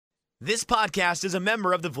This podcast is a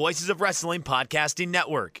member of the Voices of Wrestling Podcasting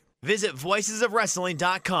Network. Visit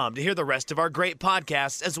voicesofwrestling.com to hear the rest of our great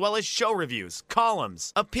podcasts, as well as show reviews,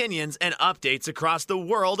 columns, opinions, and updates across the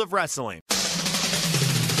world of wrestling.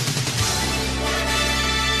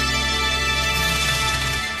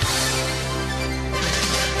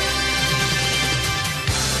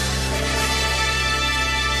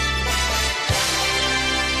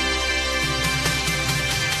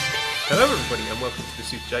 Hello everybody and welcome to the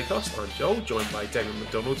Super J-Cast. I'm Joel, joined by Damon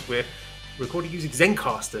McDonald. We're recording using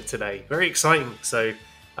Zencastr today. Very exciting. So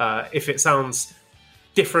if it sounds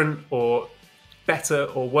different or better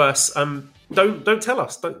or worse, don't tell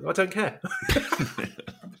us. I don't care.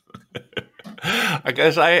 I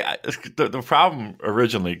guess the problem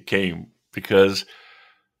originally came because,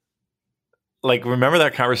 remember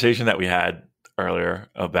that conversation that we had earlier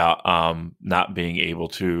about not being able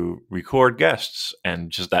to record guests and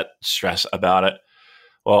just that stress about it.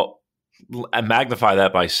 Well, I magnify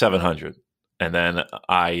that by 700, and then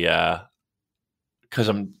because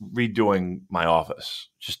I'm redoing my office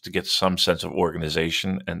just to get some sense of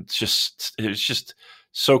organization, and it was just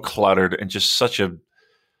so cluttered and just such a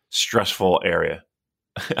stressful area.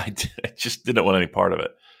 I just didn't want any part of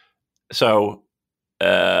it. So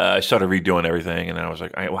I started redoing everything, and then I was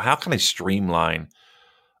like, well, how can I streamline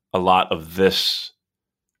a lot of this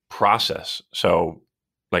process? So,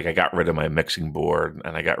 I got rid of my mixing board,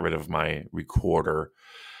 and I got rid of my recorder,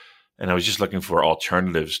 and I was just looking for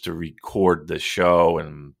alternatives to record the show,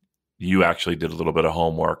 and you actually did a little bit of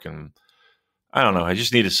homework, and I don't know, I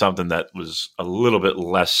just needed something that was a little bit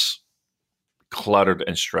less cluttered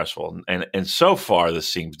and stressful, and so far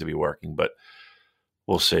this seems to be working, but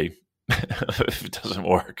we'll see. If it doesn't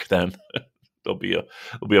work, then there'll be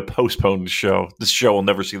a postponed show. This show will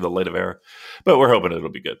never see the light of air, but we're hoping it'll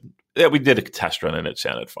be good. Yeah, we did a test run and it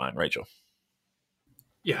sounded fine, Rachel.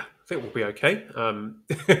 Yeah, I think we'll be okay.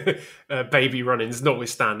 Baby run-ins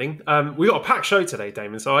notwithstanding. We got a packed show today,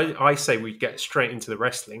 Damon, so I say we get straight into the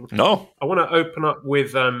wrestling. No. I want to open up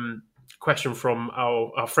with a question from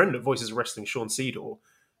our friend at Voices of Wrestling, Sean Seedor,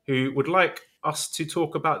 who would like us to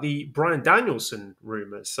talk about the Bryan Danielson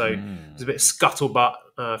rumors. So there's a bit of scuttlebutt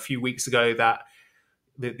a few weeks ago that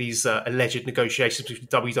these alleged negotiations between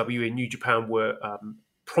WWE and New Japan were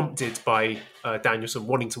prompted by Danielson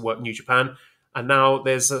wanting to work New Japan. And now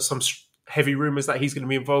there's some heavy rumors that he's going to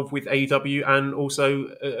be involved with AEW and also,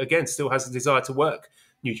 again, still has a desire to work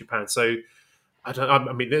New Japan. So,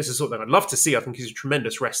 I mean, this is something I'd love to see. I think he's a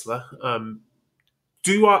tremendous wrestler.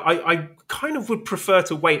 I kind of would prefer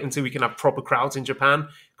to wait until we can have proper crowds in Japan,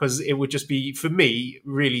 because it would just be, for me,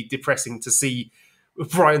 really depressing to see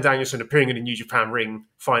Bryan Danielson appearing in a New Japan ring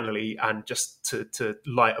finally and just to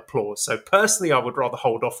light applause. So personally, I would rather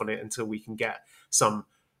hold off on it until we can get some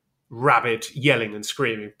rabid yelling and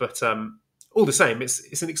screaming. But all the same,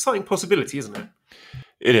 it's an exciting possibility, isn't it?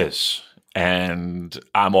 It is. And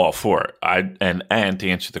I'm all for it. And to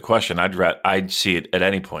answer the question, I'd see it at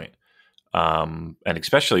any point. And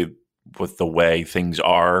especially with the way things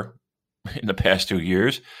are in the past 2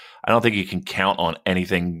 years, I don't think you can count on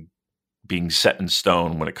anything being set in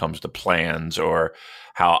stone when it comes to plans or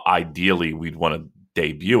how ideally we'd want to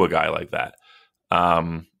debut a guy like that.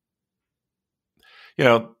 I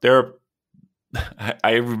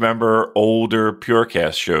remember older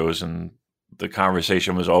Purecast shows, and the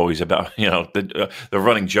conversation was always about, the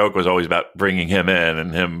running joke was always about bringing him in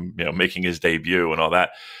and him, making his debut and all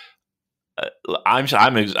that. I'm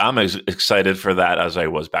as excited for that as I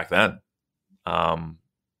was back then.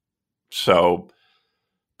 So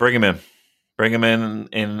bring him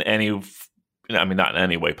in any, not in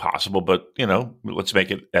any way possible, but let's make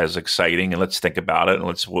it as exciting and let's think about it and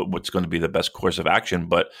what's going to be the best course of action.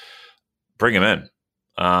 But bring him in.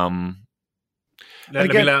 Let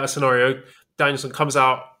me lay out a scenario. Danielson comes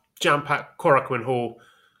out, jam-packed Korakuen Hall,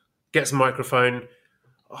 gets a microphone.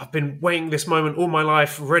 I've been waiting this moment all my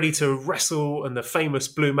life, ready to wrestle and the famous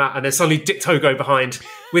blue mat, and then suddenly Dick Togo behind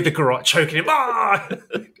with the garrote choking him.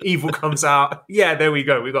 Evil comes out. Yeah, there we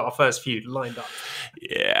go. We got our first feud lined up.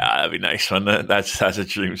 Yeah, that'd be nice one. That's a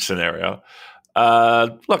dream scenario.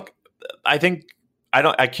 Look, I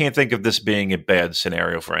can't think of this being a bad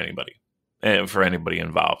scenario for anybody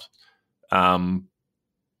involved. And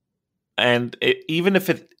even if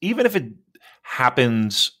it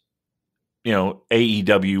happens,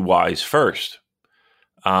 AEW wise first,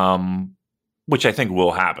 which I think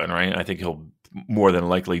will happen, right? I think he'll more than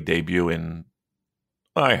likely debut in.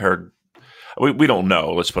 I heard we don't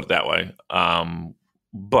know. Let's put it that way.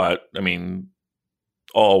 But I mean,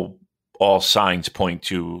 all signs point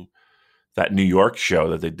to that New York show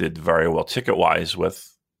that they did very well ticket wise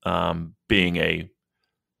with being a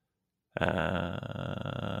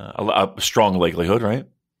a strong likelihood, right?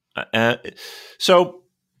 So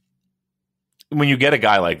when you get a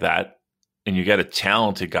guy like that, and you get a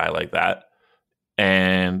talented guy like that,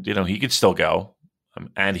 and he could still go,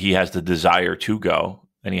 and he has the desire to go,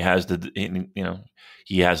 and he has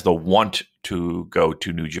he has the want to go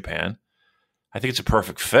to New Japan. I think it's a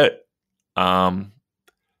perfect fit, and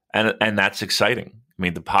that's exciting. I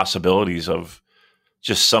mean, the possibilities of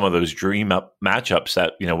just some of those dream matchups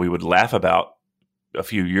that we would laugh about a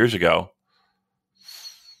few years ago,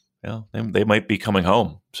 they might be coming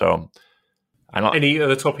home. So, I don't. Any at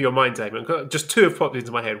the top of your mind, Damon? Just two have popped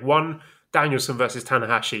into my head. One, Danielson versus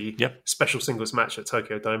Tanahashi, special singles match at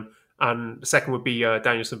Tokyo Dome, and the second would be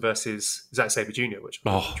Danielson versus Zack Sabre Jr., which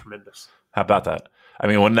would be tremendous. How about that? I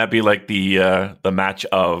mean, wouldn't that be like the match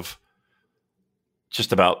of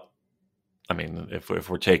just about? I mean, if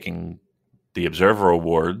we're taking the Observer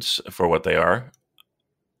Awards for what they are,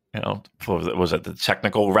 was it the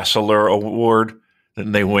Technical Wrestler Award?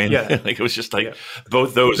 Didn't they win? Yeah. Like, it was just like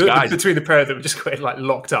both those guys between the pair of them, just like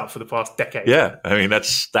locked up for the past decade. Yeah, I mean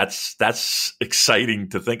that's exciting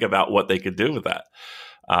to think about what they could do with that.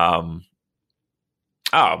 Oh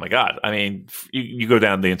my God! I mean, you go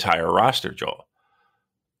down the entire roster, Joel.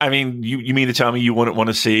 I mean, you mean to tell me you wouldn't want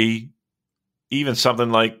to see even something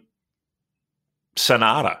like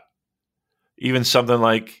Sonata, even something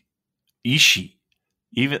like Ishii,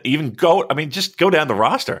 even go? I mean, just go down the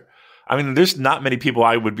roster. I mean, there's not many people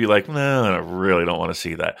I would be like, no, I really don't want to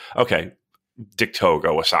see that. Okay, Dick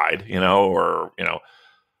Togo aside,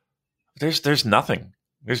 there's nothing.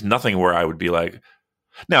 There's nothing where I would be like,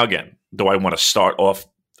 now again, do I want to start off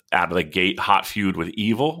out of the gate hot feud with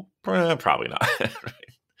Evil? Probably not.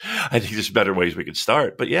 I think there's better ways we could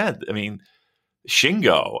start. But yeah, I mean,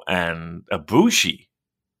 Shingo and Ibushi.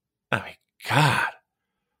 I mean, God.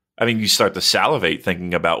 I mean, you start to salivate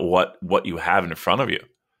thinking about what you have in front of you,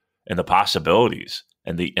 and the possibilities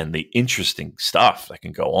and the interesting stuff that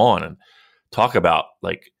can go on, and talk about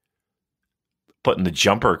like putting the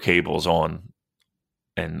jumper cables on,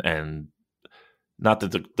 and not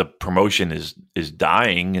that the promotion is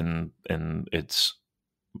dying and it's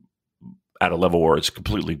at a level where it's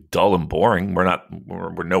completely dull and boring.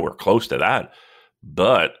 We're nowhere close to that.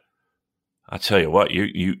 But I tell you what,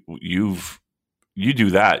 you do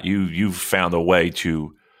that. You've found a way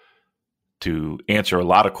to answer a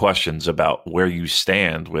lot of questions about where you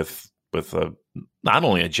stand with not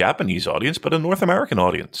only a Japanese audience but a North American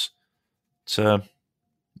audience.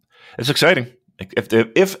 It's exciting if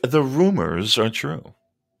the rumors are true.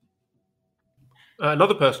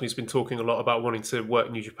 Another person who's been talking a lot about wanting to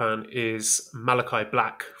work New Japan is Malachi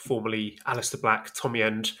Black, formerly Aleister Black, Tommy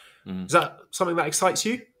End. Is that something that excites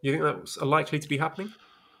you? Do you think that's likely to be happening?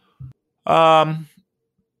 I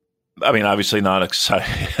mean, obviously not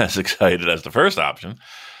as excited as the first option.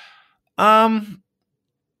 I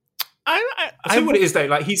tell you what it is, though.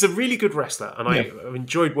 Like, he's a really good wrestler, and I've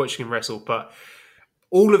enjoyed watching him wrestle. But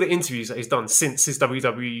all of the interviews that he's done since his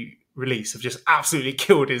WWE release have just absolutely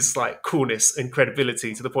killed his like coolness and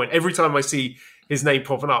credibility, to the point every time I see his name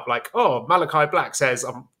popping up, like, oh, Malachi Black says,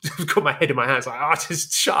 I've got my head in my hands, like,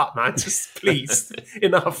 just shut up, man, just please,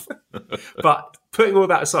 enough. But putting all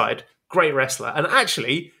that aside, great wrestler, and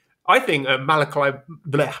actually, I think Malachi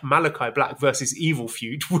Black versus Evil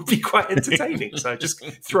feud would be quite entertaining. So just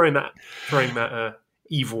throwing that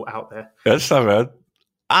Evil out there. That's not bad.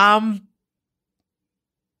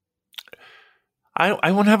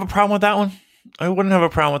 I wouldn't have a problem with that one.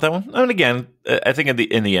 And again, I think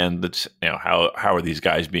in the end, it's how are these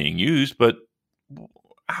guys being used? But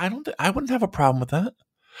I wouldn't have a problem with that.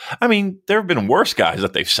 I mean, there have been worse guys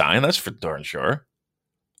that they've signed. That's for darn sure.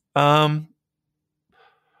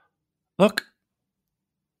 Look,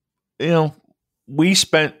 we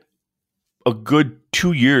spent a good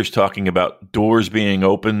 2 years talking about doors being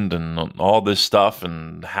opened and all this stuff,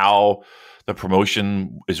 and how the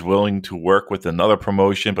promotion is willing to work with another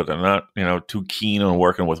promotion, but they're not, too keen on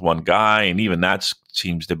working with one guy. And even that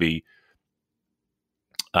seems to be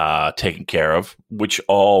taken care of, which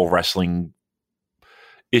all wrestling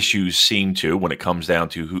issues seem to, when it comes down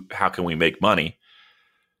to how can we make money.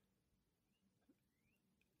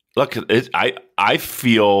 Look, I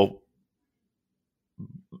feel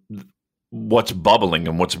what's bubbling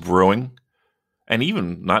and what's brewing, and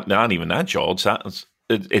even not even that, Joel.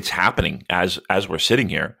 It's happening as we're sitting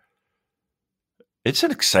here. It's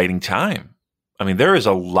an exciting time. I mean, there is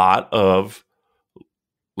a lot of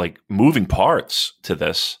like moving parts to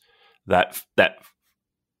this that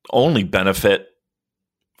only benefit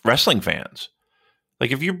wrestling fans.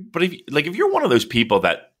 Like if you're one of those people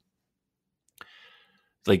that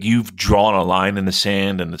like you've drawn a line in the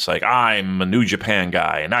sand, and it's like I'm a New Japan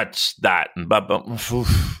guy, and that's that, and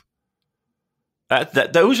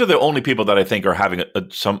those are the only people that I think are having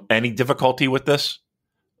any difficulty with this.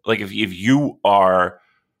 Like if you are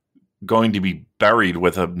going to be buried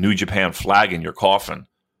with a New Japan flag in your coffin,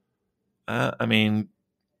 I mean,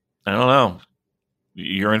 I don't know,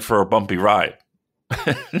 you're in for a bumpy ride.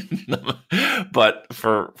 But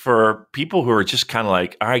for people who are just kind of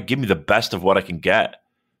like, all right, give me the best of what I can get,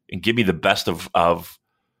 and give me the best of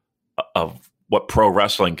what pro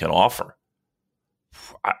wrestling can offer.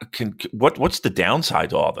 What's the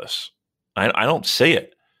downside to all this? I don't see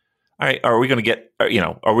it. All right, are we going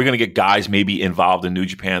to get guys maybe involved in New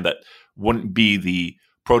Japan that wouldn't be the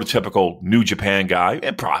prototypical New Japan guy?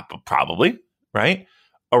 Probably, right?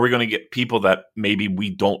 Are we going to get people that maybe we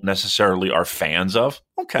don't necessarily are fans of?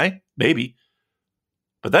 Okay, maybe.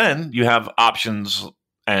 But then you have options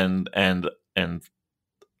and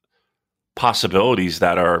possibilities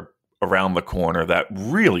that are around the corner that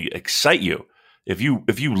really excite you. If you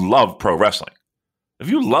love pro wrestling,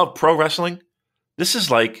 this is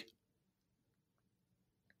like,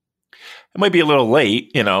 it might be a little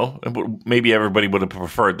late, maybe everybody would have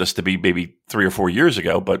preferred this to be maybe 3 or 4 years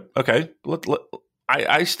ago, but okay,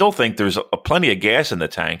 I still think there's plenty of gas in the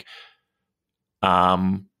tank.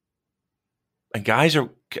 And guys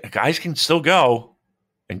can still go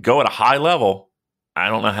and go at a high level. I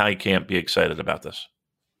don't know how you can't be excited about this.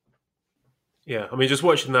 Yeah, I mean, just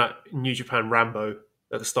watching that New Japan Rambo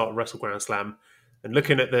at the start of Wrestle Grand Slam and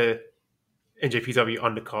looking at the NJPW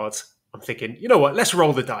undercards, I'm thinking, you know what? Let's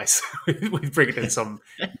roll the dice with bringing in some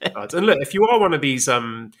cards. And look, if you are one of these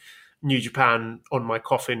New Japan on my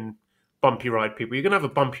coffin bumpy ride people, you're going to have a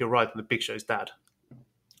bumpier ride than the Big Show's dad.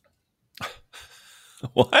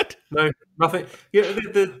 What? No, nothing. Yeah,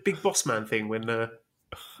 the Big Boss Man thing when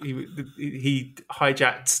he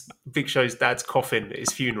hijacked Big Show's dad's coffin at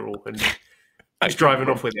his funeral and he's driving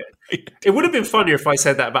off with it. It would have been funnier if I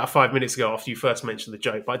said that about 5 minutes ago after you first mentioned the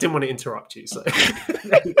joke, but I didn't want to interrupt you. So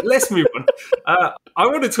let's move on. I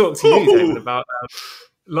want to talk to you, David, about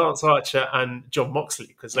Lance Archer and Jon Moxley,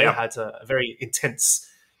 because they had a very intense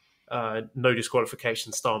no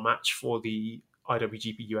disqualification style match for the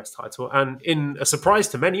IWGP US title. And in a surprise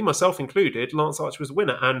to many, myself included, Lance Archer was the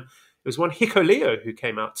winner. And it was one Hikuleo who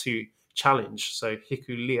came out to challenge. So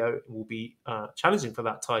Hikuleo will be challenging for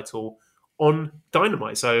that title on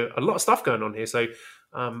Dynamite. So a lot of stuff going on here. So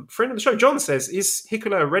friend of the show, John says, is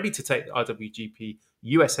Hikuleo ready to take the IWGP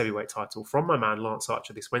US heavyweight title from my man Lance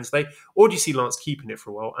Archer this Wednesday? Or do you see Lance keeping it for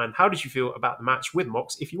a while? And how did you feel about the match with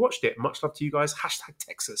Mox if you watched it? Much love to you guys. Hashtag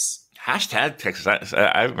Texas. Hashtag Texas.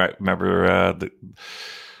 I remember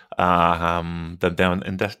them down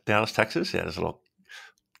in Dallas, Texas. Yeah, there's a little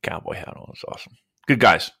cowboy hat on. It's awesome. Good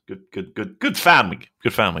guys. Good family.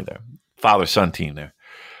 Good family there. Father-son team there.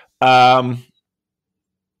 I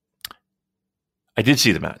did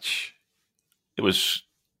see the match. It was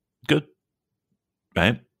good,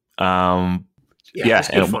 right? It's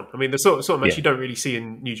good fun. I mean, the sort of match you don't really see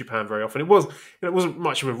in New Japan very often. It wasn't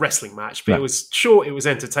much of a wrestling match, but it was short. It was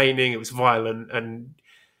entertaining. It was violent and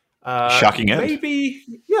shocking end. Maybe,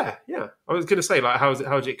 yeah. I was going to say, like, how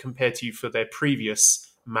did it compare to you for their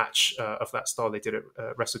previous match of that style they did at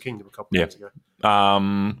Wrestle Kingdom a couple of years ago?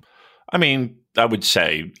 I mean, I would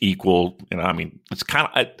say equal. I mean, it's kind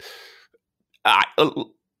of.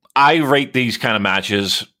 I rate these kind of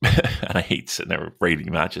matches, and I hate sitting there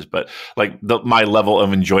rating matches, but like my level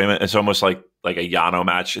of enjoyment is almost like a Yano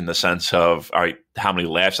match in the sense of, all right, how many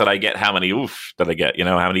laughs did I get? How many oof did I get?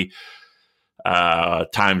 How many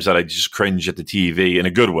times that I just cringe at the TV in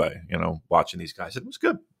a good way? Watching these guys, it was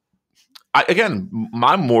good.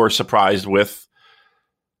 I'm more surprised with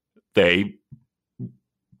they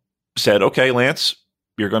said, okay, Lance,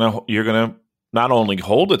 you're gonna not only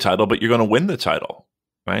hold the title, but you're gonna win the title,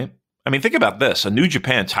 right? I mean, think about this: a New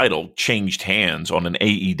Japan title changed hands on an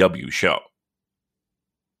AEW show.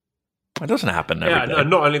 It doesn't happen every day. No,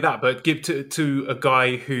 not only that, but give to a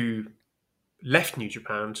guy who left New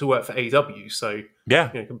Japan to work for AEW. So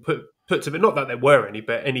can put to, not that there were any,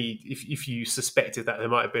 but if you suspected that there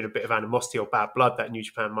might have been a bit of animosity or bad blood that New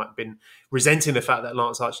Japan might have been resenting the fact that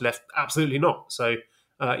Lance Archer left, absolutely not. So.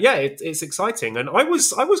 It's exciting, and I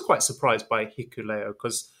was quite surprised by Hikuleo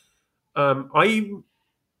because I'm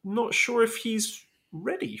not sure if he's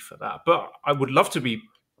ready for that, but I would love to be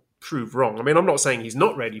proved wrong. I mean, I'm not saying he's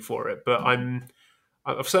not ready for it, but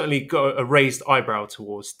I've certainly got a raised eyebrow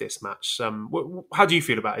towards this match. How do you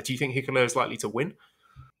feel about it? Do you think Hikuleo is likely to win?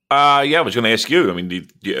 I was going to ask you. I mean,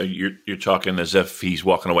 you're talking as if he's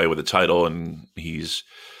walking away with the title and he's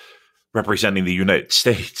representing the United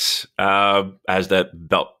States, as that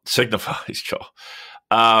belt signifies, Joel.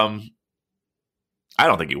 I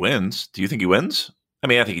don't think he wins. Do you think he wins? I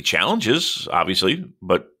mean, I think he challenges, obviously,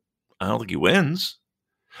 but I don't think he wins.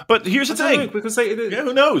 But here's the thing. Because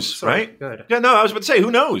who knows, sorry, right? Yeah, no, I was about to say,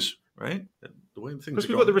 who knows, right? The way things because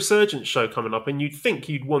we've got the Resurgence show coming up, and you'd think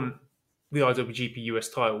you'd want the IWGP US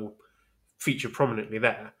title featured prominently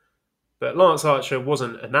there. But Lance Archer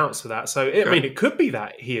wasn't announced for that. So, I mean, it could be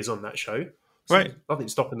that he is on that show. So right.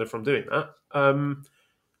 Nothing's stopping them from doing that.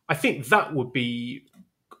 I think that would be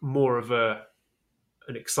more of an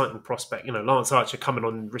exciting prospect. You know, Lance Archer coming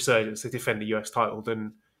on Resurgence to defend the US title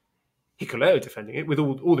than Hikuleo defending it, with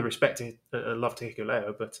all the respect and love to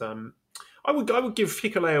Hikuleo. But I would give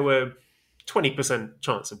Hikuleo a 20%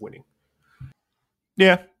 chance of winning.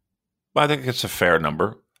 Yeah, I think it's a fair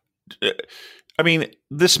number. I mean,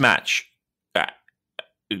 this match,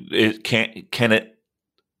 can it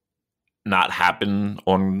not happen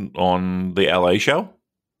on the LA show?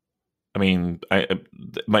 I mean, it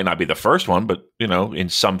might not be the first one, but you know, in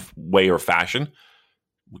some way or fashion,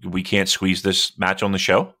 we can't squeeze this match on the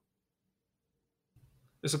show.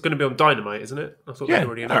 It's going to be on Dynamite, isn't it? I thought they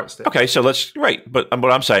already announced it. Okay, so but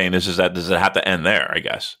what I'm saying is that does it have to end there? I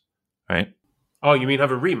guess, right? Oh, you mean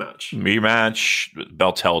have a rematch? Rematch,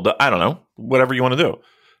 belts held up. I don't know. Whatever you want to do.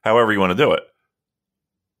 However you want to do it.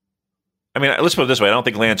 I mean, let's put it this way. I don't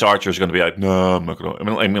think Lance Archer is going to be like, no, I'm not going to.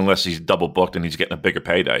 I mean, unless he's double booked and he's getting a bigger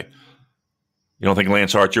payday. You don't think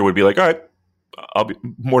Lance Archer would be like, all right, I'll be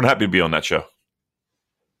more than happy to be on that show?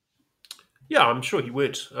 Yeah, I'm sure he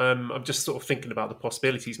would. I'm just sort of thinking about the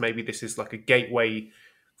possibilities. Maybe this is like a gateway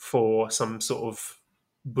for some sort of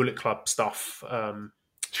Bullet Club stuff.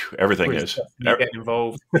 Everything is. You get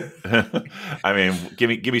involved. I mean,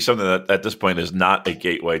 give me something that at this point is not a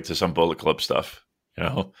gateway to some Bullet Club stuff. You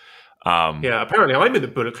know. Yeah, apparently I'm in the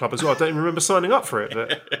Bullet Club as well. I don't even remember signing up for it.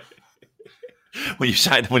 But when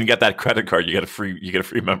you get that credit card, you get a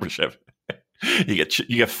free membership. You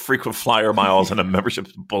get frequent flyer miles and a membership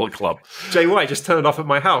to Bullet Club. Jay White just turned off at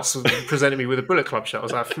my house and presented me with a Bullet Club shirt. I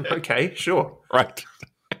was like, okay, sure, right.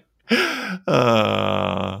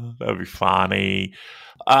 That'd be funny.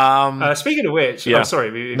 Speaking of which, yeah. I'm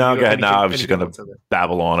sorry. No, go ahead. No, I was just going to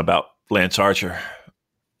babble on about Lance Archer.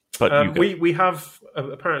 But we have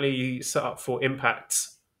apparently set up for Impact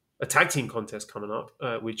a tag team contest coming up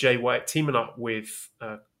with Jay White teaming up with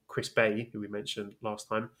Chris Bay, who we mentioned last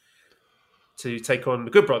time, to take on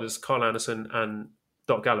the Good Brothers, Carl Anderson and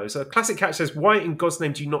Doc Gallows. Classic Catch says, why in God's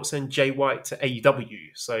name do you not send Jay White to AEW?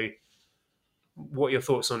 So what are your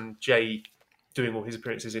thoughts on Jay doing all his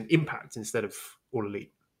appearances in Impact instead of All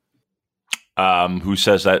Elite? Who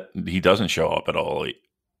says that he doesn't show up at All Elite?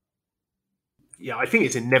 Yeah, I think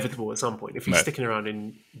it's inevitable at some point. If he's sticking around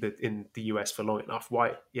in the US for long enough,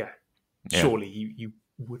 why? Yeah, surely you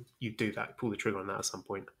would do that, pull the trigger on that at some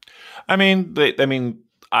point. I mean,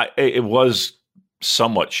 it was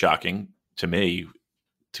somewhat shocking to me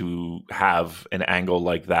to have an angle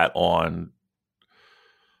like that on.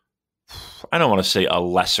 I don't want to say a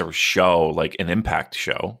lesser show, like an Impact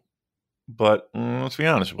show, but let's be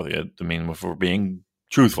honest with you. I mean, if we're being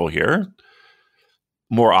truthful here,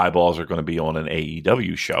 more eyeballs are going to be on an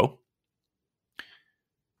AEW show,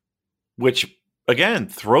 which again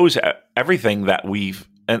throws everything that we've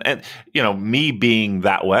and you know, me being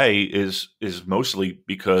that way is mostly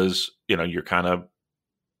because, you know, you're kind of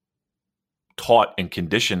taught and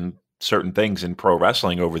conditioned certain things in pro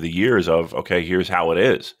wrestling over the years of, okay, here's how it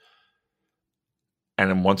is. And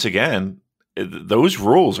then once again, those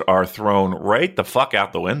rules are thrown right the fuck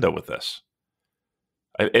out the window with this.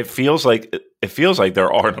 It feels like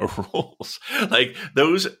there are no rules. Like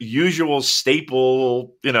those usual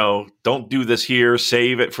staple, you know, don't do this here,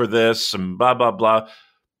 save it for this, and blah blah blah.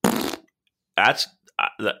 That's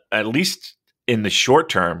at least in the short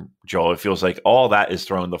term, Joel. It feels like all that is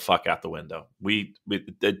thrown the fuck out the window.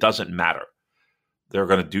 It doesn't matter. They're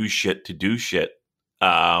going to do shit to do shit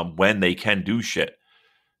when they can do shit.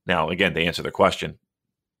 Now, again, to answer the question,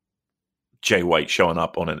 Jay White showing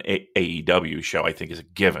up on an AEW show, I think, is a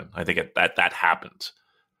given. I think that happens.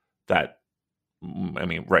 That, I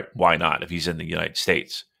mean, right? Why not if he's in the United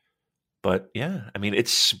States? But yeah, I mean,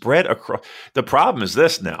 it's spread across. The problem is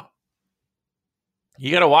this now. You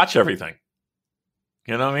got to watch everything.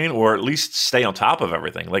 You know what I mean? Or at least stay on top of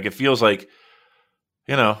everything. Like it feels like,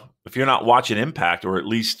 you know, if you're not watching Impact, or at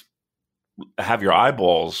least have your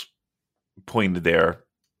eyeballs pointed there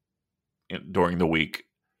during the week,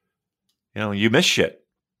 you know, you miss shit.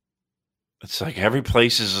 It's like every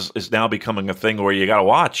place is now becoming a thing where you got to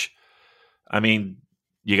watch. I mean,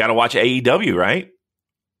 you got to watch AEW, right?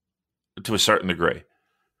 To a certain degree.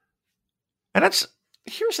 And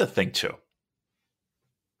here's the thing too.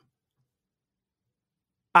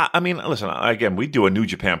 I mean, listen, again, we do a New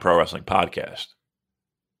Japan Pro Wrestling podcast.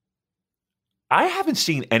 I haven't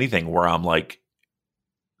seen anything where I'm like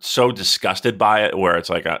so disgusted by it, where it's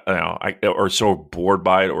like, or so bored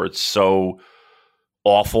by it, or it's so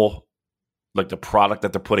awful. Like the product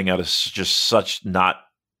that they're putting out is just such not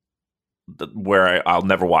where I'll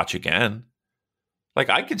never watch again. Like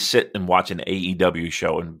I could sit and watch an AEW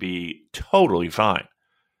show and be totally fine.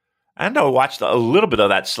 And I watched a little bit of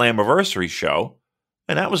that Slammiversary show,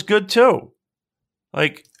 and that was good too.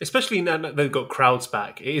 Like, especially now that they've got crowds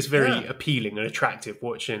back, it is very appealing and attractive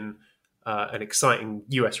watching an exciting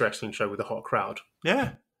US wrestling show with a hot crowd.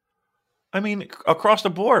 Yeah, I mean across the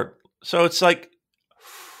board. So it's like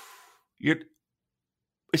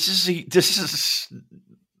this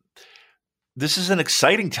is an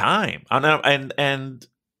exciting time, and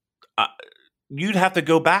you'd have to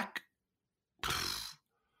go back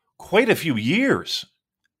quite a few years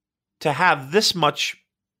to have this much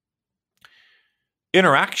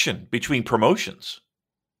interaction between promotions.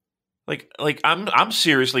 Like I'm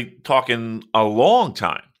seriously talking a long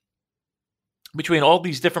time between all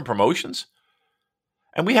these different promotions,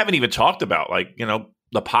 and we haven't even talked about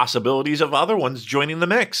the possibilities of other ones joining the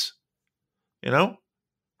mix.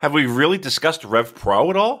 Have we really discussed Rev Pro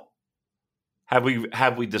at all? Have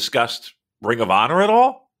we discussed Ring of Honor at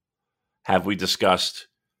all? Have we discussed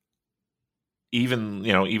even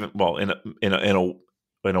in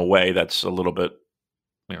a way that's a little bit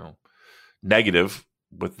negative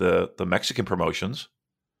with the Mexican promotions?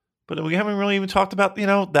 But we haven't really even talked about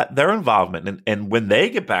that their involvement and when they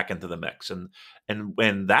get back into the mix and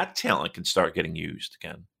when that talent can start getting used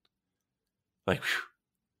again. Like, whew.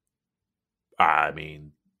 I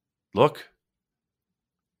mean, look,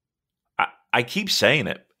 I keep saying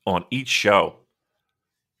it on each show.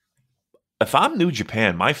 If I'm New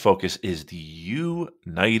Japan, my focus is the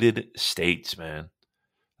United States, man.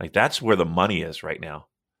 Like that's where the money is right now,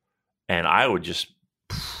 and I would just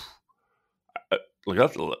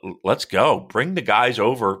let's go. Bring the guys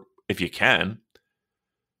over if you can.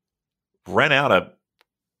 Rent out an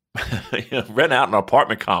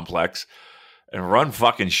apartment complex and run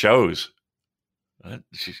fucking shows.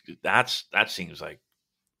 That seems like,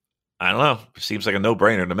 I don't know. It seems like a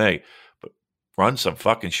no-brainer to me. But run some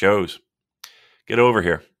fucking shows. Get over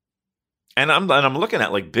here. And I'm looking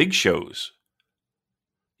at like big shows.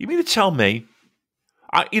 You mean to tell me?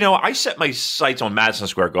 I set my sights on Madison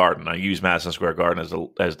Square Garden. I use Madison Square Garden as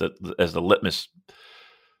the litmus.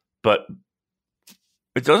 But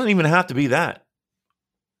it doesn't even have to be that.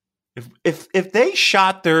 If they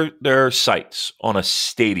shot their sights on a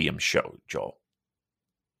stadium show, Joel,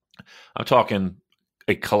 I'm talking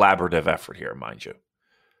a collaborative effort here, mind you.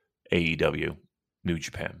 AEW, New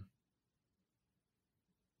Japan,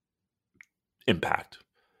 Impact,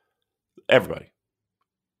 everybody.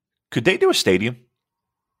 Could they do a stadium?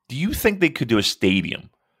 Do you think they could do a stadium?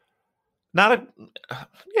 Why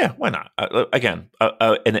not? Again,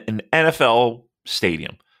 an NFL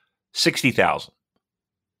stadium, 60,000.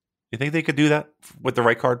 You think they could do that with the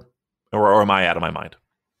right card? Or am I out of my mind?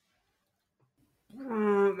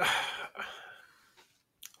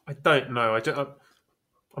 I don't know.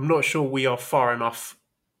 I'm not sure we are far enough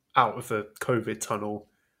out of the COVID tunnel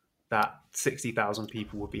that 60,000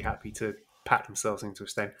 people would be happy to pack themselves into a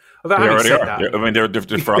stadium. Although they already are. They're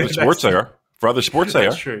for other sports they are. For other sports they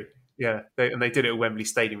are. That's true. Yeah, they did it at Wembley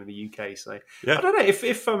Stadium in the UK. So yeah. I don't know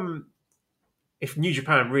if New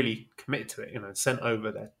Japan really committed to it, sent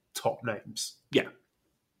over their top names,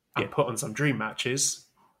 and put on some dream matches,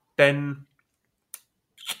 then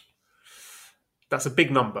that's a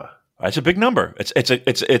big number. It's a big number. It's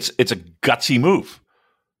a gutsy move.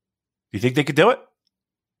 Do you think they could do it?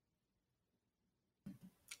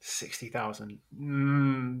 60,000.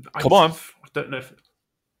 Come on. I don't know if.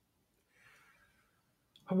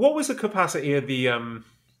 What was the capacity of the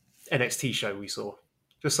NXT show we saw?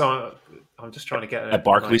 Just so I'm just trying to get at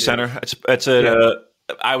Barclays Center.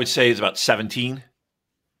 I would say it's about 17.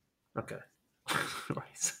 Okay,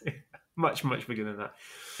 right. much bigger than that.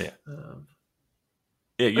 Yeah.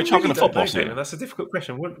 You're talking a football stadium. That's a difficult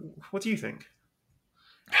question. What do you think?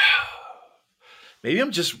 Maybe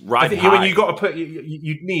I'm just riding high. When you got to put,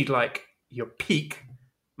 you'd need like your peak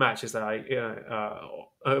matches, like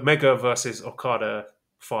Omega versus Okada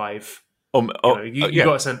 5. You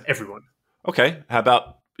got to send everyone. Okay, how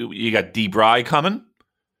about you got D-Bry coming?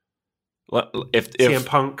 If CM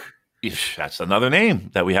Punk, that's another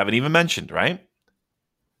name that we haven't even mentioned, right?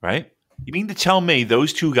 Right? You mean to tell me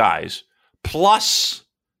those two guys plus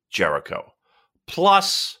Jericho,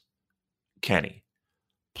 plus Kenny,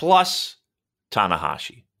 plus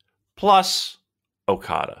Tanahashi, plus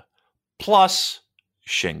Okada, plus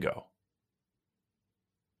Shingo,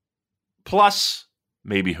 plus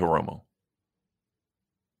maybe Hiromu.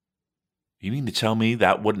 You mean to tell me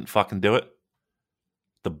that wouldn't fucking do it?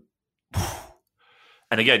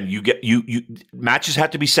 And again, you matches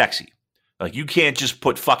have to be sexy. Like, you can't just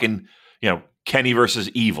put fucking, Kenny versus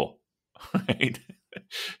Evil. Right?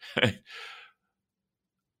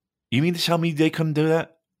 You mean to tell me they couldn't do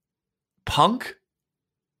that? Punk?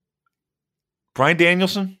 Bryan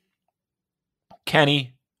Danielson?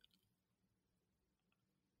 Kenny?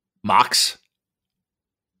 Mox?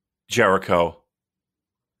 Jericho?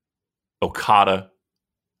 Okada?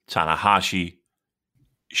 Tanahashi?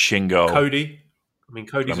 Shingo? Cody.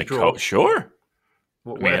 Cody's a draw. Sure.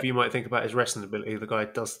 Whatever you might think about his wrestling ability, the guy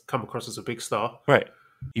does come across as a big star. Right.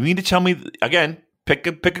 You mean to tell me, again, pick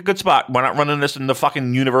a good spot. We're not running this in the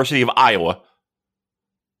fucking University of Iowa.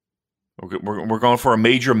 We're going for a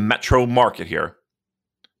major metro market here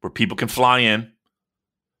where people can fly in.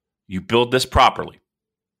 You build this properly.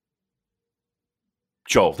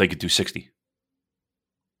 Joel, they could do 60.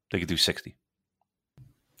 They could do 60.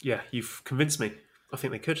 Yeah, you've convinced me. I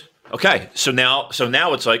think they could. Okay, so now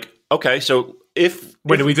it's like, okay, so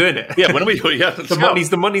when are we doing it? Yeah, when are we doing it? Yeah, the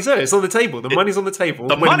money's there. It's on the table. The money's on the table.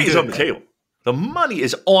 The money is on the table. The money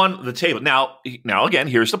is on the table. Now again,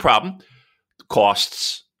 here's the problem.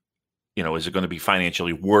 Costs, is it going to be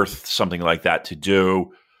financially worth something like that to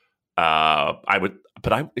do? You're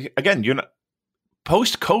not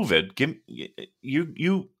post-COVID,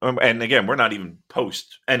 and again, we're not even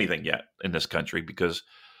post anything yet in this country because,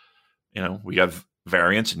 we have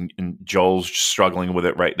variants and Joel's struggling with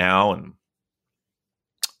it right now.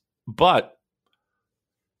 But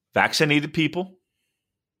vaccinated people,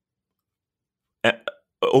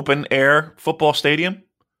 open air football stadium,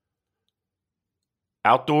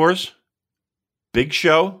 outdoors, big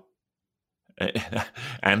show,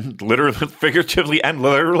 and literally, figuratively and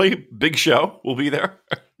literally, big show will be there.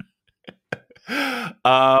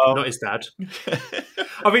 Not his dad.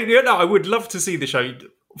 I would love to see the show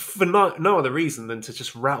for no other reason than to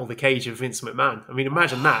just rattle the cage of Vince McMahon.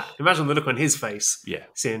 Imagine that. Imagine the look on his face. Yeah,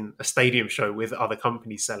 seeing a stadium show with other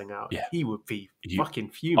companies selling out. Yeah, he would be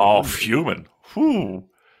fucking fuming. Oh, fuming! Whew.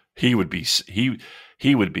 He would be.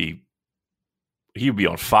 He would be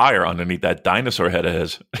on fire underneath that dinosaur head of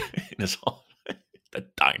his.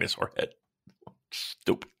 That dinosaur head.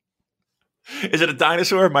 Stupid. Is it a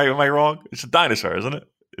dinosaur? Am I wrong? It's a dinosaur, isn't it?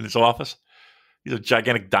 In his office, he's a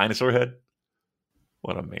gigantic dinosaur head.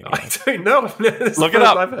 What a maniac! I don't know. Look it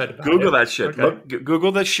up. I've heard about Google that shit. Okay.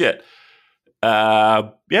 Google that shit.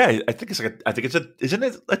 I think it's isn't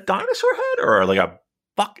it a dinosaur head or like a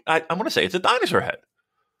fuck? I want to say it's a dinosaur head.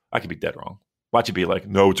 I could be dead wrong. Watch it be like,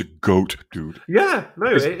 no, it's a goat, dude. Yeah,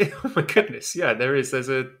 no. Oh my goodness. Yeah, there is.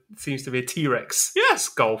 Seems to be a T-Rex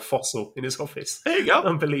skull fossil in his office. There you go.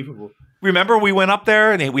 Unbelievable. Remember we went up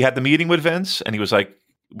there and we had the meeting with Vince and he was like,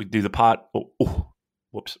 we do the pot. Oh,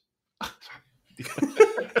 whoops.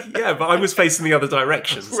 Yeah, but I was facing the other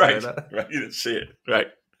direction. So right. You didn't see it. Right.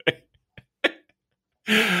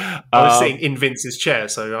 I was sitting in Vince's chair,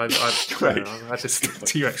 so I had this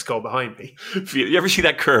T-Rex skull behind me. You ever see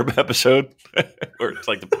that Curb episode where it's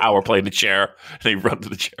like the power play in the chair and they run to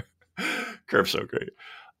the chair? Curb's so great.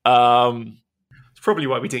 It's probably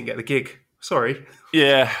why we didn't get the gig. Sorry.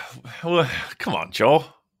 Yeah. Well, come on, Joel.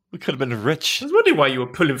 We could have been rich. I was wondering why you were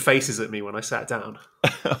pulling faces at me when I sat down.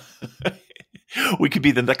 We could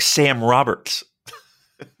be the next Sam Roberts.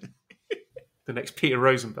 The next Peter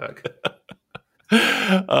Rosenberg.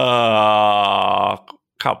 Come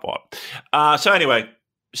on. So anyway,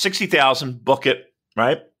 60,000, book it,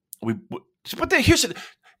 right? But then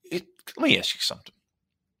let me ask you something.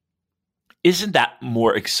 Isn't that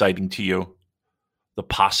more exciting to you? The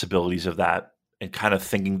possibilities of that and kind of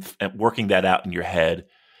thinking and working that out in your head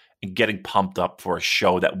and getting pumped up for a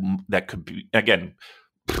show that could be, again,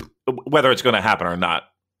 whether it's going to happen or not.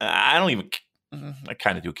 I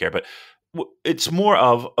kind of do care, but it's more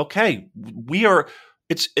of, okay,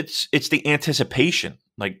 it's the anticipation.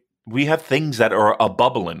 Like, we have things that are a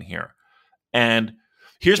bubble in here. And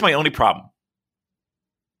here's my only problem.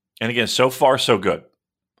 And again, so far, so good.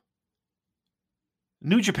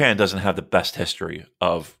 New Japan doesn't have the best history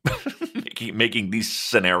of making these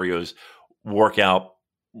scenarios work out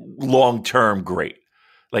long-term great.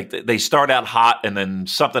 Like, they start out hot and then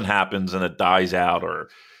something happens and it dies out, or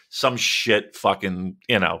some shit fucking,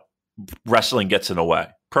 wrestling gets in the way.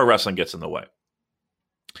 Pro wrestling gets in the way.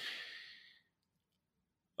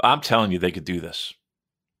 I'm telling you, they could do this.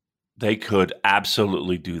 They could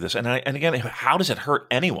absolutely do this. And again, how does it hurt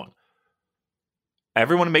anyone?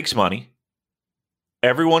 Everyone makes money.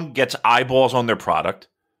 Everyone gets eyeballs on their product.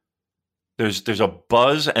 There's a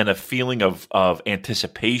buzz and a feeling of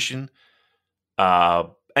anticipation. And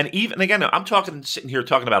again, I'm sitting here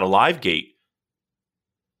talking about a live gate.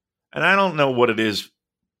 And I don't know what it is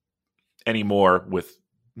anymore with,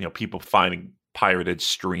 people finding pirated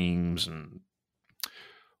streams and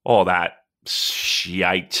all that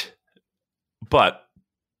shite. But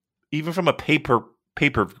even from a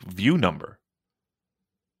pay-per-view number,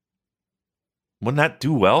 wouldn't that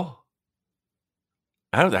do well?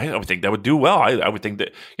 I would think that would do well. I would think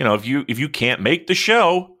that, if you can't make the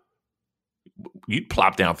show, you'd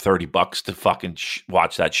plop down $30 to fucking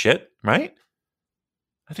watch that shit, right?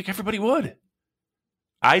 I think everybody would.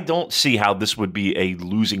 I don't see how this would be a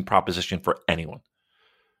losing proposition for anyone,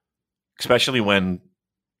 especially when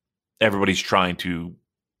everybody's trying to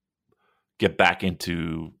get back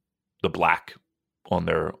into the black on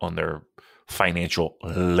their financial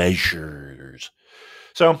leisures.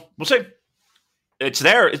 So we'll see. It's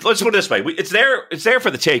there. Let's put it this way: it's there. It's there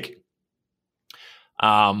for the take.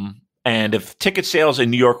 And if ticket sales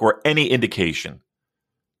in New York were any indication,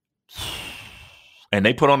 and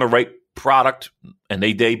they put on the right product and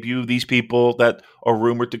they debut these people that are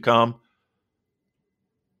rumored to come,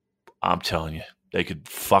 I'm telling you, they could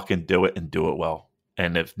fucking do it and do it well.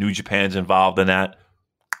 And if New Japan's involved in that,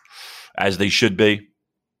 as they should be,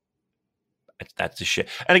 that's the shit.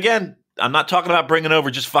 And again, I'm not talking about bringing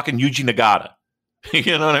over just fucking Yuji Nagata.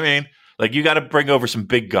 You know what I mean? Like, you got to bring over some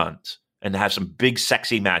big guns and have some big,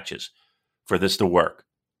 sexy matches for this to work.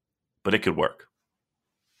 But it could work.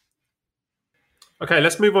 Okay,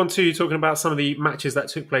 let's move on to talking about some of the matches that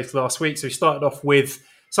took place last week. So we started off with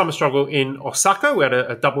Summer Struggle in Osaka. We had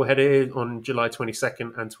a double-header on July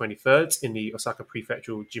 22nd and 23rd in the Osaka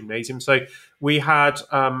Prefectural Gymnasium. So we had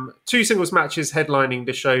two singles matches headlining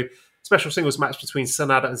the show. Special singles match between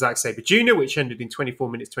Sanada and Zack Sabre Jr., which ended in 24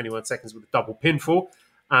 minutes, 21 seconds with a double pinfall.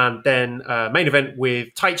 And then main event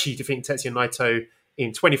with Taichi defeating Tetsuya Naito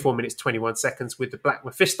in 24 minutes, 21 seconds with the Black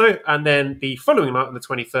Mephisto. And then the following night on the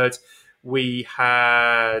 23rd, we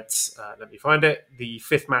had, let me find it, the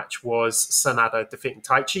fifth match was Sanada defeating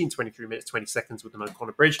Taichi in 23 minutes, 20 seconds with an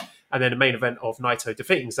O'Connor Bridge. And then the main event of Naito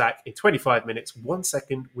defeating Zack in 25 minutes, 1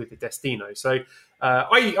 second with the Destino. So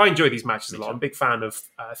I enjoy these matches a lot. I'm a big fan of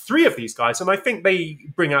three of these guys, and I think they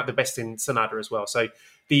bring out the best in Sanada as well. So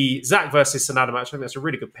the Zack versus Sanada match, I think that's a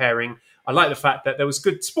really good pairing. I like the fact that there was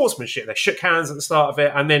good sportsmanship. They shook hands at the start of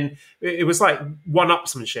it, and then it was like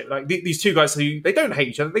one-upsmanship. Like these two guys who they don't hate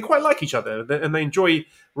each other, they quite like each other, and they enjoy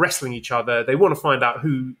wrestling each other. They want to find out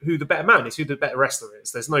who the better man is, who the better wrestler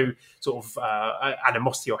is. There's no sort of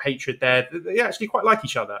animosity or hatred there. They actually quite like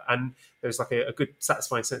each other, and there's like a good,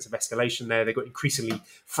 satisfying sense of escalation there. They got increasingly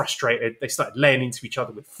frustrated. They started laying into each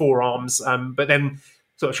other with forearms, but then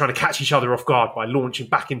sort of trying to catch each other off guard by launching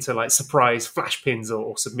back into like surprise flash pins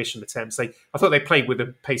or submission attempts. I thought they played with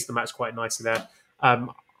the pace of the match quite nicely there.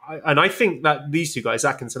 And I think that these two guys,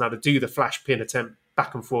 Zack and Sanada, do the flash pin attempt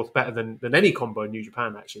back and forth better than any combo in New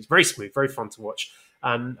Japan, actually. It's very smooth, very fun to watch.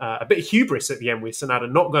 And a bit of hubris at the end with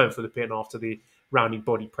Sanada not going for the pin after the rounding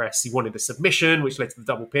body press. He wanted the submission, which led to the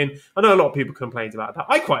double pin. I know a lot of people complained about that.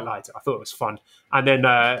 I quite liked it. I thought it was fun. And then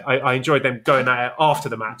I enjoyed them going at it after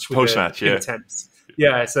the match with post-match, the pin attempts.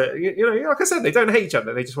 Yeah, so, like I said, they don't hate each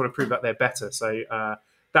other. They just want to prove that they're better. So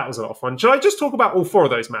that was a lot of fun. Should I just talk about all four of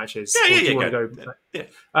those matches? Yeah.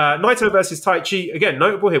 Naito versus Taichi. Again,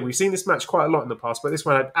 notable here. We've seen this match quite a lot in the past, but this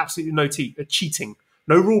one had absolutely no cheating.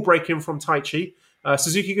 No rule breaking from Taichi.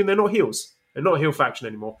 Suzuki-gun, they're not heels. They're not a heel faction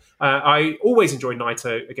anymore. I always enjoy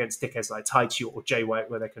Naito against dickheads like Taichi or Jay White,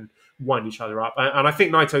 where they can wind each other up. And I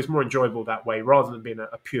think Naito's more enjoyable that way, rather than being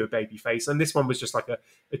a pure baby face. And this one was just like a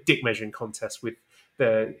dick measuring contest with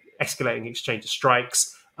the escalating exchange of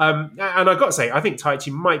strikes. And I've got to say, I think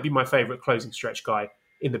Taichi might be my favourite closing stretch guy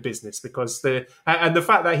in the business, because the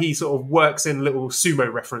fact that he sort of works in little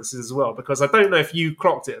sumo references as well, because I don't know if you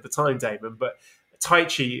clocked it at the time, Damon, but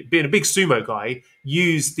Taichi, being a big sumo guy,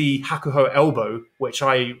 used the Hakuho elbow, which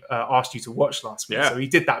I asked you to watch last week. Yeah. So he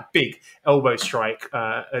did that big elbow strike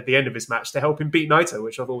at the end of his match to help him beat Naito,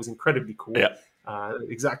 which I thought was incredibly cool. Yeah.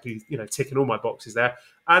 Exactly, ticking all my boxes there.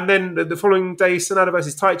 And then the following day, Sanada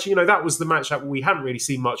versus Taichi, that was the match that we hadn't really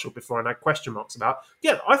seen much of before and had question marks about.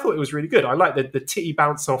 Yeah, I thought it was really good. I liked the titty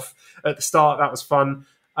bounce off at the start. That was fun.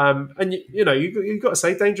 And you've got to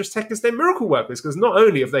say, Dangerous Tech is their miracle workers, because not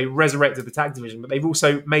only have they resurrected the tag division, but they've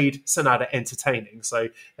also made Sanada entertaining. So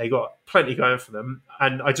they got plenty going for them.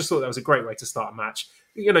 And I just thought that was a great way to start a match.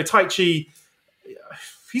 Taichi,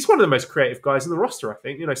 he's one of the most creative guys in the roster, I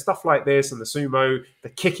think. Stuff like this and the sumo, the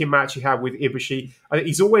kicking match he had with Ibushi. I think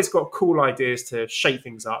he's always got cool ideas to shake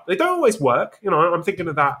things up. They don't always work. I'm thinking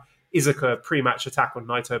of that Izuka pre-match attack on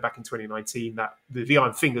Naito back in 2019, that the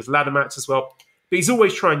Iron Fingers ladder match as well. But he's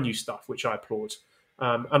always trying new stuff, which I applaud.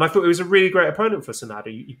 And I thought it was a really great opponent for Sanada.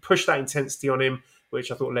 You pushed that intensity on him,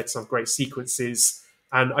 which I thought led to some great sequences.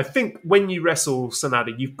 And I think when you wrestle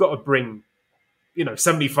Sanada, you've got to bring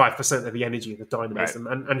 75% of the energy and the dynamism,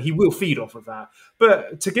 right. and he will feed off of that.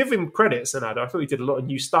 But to give him credit, Sanada, I thought he did a lot of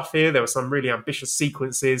new stuff here. There were some really ambitious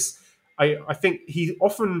sequences. I think he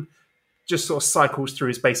often just sort of cycles through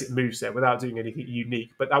his basic moves there without doing anything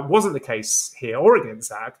unique. But that wasn't the case here or against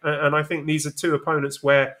Zack. And I think these are two opponents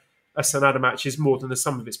where a Sanada match is more than the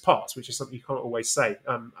sum of its parts, which is something you can't always say.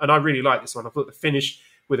 And I really like this one. I thought the finish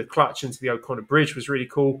with a clutch into the O'Connor bridge was really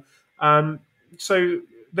cool. So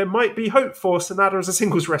there might be hope for Sanada as a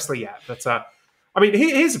singles wrestler yet. But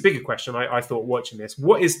here's a bigger question I thought watching this.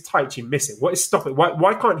 What is Taichi missing? What is stopping?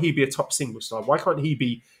 Why can't he be a top singles star? Why can't he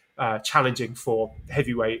be challenging for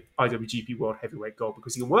heavyweight IWGP World Heavyweight Gold?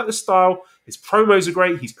 Because he can work the style. His promos are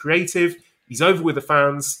great. He's creative. He's over with the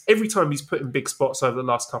fans. Every time he's put in big spots over the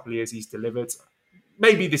last couple of years, he's delivered.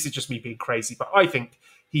 Maybe this is just me being crazy, but I think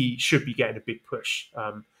he should be getting a big push.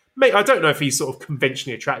 I don't know if he's sort of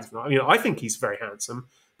conventionally attractive or not. I think he's very handsome,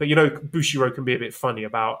 but Bushiroad can be a bit funny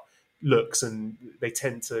about looks, and they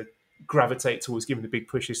tend to gravitate towards giving the big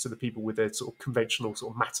pushes to the people with their sort of conventional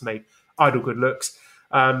sort of matinee idol good looks.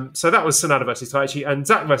 So that was Sanada versus Taichi, and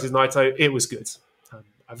Zack versus Naito. It was good.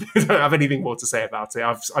 I don't have anything more to say about it.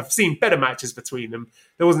 I've seen better matches between them.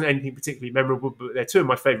 There wasn't anything particularly memorable, but they're two of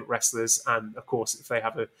my favourite wrestlers. And of course, if they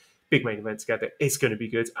have a big main event together, it's going to be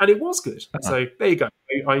good. And it was good. So there you go.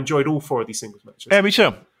 I enjoyed all four of these singles matches. Yeah, me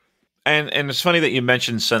too. And it's funny that you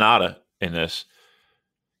mentioned Sanada in this.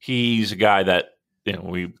 He's a guy that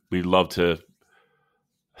we love to.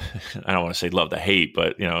 I don't want to say love to hate,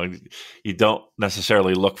 but you don't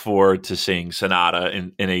necessarily look forward to seeing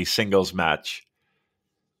Sanada in a singles match.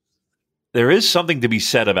 There is something to be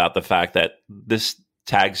said about the fact that this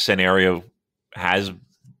tag scenario has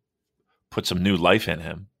put some new life in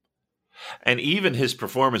him, and even his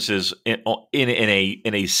performances in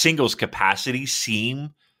a singles capacity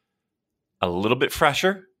seem a little bit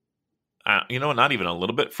fresher. Not even a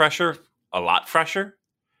little bit fresher, a lot fresher.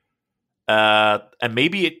 And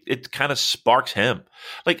maybe it kind of sparks him.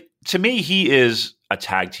 Like, to me, he is a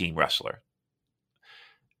tag team wrestler,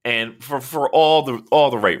 and for all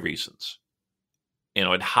the right reasons.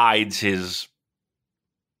 It hides his.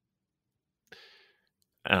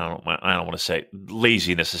 I don't want to say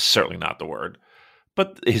laziness is certainly not the word,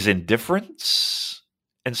 but his indifference,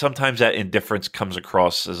 and sometimes that indifference comes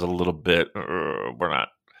across as a little bit we're not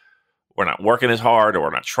working as hard, or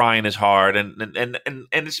we're not trying as hard, and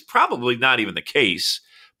it's probably not even the case,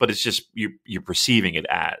 but it's just you're perceiving it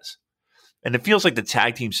as, and it feels like the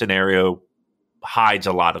tag team scenario hides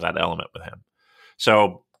a lot of that element with him.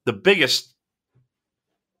 So the biggest,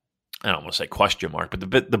 I don't want to say question mark, but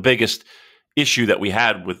the biggest issue that we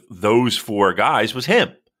had with those four guys was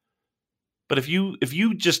him. But if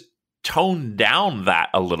you just tone down that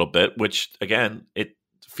a little bit, which again it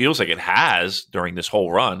feels like it has during this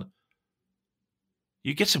whole run,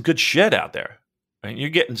 you get some good shit out there. Right? You're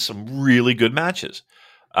getting some really good matches.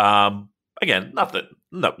 Again, not that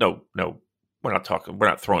no, we're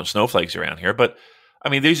not throwing snowflakes around here, but I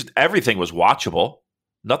mean, everything was watchable.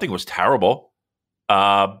 Nothing was terrible.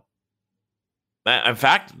 In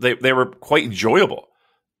fact, they were quite enjoyable,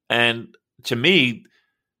 and to me,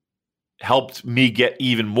 helped me get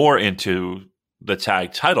even more into the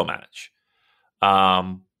tag title match.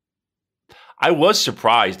 I was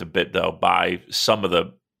surprised a bit though by some of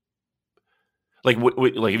the like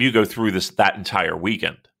if you go through that entire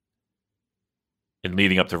weekend and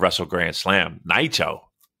leading up to Wrestle Grand Slam, Naito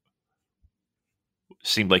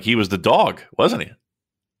seemed like he was the dog, wasn't he?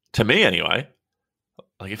 To me, anyway.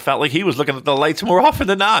 Like, it felt like he was looking at the lights more often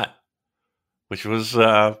than not, which was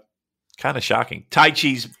kind of shocking.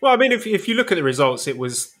 Taichi's. Well, I mean, if you look at the results, it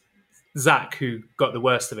was Zack who got the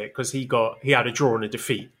worst of it because he had a draw and a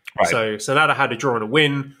defeat. Right. So Sanada had a draw and a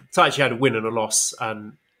win. Taichi had a win and a loss,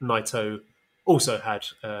 and Naito also had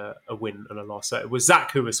a win and a loss. So it was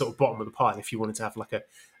Zack who was sort of bottom of the pile if you wanted to have like a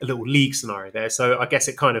little league scenario there. So I guess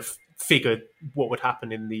it kind of figured what would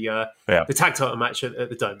happen in the tag title match at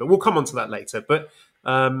the Dome. But we'll come on to that later. But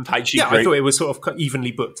Taichi, yeah, great. I thought it was sort of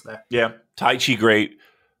evenly booked there. Yeah, Taichi, great.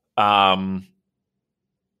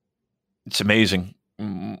 It's amazing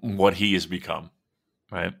what he has become,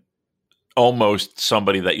 right? Almost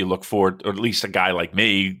somebody that you look forward, or at least a guy like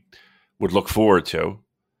me would look forward to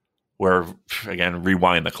Where, again,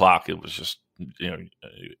 rewind the clock, it was just,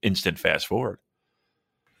 instant fast forward.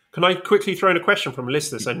 Can I quickly throw in a question from a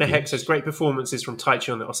listener? So Nehek says, great performances from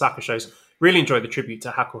Taichi on the Osaka shows. Really enjoyed the tribute to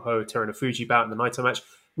Hakuho Terunofuji bout in the Naito match.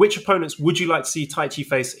 Which opponents would you like to see Taichi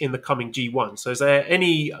face in the coming G1? So is there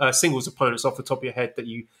any singles opponents off the top of your head that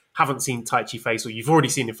you haven't seen Taichi face, or you've already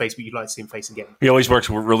seen him face but you'd like to see him face again? He always works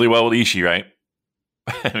really well with Ishii, right?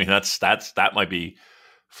 I mean, that might be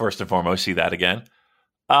first and foremost. See that again.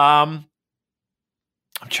 I'm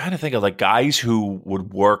trying to think of like guys who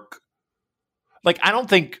would work. Like, I don't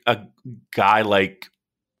think a guy like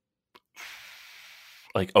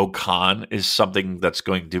Okan is something that's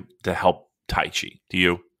going to help Taichi. Do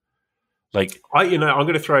you? Like, I'm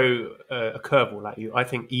going to throw a curveball at you. I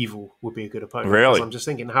think Evil would be a good opponent. Really? Because I'm just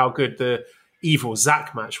thinking how good the Evil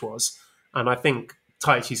Zack match was, and I think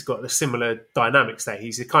Taichi's got the similar dynamics there.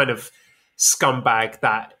 He's a kind of scumbag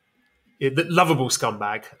the lovable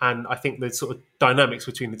scumbag, and I think the sort of dynamics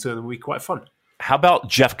between the two of them will be quite fun. How about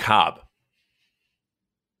Jeff Cobb?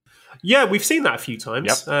 Yeah, we've seen that a few times.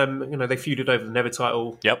 Yep. They feuded over the Never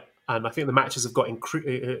title. Yep. And I think the matches have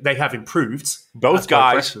they have improved. Both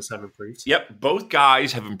guys have improved. Yep. Both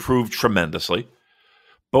guys have improved tremendously.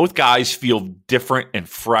 Both guys feel different and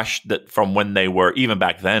fresh from when they were, even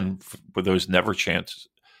back then, with those Never chances.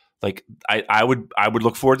 Like, I would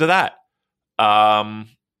look forward to that.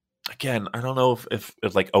 Again, I don't know if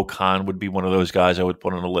like Okan would be one of those guys I would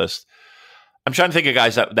put on a list. I'm trying to think of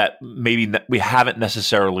guys that maybe we haven't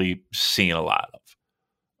necessarily seen a lot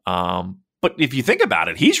of. But if you think about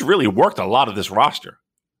it, he's really worked a lot of this roster.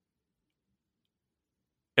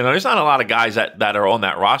 There's not a lot of guys that are on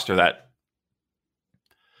that roster that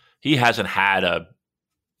he hasn't had a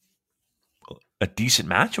decent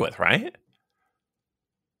match with, right?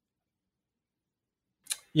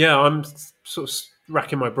 Yeah, I'm sort of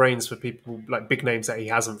racking my brains for people like big names that he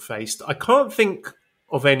hasn't faced. I can't think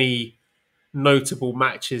of any notable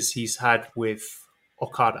matches he's had with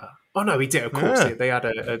Okada. Oh no, he did. Of course, Yeah. they had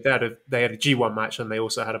a G1 match, and they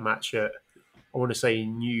also had a match at, I want to say,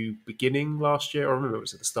 New Beginning last year. I remember it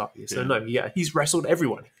was at the start of the year. So no, he's wrestled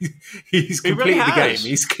everyone. He's completed the game.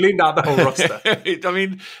 He's cleaned out the whole roster. I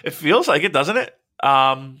mean, it feels like it, doesn't it?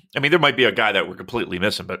 I mean, there might be a guy that we're completely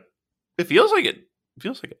missing, but it feels like it. It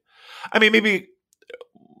feels like it. I mean, maybe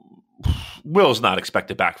Will's not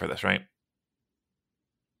expected back for this, right?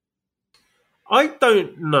 I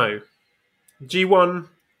don't know. G1,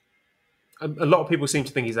 a lot of people seem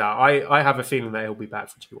to think he's out. I have a feeling that he'll be back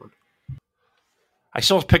for G1. I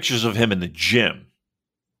saw pictures of him in the gym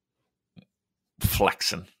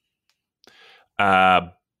flexing.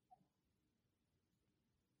 Yeah,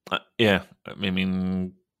 I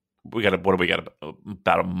mean, what do we got?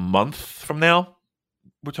 About a month from now,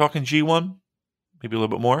 we're talking G1, maybe a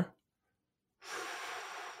little bit more.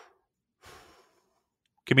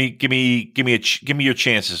 Give me your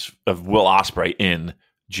chances of Will Ospreay in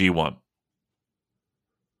G1.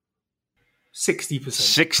 60%.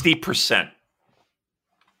 60%.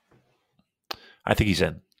 I think he's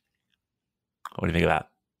in. What do you think of that?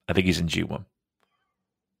 I think he's in G1.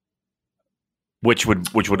 Which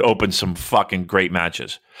would open some fucking great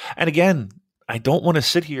matches. And again, I don't want to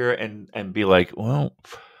sit here and be like, well,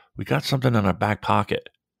 we got something in our back pocket.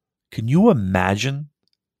 Can you imagine?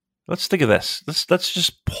 Let's think of this. Let's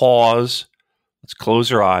just pause. Let's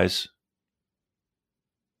close our eyes.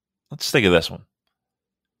 Let's think of this one.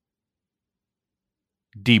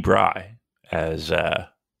 D-Bry, as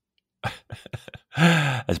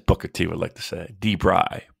Booker T would like to say,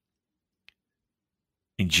 D-Bry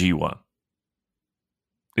in G1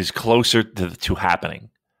 is closer to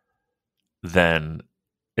happening than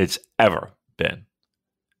it's ever been.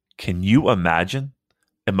 Can you imagine?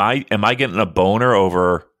 Am I getting a boner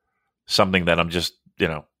over something that I'm just,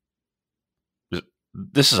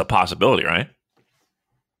 this is a possibility, right?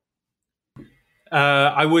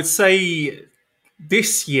 I would say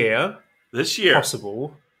this year.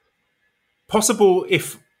 Possible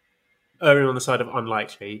if erring on the side of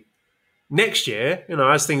unlikely. Next year,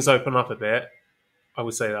 as things open up a bit, I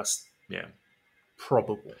would say that's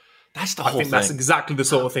probable. That's the I whole think thing. that's exactly the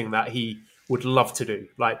sort of thing that he would love to do.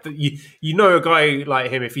 Like, a guy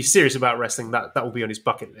like him, if he's serious about wrestling, that will be on his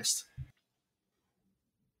bucket list.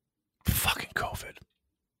 Fucking COVID.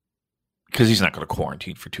 Because he's not going to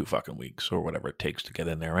quarantine for 2 fucking weeks or whatever it takes to get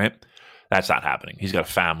in there, right? That's not happening. He's got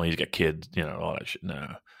a family, he's got kids, all that shit.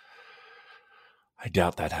 No. I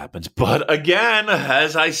doubt that happens. But again,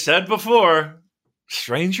 as I said before,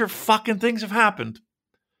 stranger fucking things have happened.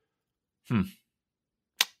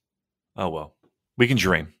 Oh, well. We can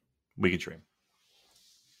dream.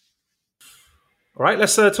 All right,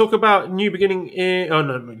 let's talk about New Beginning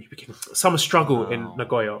New Beginning. Summer Struggle in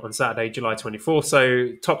Nagoya on Saturday, July 24th. So,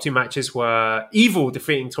 top two matches were Evil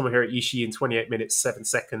defeating Tomohiro Ishii in 28 minutes, 7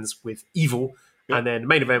 seconds with Evil. Yep. And then the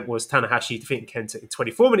main event was Tanahashi defeating Kenta in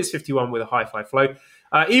 24 minutes, 51 with a high-five flow.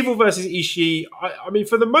 Evil versus Ishii. I mean,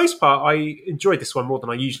 for the most part, I enjoyed this one more than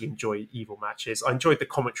I usually enjoy Evil matches. I enjoyed the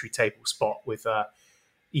commentary table spot with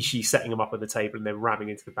Ishii setting him up on the table and then ramming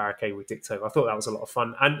into the barricade with Dicto. I thought that was a lot of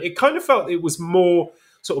fun. And it kind of felt it was more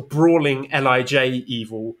sort of brawling LIJ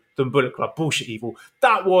Evil than Bullet Club bullshit Evil.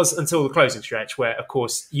 That was until the closing stretch where, of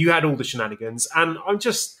course, you had all the shenanigans. And I'm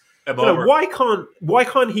just... why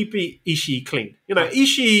can't he beat Ishii clean?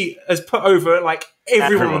 Ishii has put over like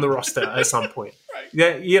everyone on the roster at some point.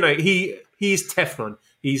 Right. Yeah, he's Teflon.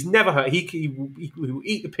 He's never hurt. He will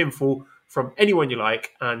eat the pinfall from anyone you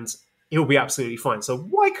like, and he'll be absolutely fine. So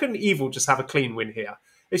why couldn't Evil just have a clean win here?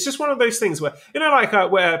 It's just one of those things where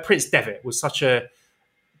where Prince Devitt was such a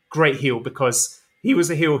great heel because he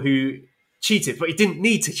was a heel who cheated, but he didn't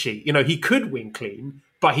need to cheat. He could win clean,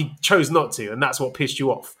 but he chose not to, and that's what pissed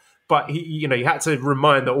you off. But he had to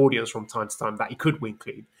remind the audience from time to time that he could win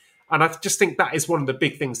clean. And I just think that is one of the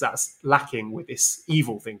big things that's lacking with this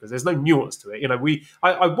Evil thing, because there's no nuance to it.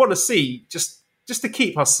 I want to see, just to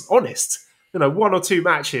keep us honest, one or two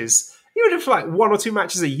matches, even if like one or two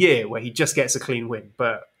matches a year where he just gets a clean win,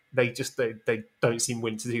 but they don't seem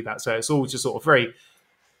willing to do that. So it's all just sort of very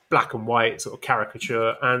black and white sort of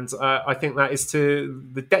caricature, and I think that is to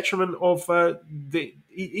the detriment of the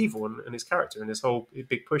Evil and his character and his whole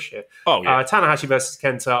big push here. Oh yeah, Tanahashi versus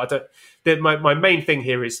Kenta. My main thing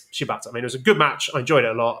here is Shibata. I mean, it was a good match. I enjoyed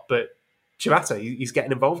it a lot, but Shibata, he's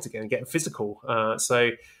getting involved again, getting physical. So,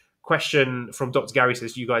 question from Dr. Gary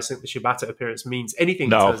says, do you guys think the Shibata appearance means anything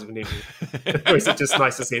in terms of an Evil? Or is it just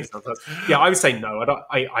nice to see him sometimes? Yeah, I would say no.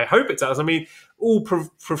 I hope it does. I mean, all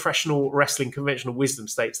professional wrestling conventional wisdom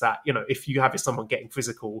states that, if you have someone getting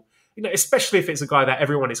physical, especially if it's a guy that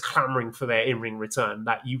everyone is clamoring for their in-ring return,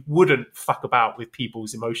 that you wouldn't fuck about with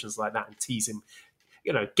people's emotions like that and tease him,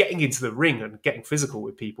 getting into the ring and getting physical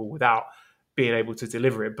with people without being able to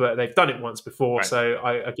deliver it. But they've done it once before. Right. So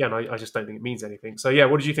I just don't think it means anything. So yeah,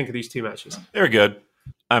 what did you think of these two matches? They were good.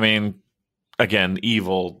 I mean, again,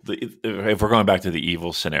 Evil, if we're going back to the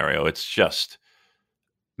Evil scenario, it's just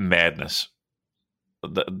madness.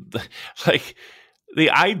 Like the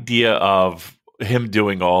idea of him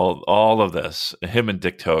doing all of this, him and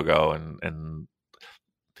Dick Togo and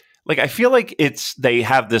like, I feel like they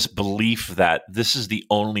have this belief that this is the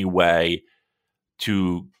only way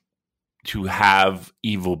to have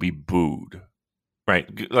Evil be booed,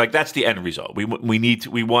 right? Like that's the end result. We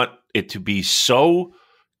want it to be so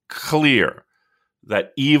clear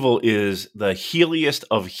that Evil is the heeliest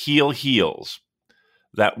of heels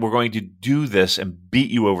that we're going to do this and beat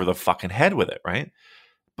you over the fucking head with it, right?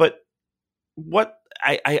 But what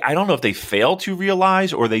I don't know if they fail to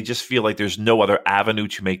realize or they just feel like there's no other avenue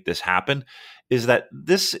to make this happen, is that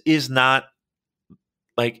this is not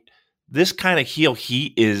like this kind of heel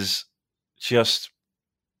heat is just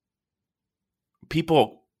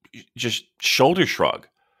people just shoulder shrug.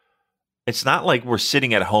 It's not like we're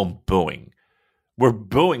sitting at home booing. We're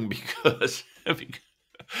booing because I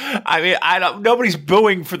mean, nobody's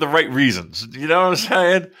booing for the right reasons. You know what I'm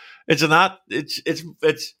saying? It's not.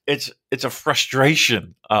 It's a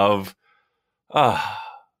frustration of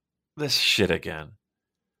this shit again.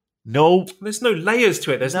 No, there's no layers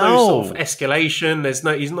to it. There's no sort of escalation.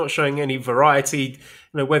 He's not showing any variety.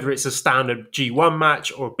 Whether it's a standard G1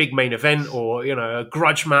 match or a big main event or a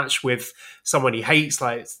grudge match with someone he hates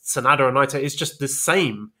like Sanada or Naito. It's just the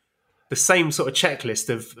same sort of checklist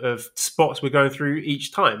of spots we're going through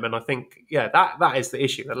each time. And I think that is the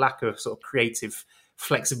issue. The lack of sort of creative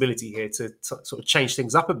flexibility here to sort of change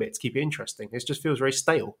things up a bit to keep it interesting. It just feels very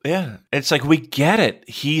stale. Yeah, it's like we get it.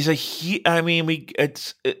 He's a I mean,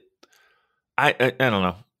 I don't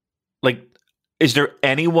know. Like, is there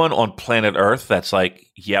anyone on planet Earth that's like,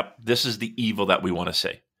 yep, this is the Evil that we want to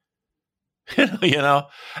see? And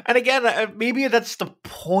again, maybe that's the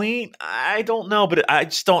point. I don't know, but I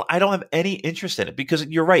don't have any interest in it because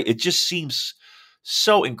you're right. It just seems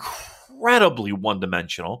so incredibly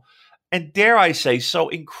one-dimensional and, dare I say, so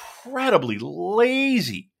incredibly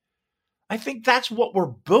lazy. I think that's what we're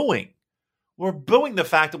booing. We're booing the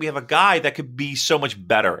fact that we have a guy that could be so much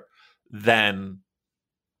better than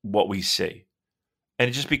what we see. And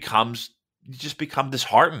you just become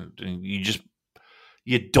disheartened and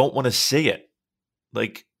you don't want to see it.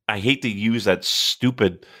 Like, I hate to use that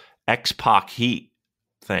stupid X-Pac heat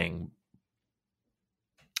thing,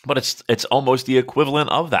 but it's almost the equivalent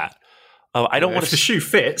of that. I don't want to. If the shoe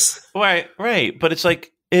fits, right. But it's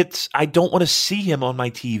like I don't want to see him on my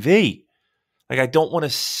TV. Like, I don't want to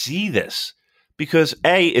see this because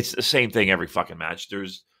A, it's the same thing every fucking match.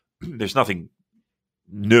 There's nothing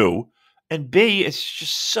new. And B, it's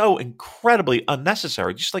just so incredibly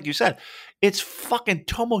unnecessary. Just like you said, it's fucking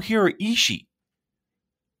Tomohiro Ishii.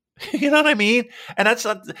 You know what I mean? And that's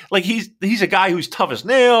not, like, he's a guy who's tough as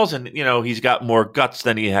nails, and he's got more guts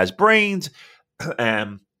than he has brains,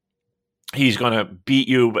 and he's going to beat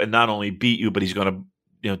you, and not only beat you, but he's going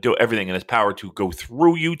to do everything in his power to go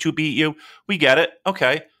through you to beat you. We get it,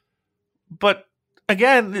 okay? But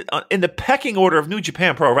again, in the pecking order of New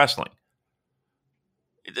Japan Pro Wrestling,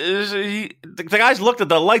 the guys looked at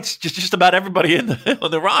the lights just about everybody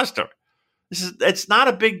on the roster. It's not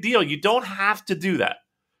a big deal. You don't have to do that.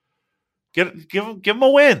 Give them a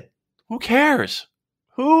win. Who cares?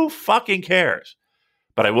 Who fucking cares?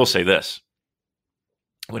 But I will say this: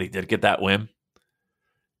 when he did get that win,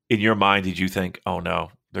 in your mind, did you think, "Oh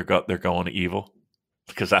no, they're going to evil"?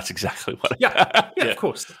 Because that's exactly what. Yeah, of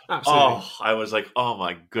course, absolutely. Oh, I was like, "Oh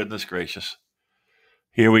my goodness gracious,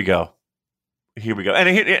 here we go."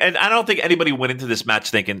 And I don't think anybody went into this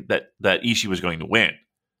match thinking that Ishii was going to win.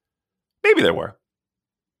 Maybe there were.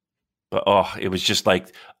 But, it was just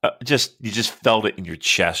like, you just felt it in your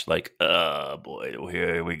chest like, oh, boy,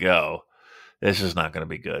 here we go. This is not going to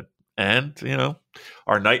be good. And,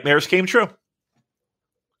 our nightmares came true.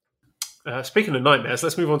 Speaking of nightmares,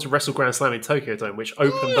 let's move on to Wrestle Grand Slam in Tokyo Dome, which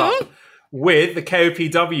opened up with the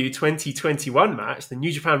KOPW 2021 match, the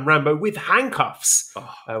New Japan Rambo with handcuffs.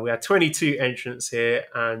 We had 22 entrants here,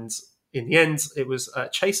 and in the end, it was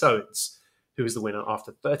Chase Owens who was the winner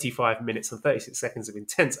after 35 minutes and 36 seconds of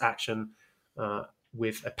intense action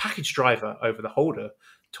with a package driver over the holder,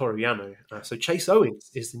 Toru Yano. So Chase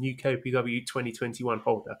Owens is the new KOPW 2021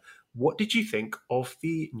 holder. What did you think of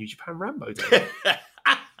the New Japan Rambo Day?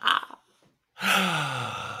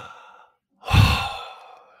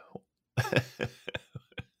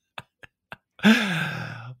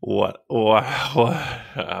 What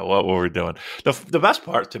were we doing? The best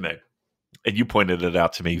part to me, and you pointed it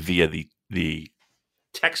out to me via the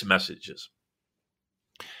text messages,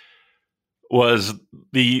 was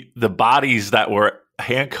the bodies that were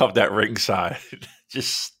handcuffed at ringside,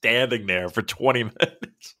 just standing there for 20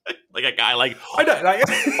 minutes, like a guy like I know, like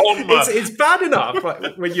it's bad enough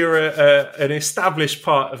like, when you're an established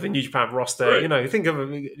part of the New Japan roster. Right. Think of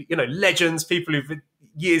legends, people who've been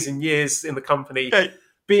years and years in the company,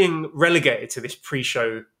 being relegated to this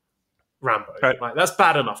pre-show Rambo. Right. Like, that's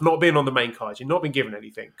bad enough. Not being on the main card, you've not been given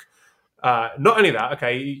anything. Not only that,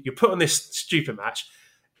 okay, you're put on this stupid match.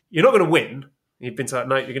 You're not going to win. You've been told,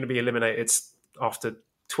 no, you're going to be eliminated after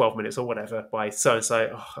 12 minutes or whatever by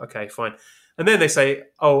so-and-so. Oh, okay, fine. And then they say,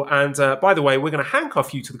 and by the way, we're going to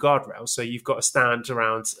handcuff you to the guardrail, so you've got to stand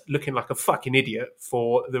around looking like a fucking idiot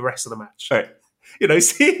for the rest of the match. Right.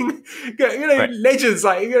 Seeing, right. Legends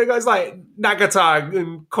like, guys like Nagata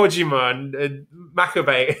and Kojima and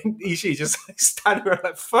Makabe and Ishii just like standing around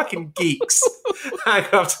like fucking geeks, hang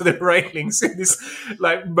up to the railings in this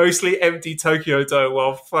like mostly empty Tokyo Dome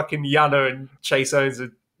while fucking Yano and Chase Owens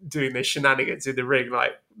are doing their shenanigans in the ring.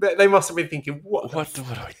 Like, they must have been thinking,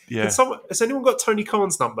 has anyone got Tony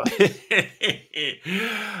Khan's number?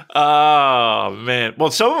 Oh, man.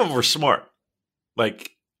 Well, some of them were smart.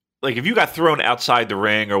 Like if you got thrown outside the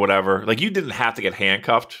ring or whatever, like you didn't have to get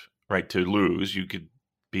handcuffed, right, to lose. You could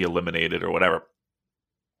be eliminated or whatever.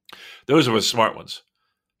 Those were the smart ones.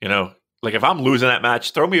 Like if I'm losing that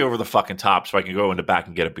match, throw me over the fucking top so I can go in the back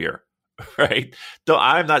and get a beer, right?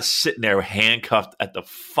 I'm not sitting there handcuffed at the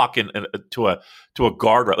fucking to a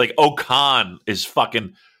guardrail. Like Okan is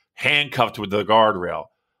fucking handcuffed with the guardrail.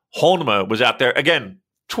 Honma was out there again,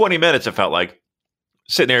 20 minutes. It felt like.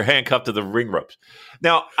 Sitting there handcuffed to the ring ropes.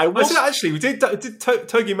 Now, actually, we did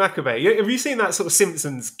Togi Makabe. Have you seen that sort of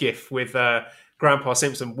Simpsons gif with Grandpa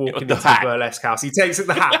Simpson walking into the burlesque house? He takes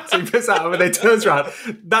the hat, so he puts that on, and then turns around.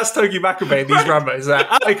 That's Togi Makabe in these Rambos.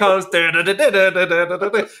 He comes,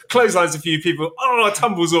 clotheslines a few people.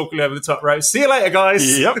 Tumbles awkwardly over the top rope. See you later,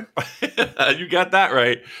 guys. Yep. You got that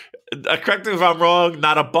right. Correct me if I'm wrong.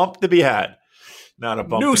 Not a bump to be had. Not a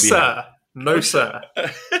bump to be had. No, sir.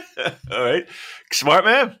 All right. Smart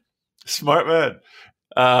man. He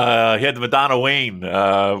had the Madonna Wayne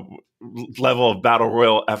level of battle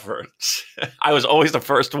royal effort. I was always the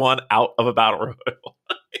first one out of a battle royal.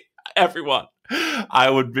 Everyone. I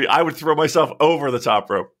would throw myself over the top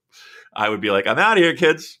rope. I would be like, I'm out of here,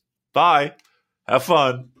 kids. Bye. Have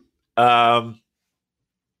fun. What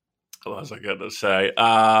was I going to say?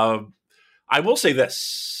 I will say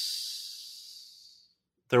this.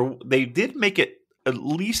 They did make it at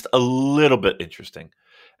least a little bit interesting.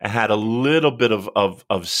 and had a little bit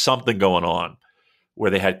of something going on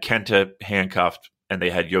where they had Kenta handcuffed and they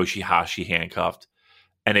had Yoshihashi handcuffed.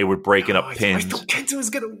 And they were breaking up pins. I thought Kenta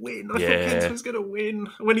was going to win.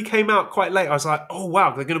 When he came out quite late, I was like, oh,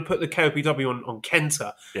 wow, they're going to put the KOPW on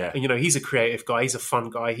Kenta. Yeah. And, he's a creative guy. He's a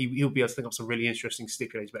fun guy. He'll be able to think of some really interesting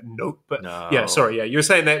stipulations. But nope. But, No. yeah, sorry. Yeah, you were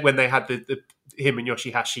saying that when they had the him and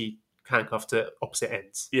Yoshihashi handcuffed at opposite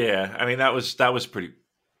ends. Yeah, I mean, that was pretty...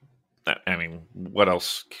 I mean, what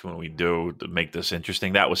else can we do to make this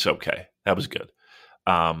interesting? That was okay. That was good.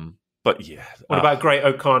 But yeah. What about Great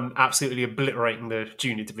Okan absolutely obliterating the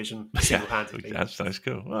junior division single-handedly? That's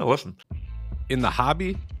cool. Well, listen. In the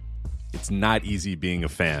hobby, it's not easy being a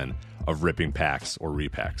fan of ripping packs or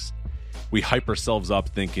repacks. We hype ourselves up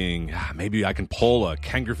thinking, maybe I can pull a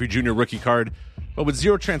Ken Griffey Jr. rookie card, but with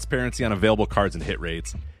zero transparency on available cards and hit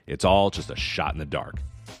rates, it's all just a shot in the dark.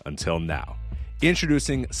 Until now.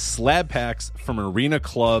 Introducing Slab Packs from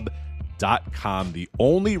ArenaClub.com, the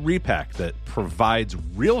only repack that provides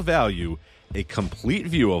real value, a complete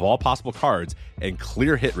view of all possible cards, and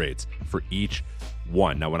clear hit rates for each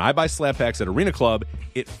one. Now, when I buy slab packs at Arena Club,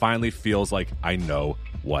 it finally feels like I know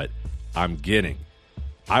what I'm getting.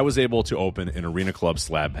 I was able to open an Arena Club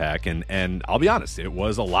slab pack, and I'll be honest, it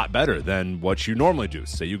was a lot better than what you normally do.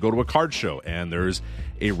 Say you go to a card show, and there's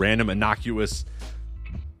a random innocuous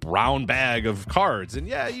brown bag of cards, and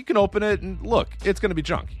yeah, you can open it and look, it's going to be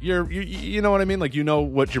junk. You know what I mean? Like, you know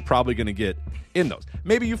what you're probably going to get in those.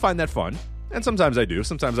 Maybe you find that fun, and sometimes I do.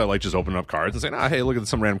 Sometimes I like just opening up cards and saying, hey, look at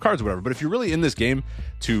some random cards or whatever. But if you're really in this game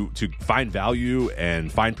to find value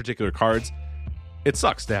and find particular cards, it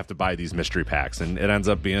sucks to have to buy these mystery packs, and it ends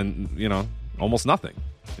up being, almost nothing.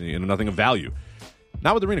 Nothing of value.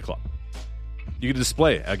 Not with Arena Club. You get a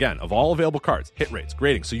display, again, of all available cards, hit rates,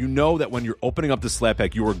 grading. So you know that when you're opening up the slab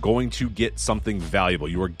pack, you are going to get something valuable.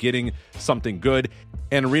 You are getting something good.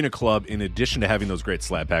 And Arena Club, in addition to having those great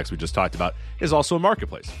slab packs we just talked about, is also a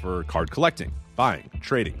marketplace for card collecting, buying,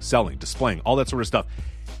 trading, selling, displaying, all that sort of stuff.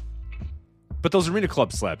 But those Arena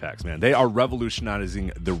Club slab packs, man, they are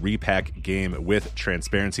revolutionizing the repack game with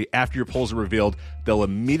transparency. After your pulls are revealed, they'll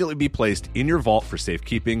immediately be placed in your vault for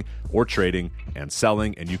safekeeping or trading and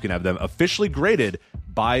selling, and you can have them officially graded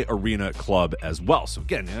by Arena Club as well. So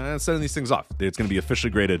again, sending these things off, it's going to be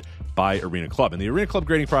officially graded by Arena Club. And the Arena Club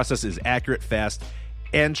grading process is accurate, fast,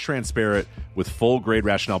 and transparent, with full grade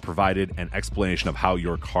rationale provided and explanation of how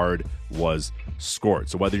your card was scored.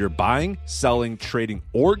 So whether you're buying, selling, trading,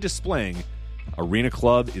 or displaying, Arena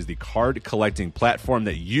Club is the card collecting platform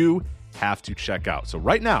that you have to check out. So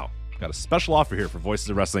right now, I've got a special offer here for Voices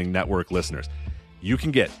of Wrestling Network listeners. You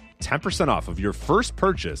can get 10% off of your first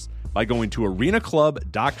purchase by going to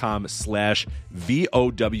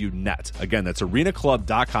arenaclub.com/VOWnet. Again, that's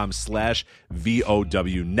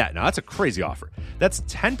arenaclub.com/VOWnet. Now, that's a crazy offer. That's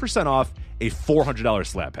 10% off a $400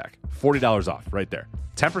 slab pack. $40 off right there.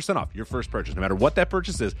 10% off your first purchase. No matter what that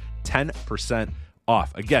purchase is, 10%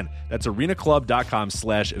 off. Again, that's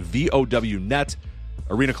arenaclub.com/VOWnet.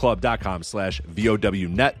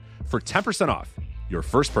 arenaclub.com/VOWnet for 10% off your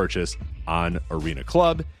first purchase on Arena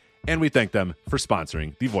Club. And we thank them for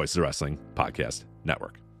sponsoring the Voices of Wrestling Podcast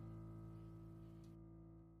Network.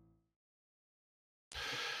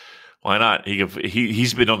 Why not?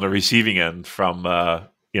 He's been on the receiving end from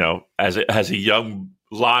as a young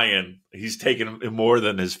lion. He's taken more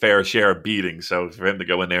than his fair share of beating. So for him to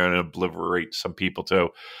go in there and obliterate some people too,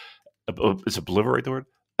 is obliterate the word?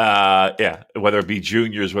 Yeah. Whether it be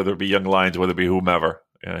juniors, whether it be young lions, whether it be whomever,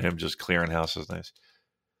 him just clearing house is nice.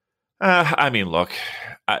 I mean, look,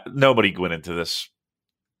 nobody went into this.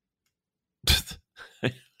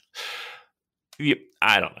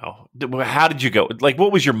 I don't know. How did you go? Like,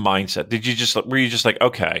 what was your mindset? Were you just like,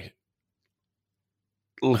 okay,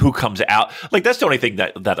 who comes out? Like, that's the only thing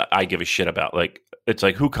that I give a shit about. Like, it's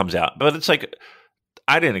like, who comes out? But it's like,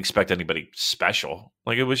 I didn't expect anybody special.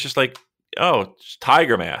 Like, it was just like, oh, it's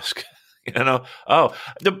Tiger Mask. I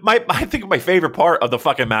think my favorite part of the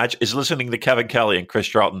fucking match is listening to Kevin Kelly and Chris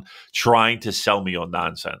Charlton trying to sell me on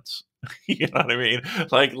nonsense. You know what I mean?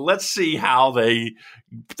 Like, let's see how and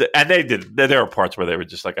they did. There were parts where they were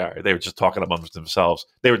just like, all right, they were just talking amongst themselves.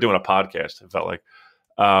 They were doing a podcast. It felt like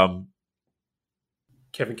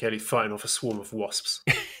Kevin Kelly fighting off a swarm of wasps.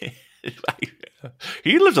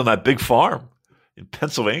 He lives on that big farm in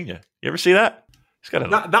Pennsylvania. You ever see that?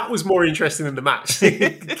 That was more interesting than the match.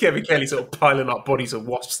 Kevin Kelly sort of piling up bodies of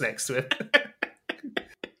wasps next to it.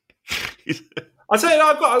 I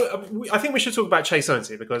think we should talk about Chase Owens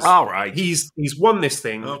here because he's won this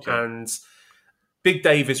thing, okay. And Big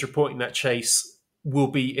Dave is reporting that Chase will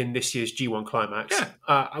be in this year's G1 Climax,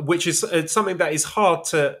 which is something that is hard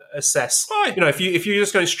to assess. Right. You know, if you're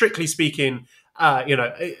just going strictly speaking, you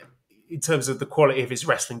know, in terms of the quality of his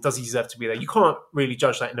wrestling, does he deserve to be there? You can't really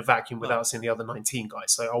judge that in a vacuum without seeing the other 19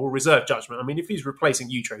 guys. So I will reserve judgment. I mean, if he's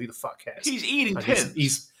replacing Yutro, who the fuck cares? He's eating pins.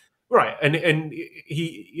 He's right, and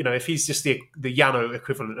he, you know, if he's just the Yano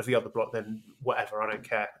equivalent of the other block, then whatever, I don't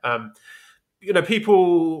care. You know,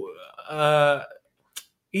 people.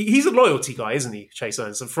 He's a loyalty guy, isn't he, Chase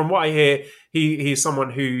Owens? And from what I hear, he is someone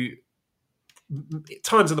who,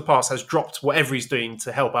 times in the past, has dropped whatever he's doing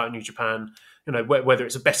to help out New Japan. You know, whether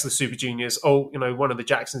it's a Best of the Super Juniors, you know, one of the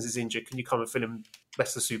Jacksons is injured. Can you come and fill him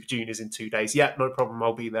Best of the Super Juniors in 2 days? Yeah, no problem.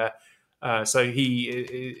 I'll be there. So he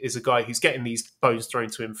is a guy who's getting these bones thrown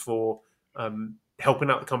to him for helping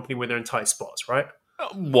out the company when they're in tight spots, right?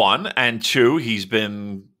 One and two, he's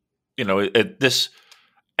been, you know, let's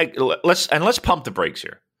pump the brakes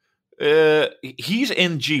here. He's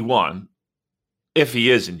in G1, if he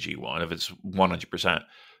is in G1, if it's 100%,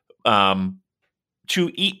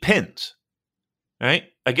 to eat pins, right?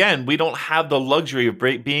 Again, we don't have the luxury of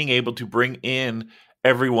being able to bring in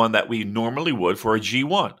everyone that we normally would for a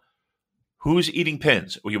G1. Who's eating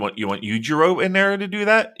pins? You want Yujiro in there to do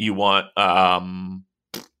that? You want a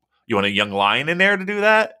young lion in there to do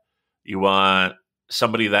that? You want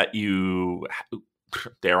somebody that you,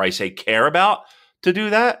 dare I say, care about to do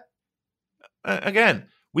that? Again,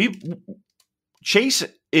 Chase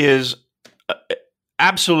is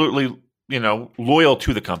absolutely, you know, loyal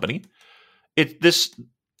to the company. And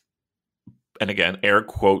again, air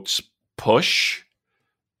quotes, push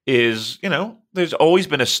is, you know, there's always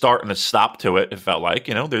been a start and a stop to it. It felt like,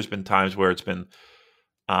 you know, there's been times where it's been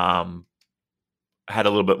had a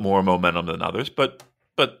little bit more momentum than others, but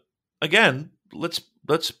again, let's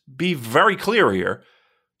be very clear here.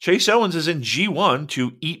 Chase Owens is in G1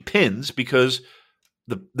 to eat pins because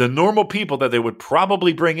the normal people that they would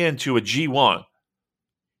probably bring into a G1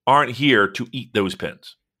 aren't here to eat those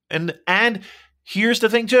pins. And here's the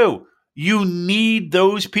thing too. You need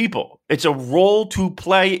those people. It's a role to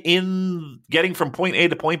play in getting from point A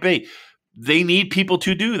to point B. They need people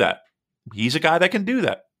to do that. He's a guy that can do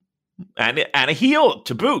that. And a heel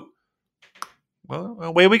to boot. Well,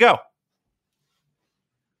 away we go.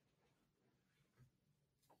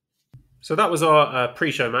 So that was our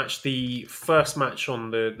pre-show match. The first match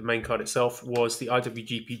on the main card itself was the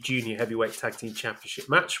IWGP Junior Heavyweight Tag Team Championship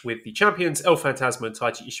match with the champions El Phantasmo and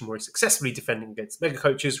Taiji Ishimori successfully defending against Mega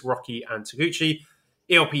Coaches Rocky and Taguchi.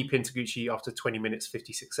 ELP pinned Taguchi after 20 minutes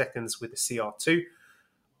 56 seconds with a CR2.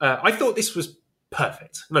 I thought this was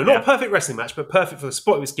perfect. No, not a perfect wrestling match, but perfect for the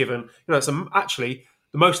spot it was given. You know, it's actually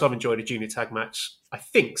the most I've enjoyed a junior tag match, I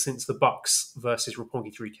think, since the Bucks versus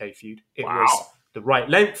Roppongi 3K feud. It was the right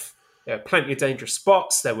length. There were plenty of dangerous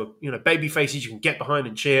spots. There were, you know, baby faces you can get behind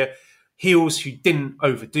and cheer. Heels who didn't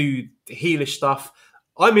overdo the heelish stuff.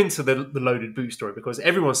 I'm into the loaded boot story because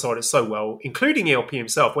everyone sold it so well, including ELP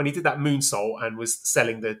himself, when he did that moonsault and was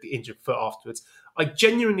selling the injured foot afterwards. I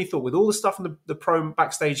genuinely thought, with all the stuff in the pro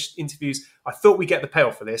backstage interviews, I thought we'd get the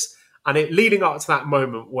payoff for this. And it leading up to that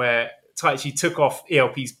moment where Taichi took off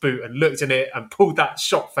ELP's boot and looked in it and pulled that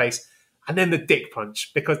shot face, and then the dick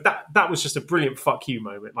punch, because that was just a brilliant fuck you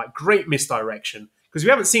moment. Like, great misdirection, because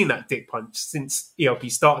we haven't seen that dick punch since ELP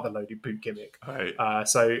started the loaded boot gimmick. Right.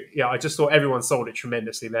 So, yeah, I just thought everyone sold it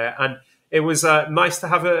tremendously there. And it was nice to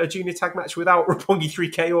have a junior tag match without Roppongi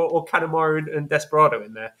 3K or Kanemaru and Desperado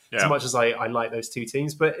in there, as much as I like those two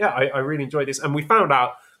teams. But, yeah, I really enjoyed this. And we found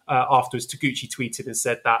out afterwards, Taguchi tweeted and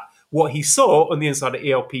said that what he saw on the inside of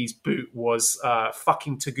ELP's boot was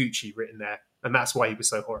fucking Taguchi written there. And that's why he was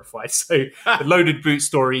so horrified. So the loaded boot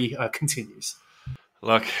story continues.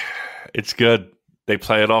 Look, it's good. They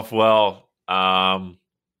play it off well.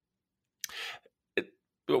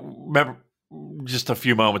 Remember just a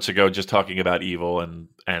few moments ago, just talking about Evil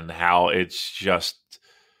and how it's just,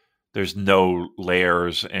 there's no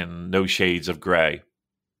layers and no shades of gray.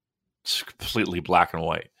 It's completely black and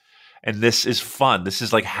white. And this is fun. This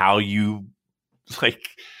is like how you,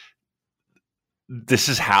 this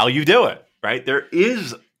is how you do it. Right? There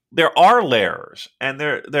are layers, and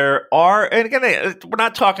there are, and again, we're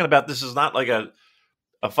not talking about, this is not like a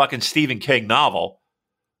fucking Stephen King novel,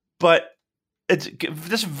 but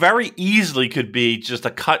this very easily could be just a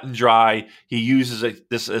cut and dry. He uses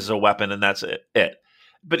this as a weapon, and that's it.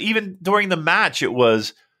 But even during the match, it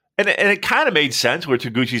was, and it kind of made sense where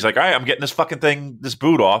Taguchi's like, all right, I'm getting this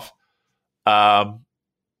boot off, and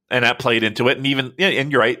that played into it, and even,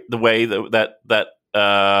 and you're right, the way that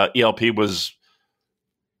ELP was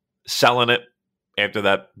selling it after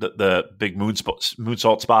that the big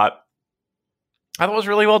moonsault spot, I thought it was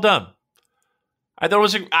really well done. I thought it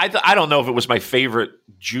was. I don't know if it was my favorite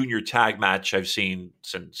junior tag match I've seen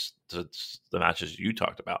since the matches you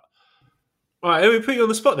talked about. All right, let me put you on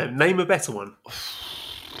the spot then. Name a better one.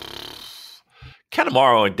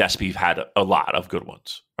 Kanemaru and Despy have had a lot of good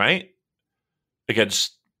ones, right?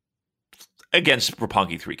 Against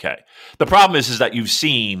Roppongi 3K. The problem is that you've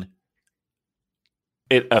seen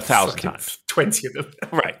it 1,000 times. 20 of them.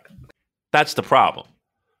 Right. That's the problem.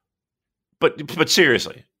 But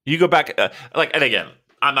seriously, you go back, and again,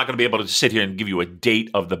 I'm not going to be able to sit here and give you a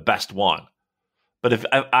date of the best one. But if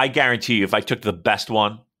I guarantee you, if I took the best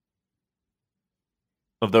one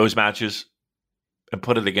of those matches and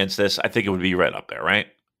put it against this, I think it would be right up there, right?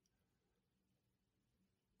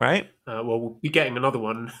 Right? Well, we'll be getting another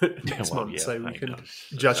one next month, so we can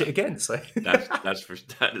judge it again. So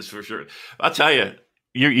that is for sure. I'll tell you,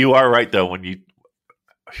 you are right though. When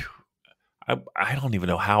I don't even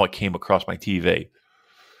know how it came across my TV.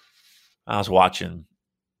 I was watching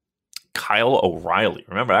Kyle O'Reilly.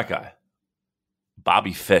 Remember that guy?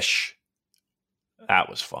 Bobby Fish. That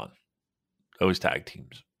was fun. Those tag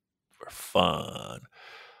teams were fun.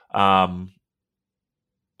 I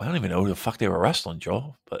don't even know who the fuck they were wrestling,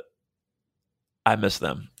 Joel, but I miss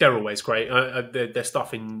them. They're always great. Their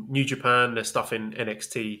stuff in New Japan, their stuff in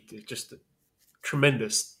NXT, just a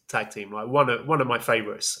tremendous tag team. Like one of my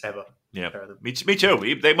favorites ever. Yeah, me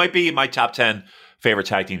too. They might be my top 10 favorite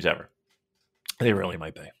tag teams ever. They really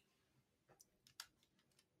might be.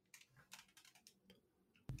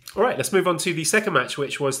 All right, let's move on to the second match,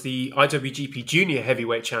 which was the IWGP Junior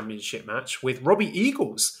Heavyweight Championship match with Robbie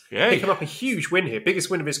Eagles picking up a huge win here, biggest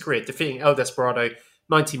win of his career, defeating El Desperado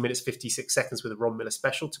 19 minutes 56 seconds with a Ron Miller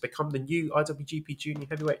special to become the new IWGP Junior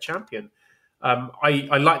Heavyweight Champion.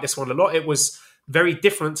 I like this one a lot. It was very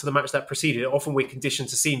different to the match that preceded it. Often we're conditioned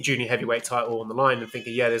to seeing Junior Heavyweight title on the line and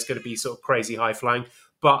thinking, yeah, there's going to be sort of crazy high flying,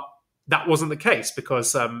 but that wasn't the case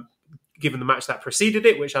because given the match that preceded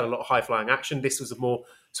it, which had a lot of high-flying action, this was a more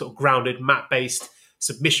sort of grounded, mat-based,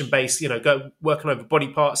 submission-based, working over body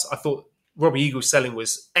parts. I thought Robbie Eagles' selling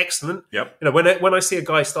was excellent. Yep. When I see a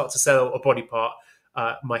guy start to sell a body part,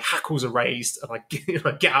 my hackles are raised and I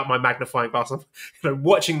get out my magnifying glass. I'm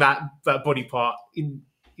watching that body part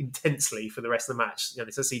intensely for the rest of the match.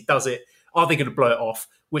 To see, does it? Are they going to blow it off?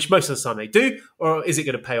 Which most of the time they do, or is it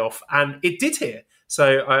going to pay off? And it did here.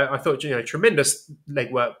 So I thought, tremendous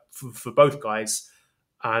legwork for both guys,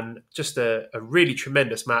 and just a really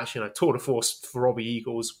tremendous match. Tour de force for Robbie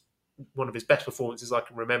Eagles, one of his best performances I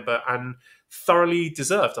can remember, and thoroughly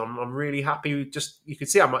deserved. I'm really happy. Just you could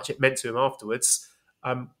see how much it meant to him afterwards.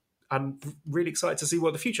 I'm really excited to see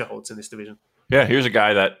what the future holds in this division. Yeah, here's a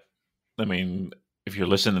guy that, if you're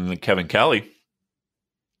listening to Kevin Kelly,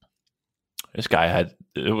 this guy had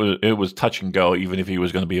it was touch and go, even if he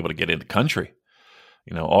was going to be able to get in the country.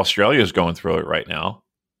 Australia is going through it right now,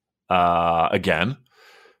 again,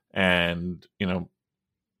 and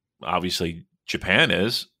obviously Japan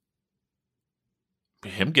is.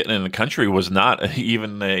 Him getting in the country was not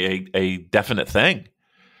even a definite thing.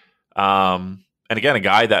 And again, a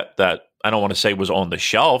guy that I don't want to say was on the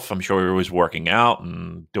shelf. I'm sure he was working out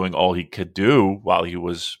and doing all he could do while he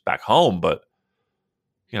was back home, but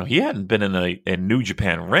he hadn't been in a New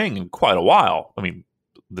Japan ring in quite a while.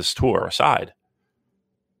 This tour aside.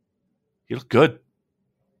 He looked good.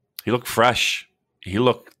 He looked fresh. He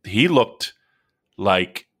looked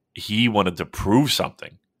like he wanted to prove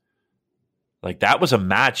something. Like that was a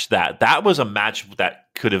match that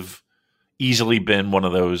could have easily been one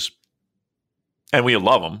of those. And we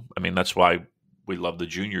love them. That's why we love the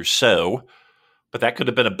juniors so. But that could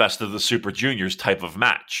have been a best of the Super Juniors type of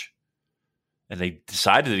match. And they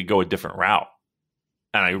decided to go a different route.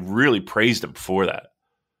 And I really praised him for that.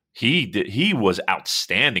 He was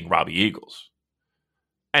outstanding, Robbie Eagles.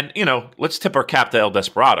 And, let's tip our cap to El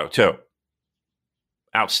Desperado, too.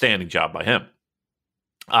 Outstanding job by him.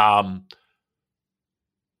 I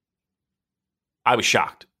was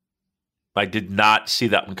shocked. I did not see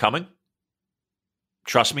that one coming.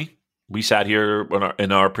 Trust me. We sat here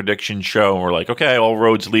in our prediction show and we're like, okay, all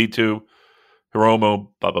roads lead to Hiromu,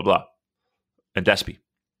 blah, blah, blah. And Despy.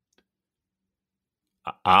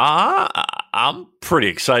 I'm pretty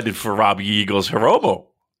excited for Robbie Eagles Hiromu.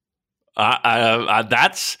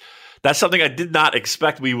 That's something I did not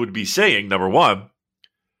expect we would be saying, number one.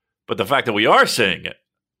 But the fact that we are saying it,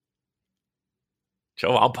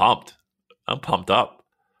 Joe, I'm pumped. I'm pumped up.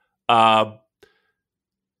 I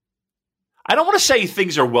don't want to say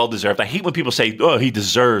things are well-deserved. I hate when people say, oh, he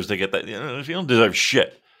deserves to get that. You don't deserve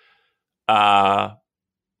shit. But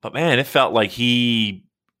man, it felt like he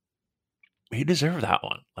deserved that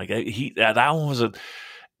one. Like that one was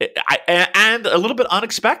and a little bit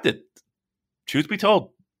unexpected. Truth be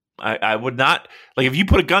told, I would not like if you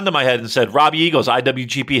put a gun to my head and said Robbie Eagles,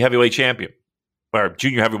 IWGP heavyweight champion or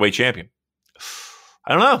junior heavyweight champion.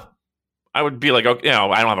 I don't know. I would be like, okay,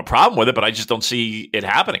 I don't have a problem with it, but I just don't see it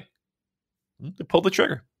happening. They pulled the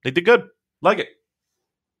trigger. They did good. Like it.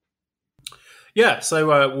 Yeah, so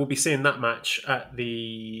we'll be seeing that match at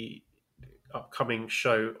the upcoming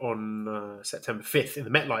show on September 5th in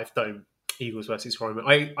the MetLife Dome, Eagles versus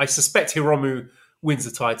Hiromu. I suspect Hiromu wins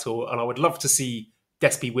the title, and I would love to see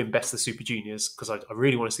Despy win Best of Super Juniors because I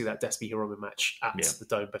really want to see that Despy Hiromu match at the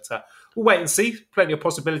Dome. But we'll wait and see. Plenty of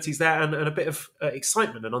possibilities there and a bit of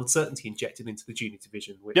excitement and uncertainty injected into the junior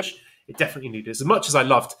division, which it definitely needed. As much as I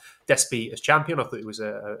loved Despy as champion, I thought it was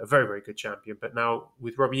a very, very good champion. But now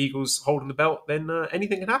with Robbie Eagles holding the belt, then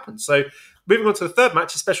anything can happen. So moving on to the third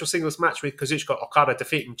match, a special singles match with Kazuchika Okada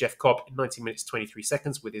defeating Jeff Cobb in 19 minutes 23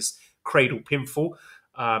 seconds with his cradle pinfall.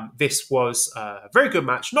 This was a very good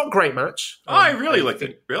match, not a great match. I really liked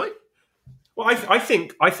it. Really? Well, I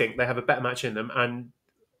think they have a better match in them. And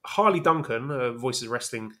Harley Duncan, a Voices of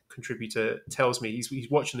Wrestling contributor, tells me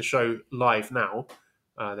he's watching the show live now.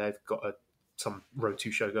 They've got some Road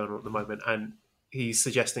 2 show going on at the moment, and he's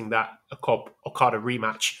suggesting that a Cobb Okada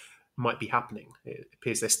rematch might be happening. It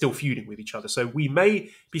appears they're still feuding with each other, so we may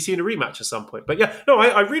be seeing a rematch at some point. But yeah, no,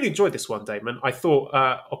 I really enjoyed this one, Damon. I thought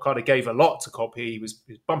Okada gave a lot to Cobb. He was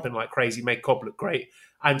bumping like crazy, made Cobb look great,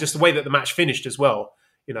 and just the way that the match finished as well.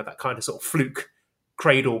 That kind of sort of fluke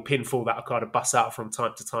cradle pinfall that Okada busts out from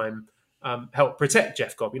time to time helped protect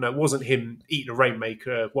Jeff Cobb. It wasn't him eating a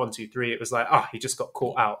rainmaker 1, 2, 3. It was like he just got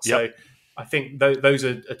caught out. So I think those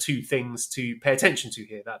are two things to pay attention to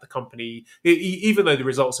here, that the company, even though the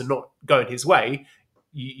results are not going his way,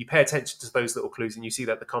 you pay attention to those little clues and you see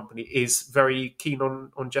that the company is very keen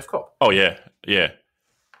on Jeff Cobb. Oh, yeah. Yeah.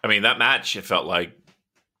 I mean, that match, it felt like,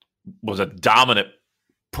 was a dominant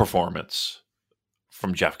performance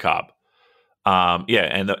from Jeff Cobb.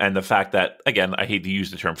 And the fact that, again, I hate to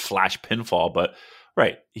use the term flash pinfall, but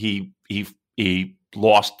right, he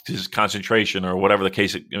lost his concentration or whatever the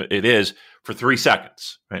case it is for 3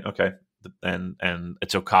 seconds, right? Okay, and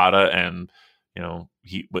it's Okada, and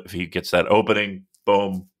if he gets that opening,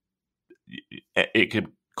 boom, it could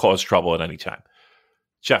cause trouble at any time.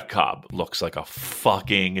 Jeff Cobb looks like a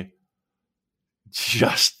fucking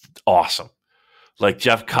just awesome. Like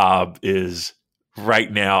Jeff Cobb is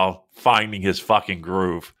right now finding his fucking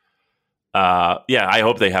groove. I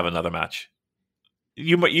hope they have another match.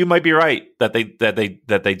 You might be right that they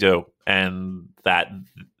do, and that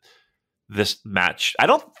this match. I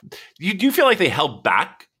don't. Do you feel like they held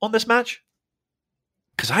back on this match?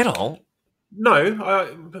 Because I don't. No,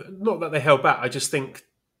 not that they held back. I just think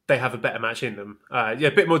they have a better match in them. A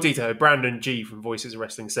bit more detail. Brandon G from Voices of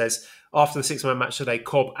Wrestling says after the 6-man match today,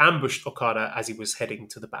 Cobb ambushed Okada as he was heading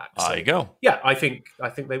to the back. So, there you go. Yeah, I think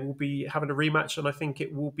they will be having a rematch, and I think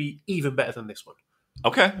it will be even better than this one.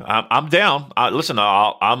 Okay, I'm down. Listen,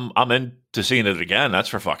 I'm into seeing it again. That's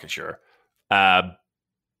for fucking sure. If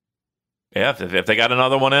they got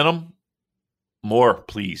another one in them, more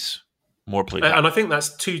please. And I think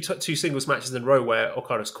that's two singles matches in a row where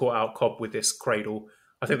Okada's caught out Cobb with this cradle.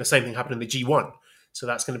 I think the same thing happened in the G1. So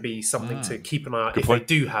that's going to be something to keep an eye on if they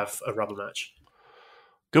do have a rubber match.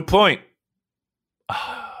 Good point.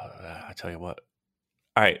 I tell you what.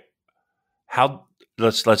 All right,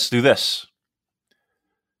 let's do this.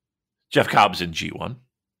 Jeff Cobb's in G1.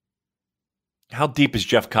 How deep is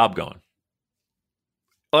Jeff Cobb going?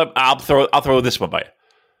 I'll throw this one by you.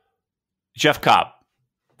 Jeff Cobb,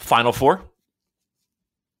 Final Four?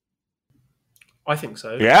 I think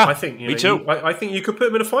so. Yeah, I think me too. I think you could put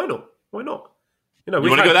him in a final. Why not? You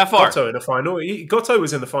want to go that far? Goto in a final. Goto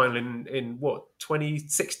was in the final in what,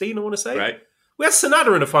 2016? I want to say. Right. We had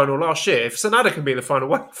Sanada in the final last year. If Sanada can be in the final,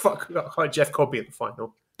 why the fuck can't Jeff Cobb be in the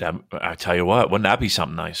final? I tell you what, wouldn't that be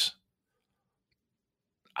something nice?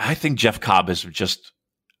 I think Jeff Cobb is just,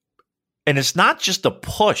 and it's not just a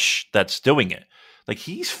push that's doing it. Like,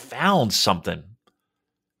 he's found something.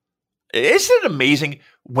 Isn't it amazing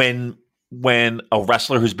when a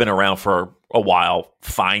wrestler who's been around for a while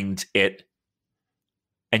finds it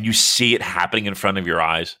and you see it happening in front of your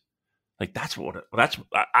eyes? Like, that's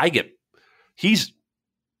I get. He's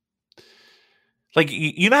like,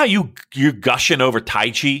 you know how you're gushing over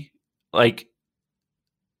Taichi? Like,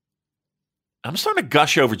 I'm starting to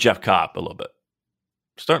gush over Jeff Cobb a little bit.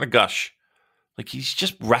 I'm starting to gush. Like, he's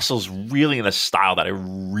just wrestles really in a style that I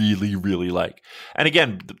really, really like. And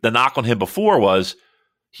again, the knock on him before was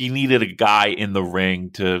he needed a guy in the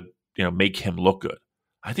ring to, make him look good.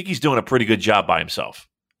 I think he's doing a pretty good job by himself.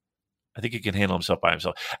 I think he can handle himself by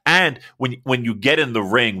himself. And when you get in the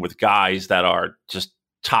ring with guys that are just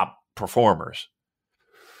top performers.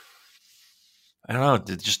 I don't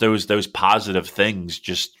know, just those positive things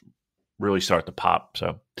just really start to pop.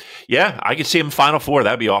 So, yeah, I could see him Final Four.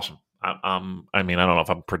 That'd be awesome. I mean, I don't know if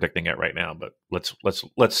I'm predicting it right now, but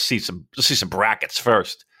let's see some brackets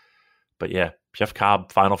first. But yeah, Jeff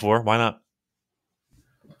Cobb Final Four. Why not?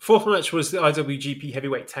 Fourth match was the IWGP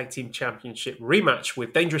Heavyweight Tag Team Championship rematch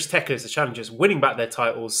with Dangerous Tekkers as the challengers, winning back their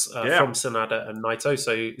titles from Sanada and Naito.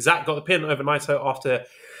 So Zack got the pin over Naito after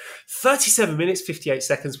 37 minutes, 58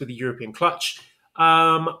 seconds with the European clutch.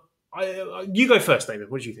 You go first, David.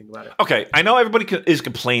 What did you think about it? Okay, I know everybody is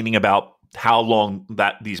complaining about how long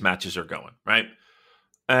that these matches are going, right?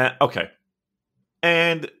 Okay.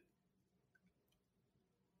 And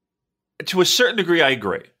to a certain degree, I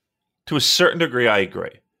agree.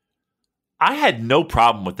 I had no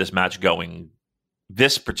problem with this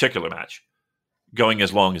particular match going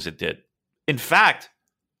as long as it did. In fact,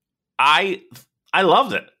 I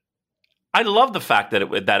loved it. I love the fact that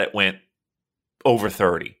it went over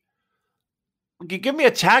 30. Give me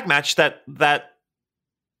a tag match that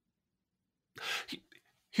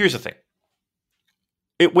here's the thing.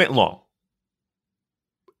 It went long.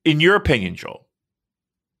 In your opinion, Joel,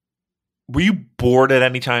 were you bored at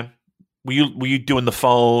any time? Were you doing the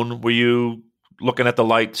phone? Were you looking at the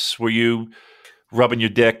lights? Were you rubbing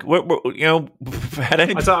your dick?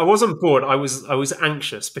 I wasn't bored. I was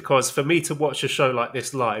anxious because for me to watch a show like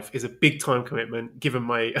this live is a big time commitment given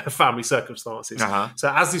my family circumstances. Uh-huh.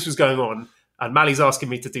 So as this was going on, and Mally's asking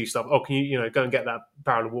me to do stuff. Oh, can you go and get that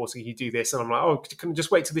barrel of water? Can you do this? And I'm like, oh, can you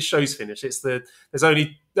just wait till the show's finished? There's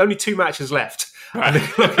only 2 matches left. And the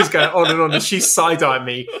clock is going on and on, and she's side-eyeing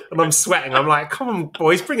me, and I'm sweating. I'm like, come on,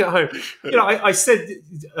 boys, bring it home. I said,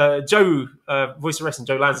 Joe, Voice of Wrestling,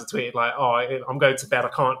 Joe Lanza tweeted like, oh, I'm going to bed. I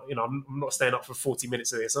can't, I'm not staying up for 40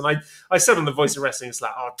 minutes of this. And I said on the Voice of Wrestling, it's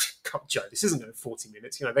like, oh, God, Joe, this isn't going 40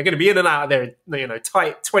 minutes. They're going to be in and out of there,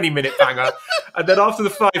 tight 20-minute banger. And then after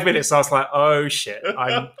the 5 minutes, I was like, oh shit,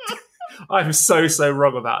 I'm so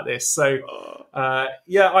wrong about this. So,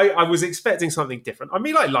 I was expecting something different. I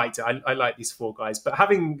mean, I liked it. I like these 4 guys, but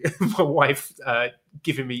having my wife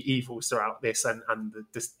giving me evils throughout this and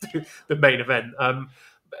the main event,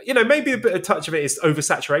 maybe a touch of it is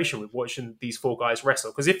oversaturation with watching these 4 guys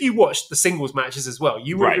wrestle. Because if you watched the singles matches as well,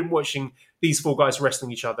 you would have been watching these 4 guys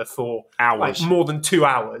wrestling each other for hours, like more than 2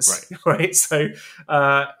 hours, right? So,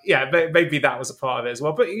 maybe that was a part of it as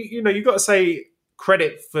well. But you've got to say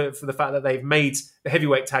credit for the fact that they've made the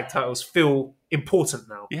heavyweight tag titles feel important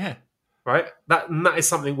now. Yeah. Right? That is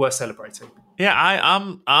something worth celebrating. Yeah,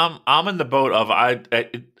 I'm in the boat of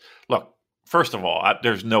look, first of all,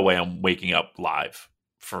 there's no way I'm waking up live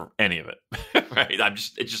for any of it. Right? It's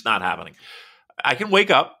just not happening. I can wake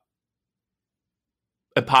up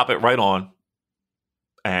and pop it right on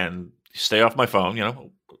and stay off my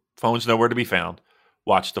phone, phone's nowhere to be found.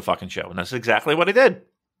 Watch the fucking show. And that's exactly what I did.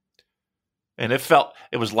 And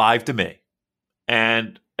it was live to me.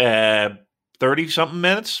 And 30-something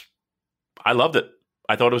minutes, I loved it.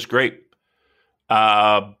 I thought it was great.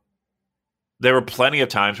 There were plenty of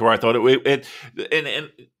times where I thought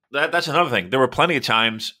that's another thing. There were plenty of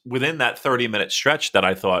times within that 30-minute stretch that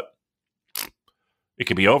I thought it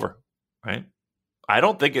could be over, right?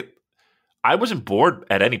 I wasn't bored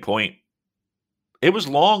at any point. It was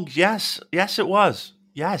long. Yes, it was.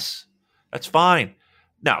 Yes, that's fine.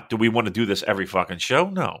 Now, do we want to do this every fucking show?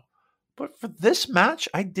 No. But for this match,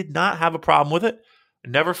 I did not have a problem with it.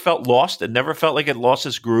 It never felt lost. It never felt like it lost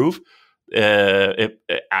its groove. To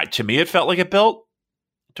me, it felt like it built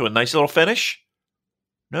to a nice little finish.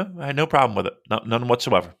 No, I had no problem with it. None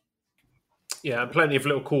whatsoever. Yeah, and plenty of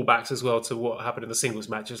little callbacks as well to what happened in the singles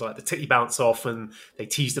matches, like the titty bounce off, and they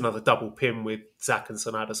teased another double pin with Zack and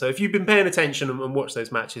Sanada. So if you've been paying attention and watched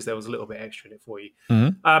those matches, there was a little bit extra in it for you.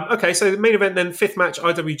 Mm-hmm. Okay, so the main event then, 5th match,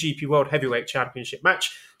 IWGP World Heavyweight Championship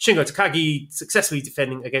match. Shingo Takagi successfully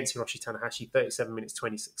defending against Hiroshi Tanahashi, 37 minutes,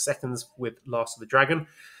 26 seconds with Last of the Dragon.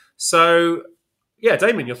 So, yeah,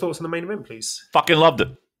 Damon, your thoughts on the main event, please? Fucking loved it.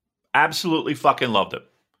 Absolutely fucking loved it.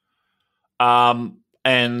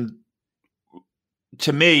 And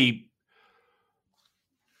to me,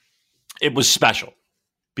 it was special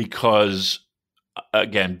because,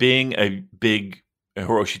 again, being a big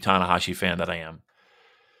Hiroshi Tanahashi fan that I am,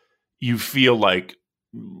 you feel like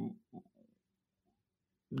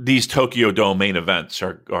these Tokyo Dome main events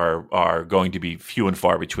are going to be few and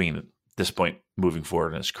far between at this point moving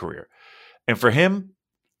forward in his career. And for him,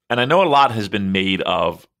 and I know a lot has been made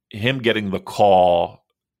of him getting the call,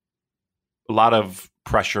 a lot of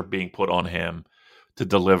pressure being put on him to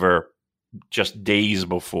deliver just days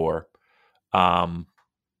before,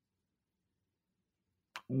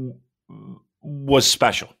 was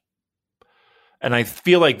special. And I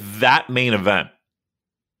feel like that main event,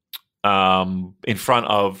 in front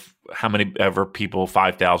of how many ever people,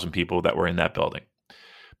 5,000 people that were in that building,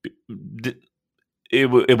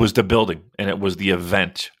 it was the building, and it was the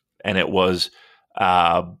event, and it was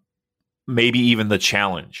maybe even the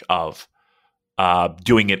challenge of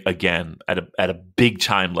doing it again at a big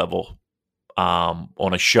time level,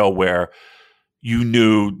 on a show where you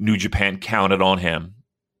knew New Japan counted on him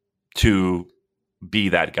to be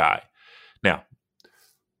that guy. Now,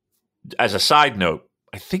 as a side note,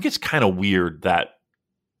 I think it's kind of weird that,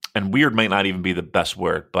 and weird might not even be the best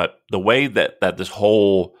word, but the way that this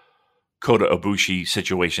whole Kota Ibushi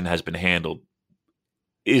situation has been handled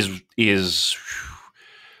is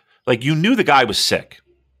like, you knew the guy was sick.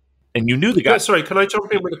 And you knew the guy. Sorry, can I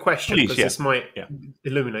jump in with a question? Please, because yeah. this might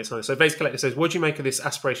illuminate something. So, Vase Collector says, what do you make of this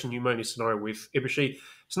aspiration pneumonia scenario with Ibushi?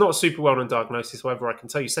 It's not a super well-known diagnosis. However, I can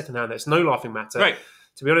tell you secondhand that it's no laughing matter. Right.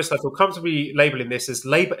 To be honest, I feel comfortably labeling this as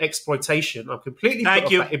labour exploitation. I'm completely put off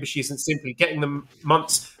that Ibushi isn't simply getting the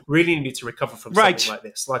months really needed to recover from something like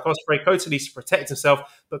this. Like Ospreay, Kota needs to protect himself,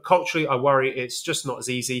 but culturally, I worry it's just not as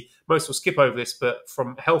easy. Most will skip over this, but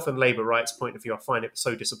from health and labour rights point of view, I find it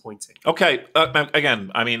so disappointing. Okay,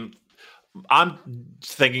 again, I mean, I'm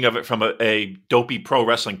thinking of it from a dopey pro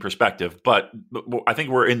wrestling perspective, but I think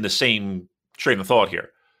we're in the same train of thought here.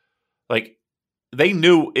 Like, they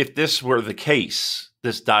knew if this were the case,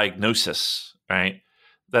 this diagnosis, right,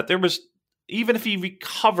 that there was, even if he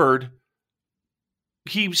recovered,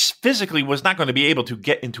 he physically was not going to be able to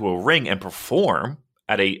get into a ring and perform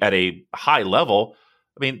at a high level.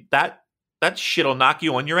 I mean, that shit'll knock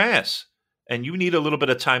you on your ass. And you need a little bit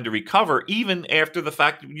of time to recover, even after the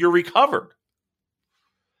fact that you're recovered.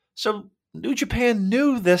 So New Japan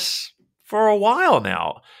knew this for a while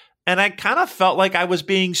now. And I kind of felt like I was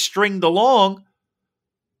being stringed along,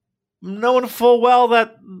 knowing full well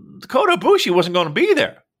that Kota Ibushi wasn't going to be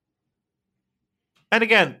there. And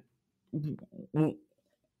again,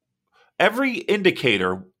 every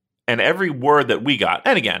indicator and every word that we got,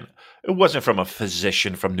 and again, it wasn't from a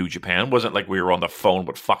physician from New Japan. It wasn't like we were on the phone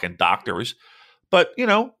with fucking doctors. But,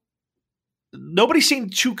 nobody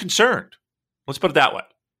seemed too concerned. Let's put it that way.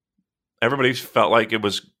 Everybody felt like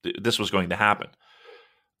this was going to happen.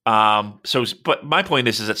 But my point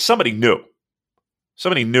is that somebody knew.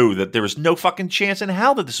 Somebody knew that there was no fucking chance in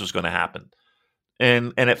hell that this was going to happen.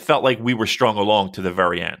 And it felt like we were strung along to the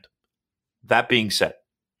very end. That being said,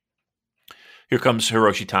 here comes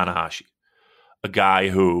Hiroshi Tanahashi, a guy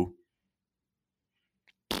who,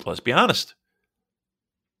 let's be honest,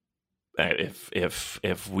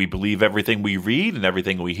 if we believe everything we read and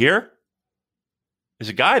everything we hear, is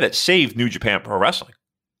a guy that saved New Japan Pro Wrestling.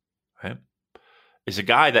 Right? Is a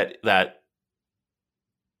guy that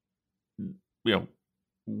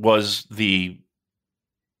was the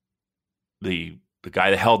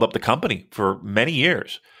guy that held up the company for many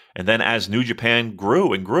years. And then as New Japan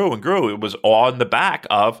grew and grew and grew, it was on the back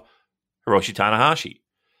of Hiroshi Tanahashi.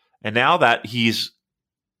 And now that he's,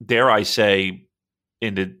 dare I say,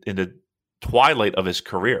 in the twilight of his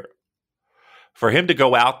career, for him to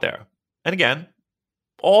go out there, and again,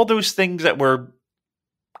 all those things that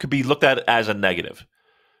could be looked at as a negative.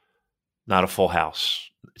 Not a full house.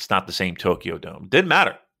 It's not the same Tokyo Dome. Didn't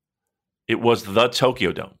matter. It was the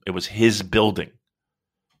Tokyo Dome. It was his building.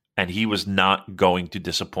 And he was not going to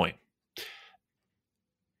disappoint.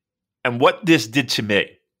 And what this did to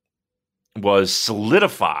me was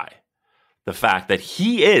solidify the fact that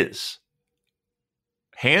he is,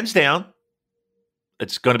 hands down,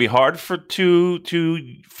 it's going to be hard for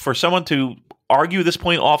someone to argue this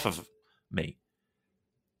point off of me.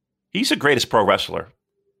 He's the greatest pro wrestler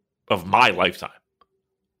of my lifetime.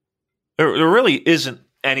 There really isn't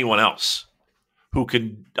anyone else who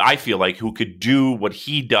could do what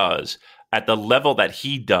he does at the level that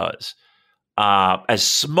he does, as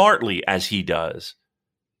smartly as he does,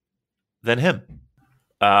 than him.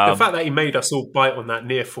 The fact that he made us all bite on that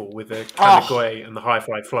near fall with the Kamigoye and the high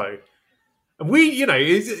fly flow. And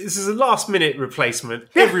this is a last minute replacement.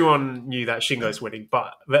 Yeah. Everyone knew that Shingo's winning,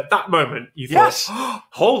 but at that moment you thought,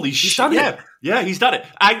 holy shit. He's done it. Yeah, he's done it.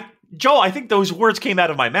 Joel, I think those words came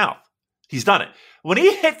out of my mouth. He's done it. When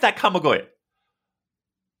he hit that Kamigoye,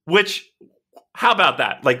 which, how about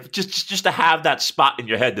that? Like, just to have that spot in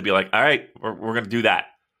your head to be like, all right, we're going to do that.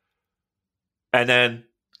 And then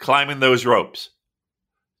climbing those ropes.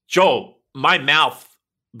 Joel, my mouth,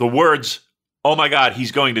 the words, oh my God,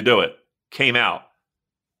 he's going to do it, came out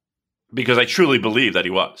because I truly believe that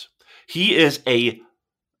he was. He is a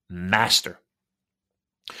master.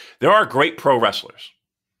 There are great pro wrestlers.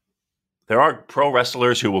 There are pro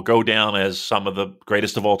wrestlers who will go down as some of the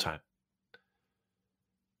greatest of all time.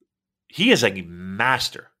 He is a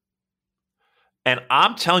master. And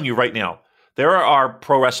I'm telling you right now, there are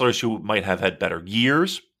pro wrestlers who might have had better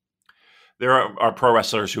years. There are pro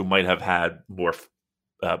wrestlers who might have had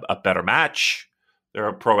a better match. There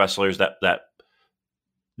are pro wrestlers that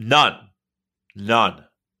none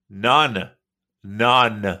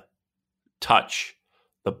touch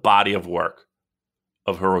the body of work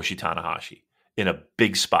of Hiroshi Tanahashi in a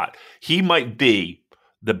big spot. He might be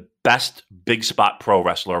the best big spot pro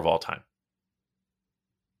wrestler of all time.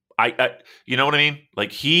 I you know what I mean?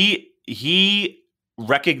 Like he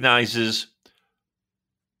recognizes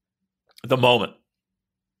the moment.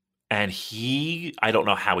 And I don't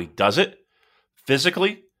know how he does it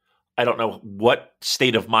physically. I don't know what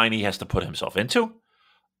state of mind he has to put himself into.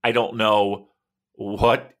 I don't know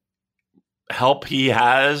what help he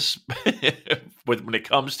has when it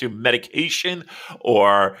comes to medication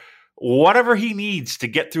or whatever he needs to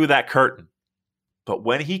get through that curtain. But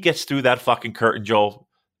when he gets through that fucking curtain, Joel,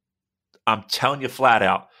 I'm telling you flat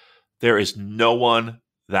out, there is no one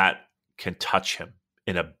that can touch him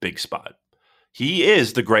in a big spot. He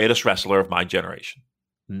is the greatest wrestler of my generation.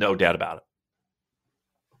 No doubt about it.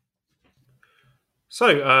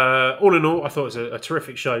 So, all in all, I thought it was a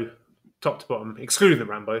terrific show, top to bottom, excluding the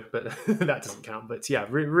Rambo, but that doesn't count. But yeah,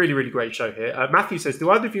 really, really great show here. Matthew says, do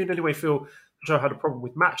either of you in any way feel the show had a problem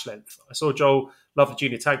with match length? I saw Joel love the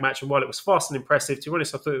junior tag match, and while it was fast and impressive, to be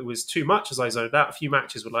honest, I thought it was too much as I zoned out. A few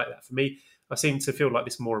matches were like that for me. I seem to feel like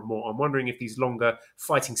this more and more. I'm wondering if these longer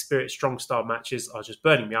fighting spirit, strong style matches are just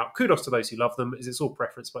burning me out. Kudos to those who love them, as it's all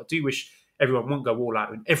preference, but I do wish everyone wouldn't go all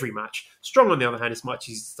out in every match. Strong, on the other hand, is much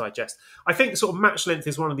easier to digest. I think sort of match length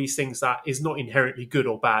is one of these things that is not inherently good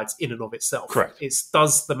or bad in and of itself. Correct. It's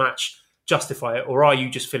does the match justify it, or are you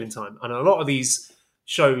just filling time? And a lot of these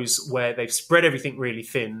shows where they've spread everything really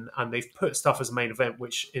thin and they've put stuff as a main event,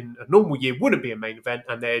 which in a normal year wouldn't be a main event,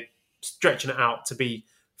 and they're stretching it out to be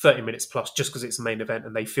 30 minutes plus just because it's a main event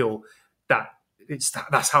and they feel that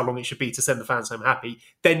that's how long it should be to send the fans home happy,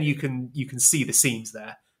 then you can see the seams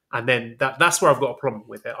there. And then that's where I've got a problem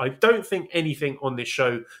with it. I don't think anything on this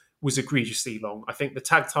show was egregiously long. I think the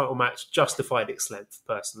tag title match justified its length,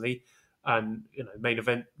 personally. And, main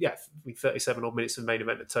event, 37 odd minutes of main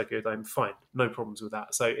event at Tokyo Dome, fine. No problems with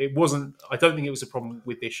that. So I don't think it was a problem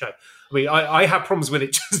with this show. I mean, I had problems with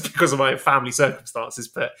it just because of my family circumstances,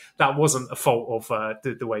 but that wasn't a fault of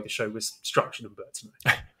the way the show was structured and built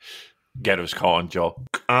tonight. Ghetto's calling, Joel.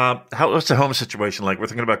 What's the home situation like? We're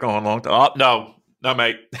thinking about going long. No,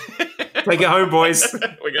 mate. Take it home, boys.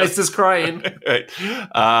 It's just crying. Right.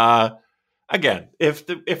 Again,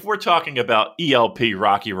 if we're talking about ELP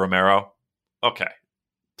Rocky Romero, okay,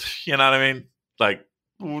 you know what I mean. Like,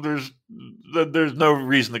 there's no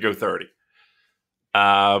reason to go 30.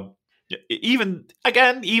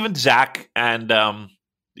 Even Zach and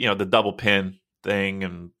the double pin thing,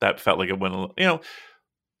 and that felt like it went.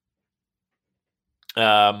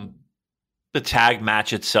 The tag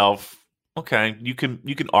match itself. Okay, you can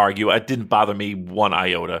argue. It didn't bother me one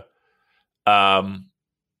iota.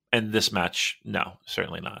 And this match, no,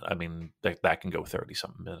 certainly not. I mean, that can go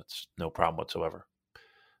 30-something minutes, no problem whatsoever.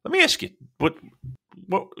 Let me ask you, what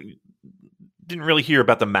didn't really hear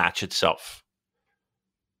about the match itself.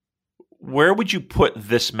 Where would you put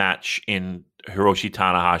this match in Hiroshi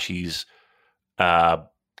Tanahashi's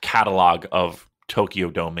catalog of Tokyo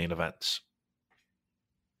Dome main events?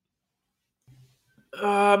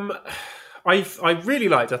 I really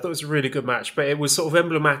liked it. I thought it was a really good match, but it was sort of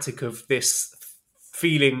emblematic of this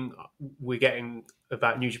feeling we're getting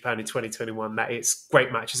about New Japan in 2021, that it's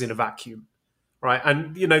great matches in a vacuum, right?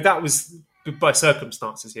 And, that was by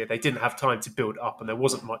circumstances here. They didn't have time to build up and there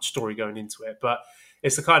wasn't much story going into it, but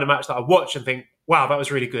it's the kind of match that I watch and think, wow, that was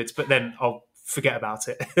really good, but then I'll forget about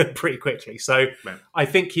it pretty quickly. So right. I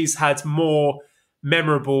think he's had more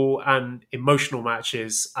memorable and emotional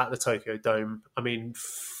matches at the Tokyo Dome. I mean,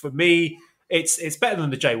 for me, it's better than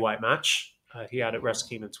the Jay White match he had at Wrestle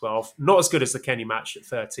Kingdom 12. Not as good as the Kenny match at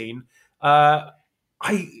 13. I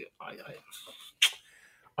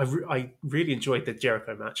really enjoyed the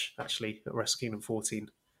Jericho match, actually, at Wrestle Kingdom 14.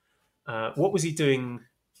 What was he doing?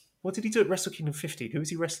 What did he do at Wrestle Kingdom 15? Who was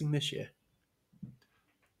he wrestling this year?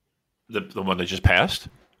 The one that just passed?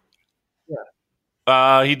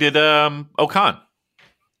 Yeah. He did Okan.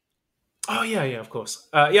 Oh, yeah, of course.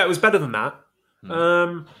 It was better than that.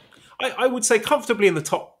 I would say comfortably in the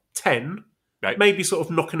top 10. Right. Maybe sort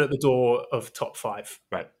of knocking at the door of top 5.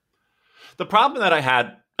 Right. The problem that I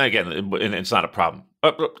had, again, and it's not a problem.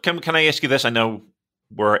 Can I ask you this? I know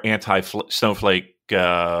we're anti-snowflake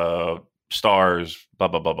stars, blah,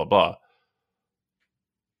 blah, blah, blah, blah.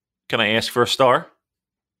 Can I ask for a star?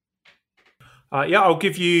 Yeah, I'll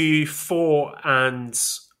give you 4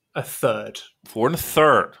 1/3. 4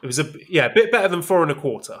 1/3. It was a bit better than 4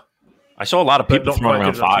 1/4. I saw a lot of But people not throwing quite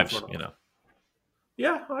around good enough fives. to run You know,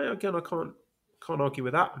 Yeah, I can't argue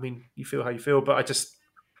with that. I mean, you feel how you feel, but I just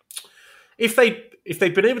if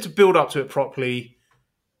they'd been able to build up to it properly,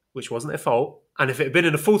 which wasn't their fault, and if it had been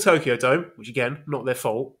in a full Tokyo Dome, which again, not their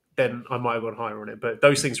fault, then I might have gone higher on it. But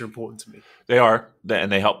those things are important to me. they are,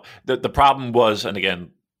 and they help. The problem was, and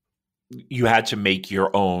again, you had to make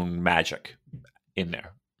your own magic in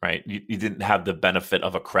there, right? You didn't have the benefit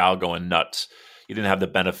of a crowd going nuts. You didn't have the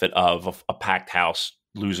benefit of a packed house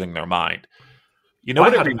losing their mind. You know I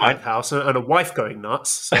what had it a packed house and a wife going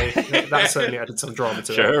nuts, so that certainly added some drama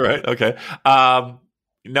to it. Sure, right, okay.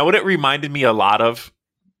 You know what it reminded me a lot of,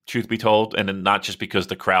 truth be told, and then not just because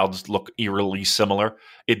the crowds look eerily similar.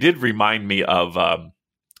 It did remind me of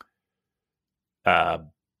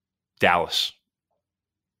Dallas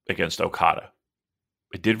against Okada.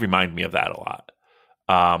 It did remind me of that a lot.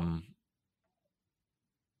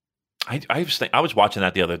 I was watching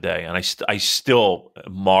that the other day, and I still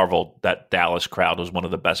marveled that Dallas crowd was one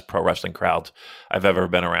of the best pro wrestling crowds I've ever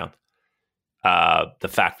been around. The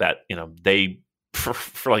fact that they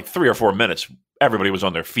for like 3 or 4 minutes, everybody was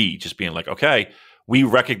on their feet, just being like, "Okay, we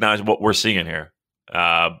recognize what we're seeing here.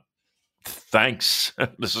 Thanks,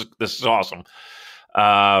 this is awesome."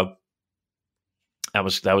 That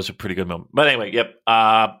was a pretty good moment. But anyway, yep.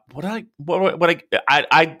 I'm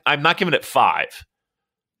not giving it 5.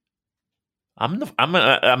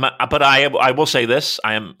 But I will say this: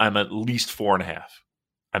 I'm at least 4.5.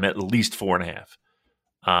 I'm at least 4.5.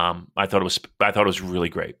 I thought it was really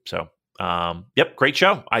great. So, yep, great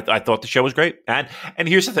show. I thought the show was great. And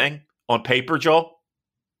here's the thing: on paper, Joel,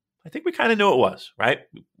 I think we kind of knew it was right.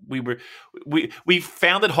 We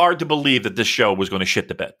found it hard to believe that this show was going to shit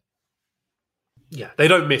the bed. Yeah, they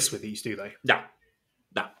don't miss with these, do they? No.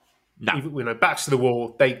 Even, backs to the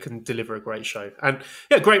wall, they can deliver a great show. And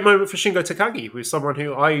yeah, great moment for Shingo Takagi, who's someone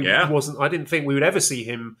who I didn't think we would ever see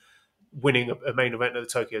him winning a main event at the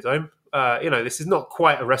Tokyo Dome. This is not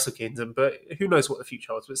quite a Wrestle Kingdom, but who knows what the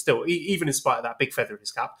future holds. But still, even in spite of that big feather in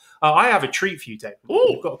his cap, I have a treat for you, Dave.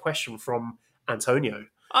 We've got a question from Antonio,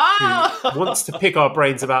 who wants to pick our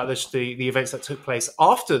brains about the events that took place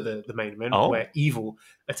after the main event, where Evil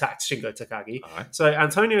attacked Shingo Takagi. Right. So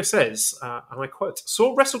Antonio says, and I quote,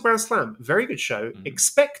 "Saw Wrestle Grand Slam, very good show,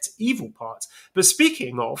 expect Evil part. But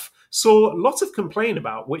speaking of, saw lots of complaint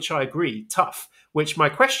about, which I agree, tough. Which my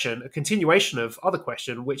question, a continuation of other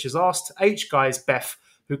question, which is asked H Guys Beth,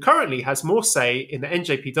 who currently has more say in the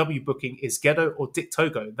NJPW booking, is Gedo or Dick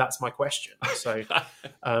Togo? That's my question." So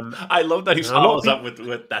I love that he follows up with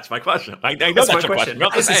 "That's my question." I know that's your question.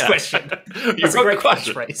 That's his question. That's a great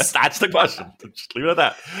question. That's the question. Just leave it at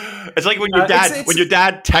that. It's like when your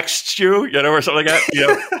dad texts you, or something like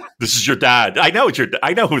that. This is your dad. I know it's your.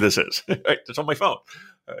 I know who this is. Right? It's on my phone.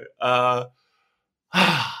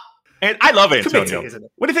 And I love Antonio.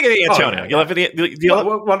 What do you think of Antonio? You love it?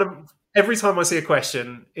 Every time I see a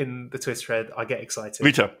question in the Twitter thread, I get excited.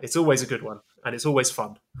 Me too. It's always a good one, and it's always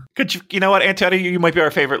fun. You know what, Antonio? You might be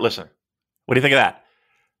our favorite listener. What do you think of that?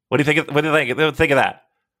 What do you think of that?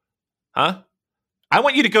 Huh? I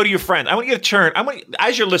want you to go to your friend. I want you to turn.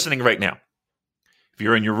 As you're listening right now, if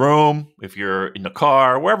you're in your room, if you're in the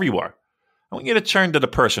car, wherever you are, I want you to turn to the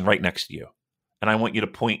person right next to you, and I want you to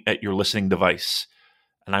point at your listening device,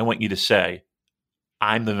 and I want you to say,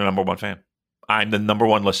 "I'm the number one fan. I'm the number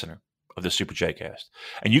one listener of the Super J-Cast."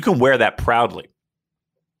 And you can wear that proudly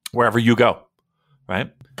wherever you go,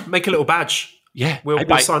 right? Make a little badge. Yeah. We'll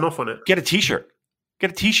sign off on it. Get a t-shirt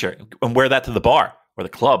and wear that to the bar or the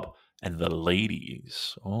club. And the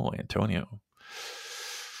ladies, Antonio,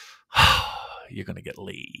 you're going to get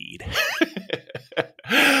laid.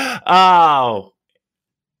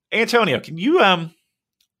 Antonio, can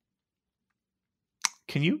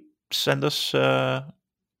you send us, I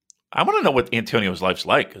want to know what Antonio's life's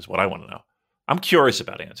like, is what I want to know. I'm curious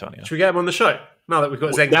about Antonio. Should we get him on the show? Now that we've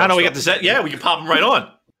got Zeg. Now we got the Zeg. Yeah, we can pop him right on.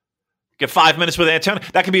 Get 5 minutes with Antonio.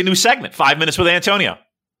 That could be a new segment. 5 minutes with Antonio.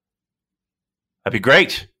 That'd be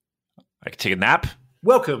great. I could take a nap.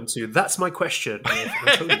 Welcome to That's My Question.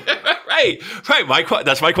 Right.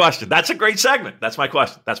 That's my question. That's a great segment. That's my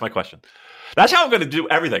question. That's how I'm going to do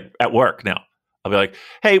everything at work now. I'll be like,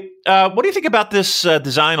 "Hey, what do you think about this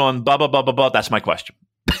design on blah, blah, blah, blah, blah?" That's my question.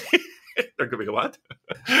 They're going to be what?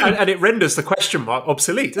 and it renders the question mark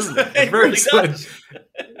obsolete, doesn't it? It really does.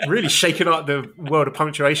 Really shaking up the world of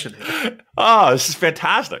punctuation here. Oh, this is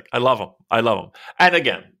fantastic. I love them. And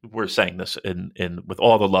again, we're saying this in with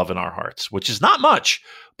all the love in our hearts, which is not much,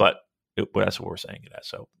 but Well, that's what we're saying it as.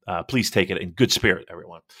 So please take it in good spirit,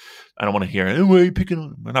 everyone. I don't want to hear, "Oh, why are you picking on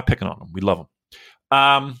them?" We're not picking on them. We love them.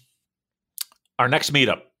 Our next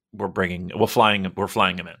meetup, we're flying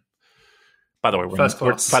him in. By the way,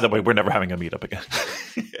 we're never having a meetup again.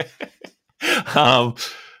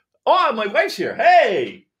 Oh, my wife's here.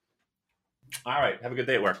 Hey. All right. Have a good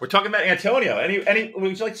day at work. We're talking about Antonio.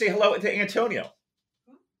 Would you like to say hello to Antonio?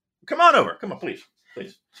 Come on over. Come on, please.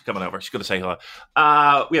 Please. She's coming over. She's going to say hello.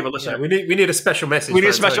 We have a listener. Yeah, we need a special message. We need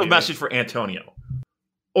a special message for Antonio.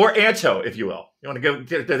 Or Anto, if you will. You want to go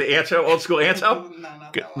to the Anto, old school Anto?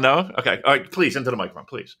 No? Okay. All right. Please, into the microphone,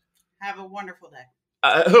 please. Have a wonderful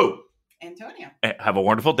day. Who? Antonio. Have a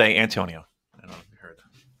wonderful day, Antonio. I don't know if you heard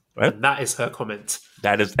that. Right? And that is her comment.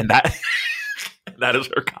 That is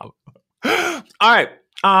her comment. All right.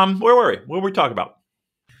 Where were we? What were we talking about?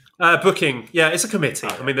 Booking. Yeah, it's a committee.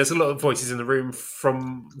 I mean, there's a lot of voices in the room.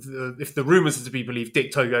 If the rumors are to be believed,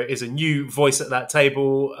 Dick Togo is a new voice at that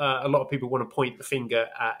table. A lot of people want to point the finger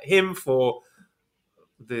at him for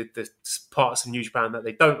the parts of New Japan that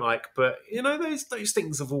they don't like. But, those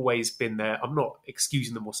things have always been there. I'm not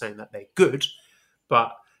excusing them or saying that they're good,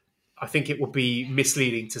 but I think it would be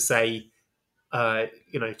misleading to say,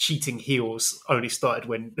 cheating heels only started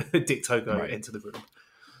when Dick Togo entered the room.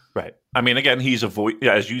 Right. I mean, again, he's a voice,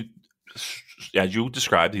 as you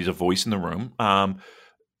described, he's a voice in the room.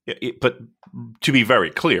 But to be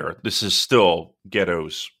very clear, this is still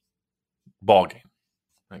Ghetto's ballgame.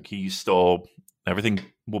 Like, he's still, everything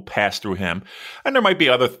will pass through him. And there might be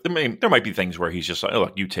there might be things where he's just like, "Oh,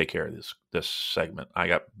 look, you take care of this segment. I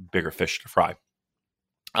got bigger fish to fry."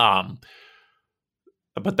 But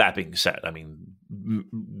that being said, I mean,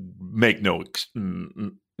 make no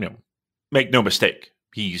mistake.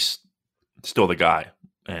 He's still the guy,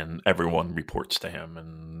 and everyone reports to him,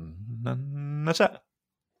 and that's it.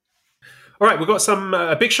 All right, we've got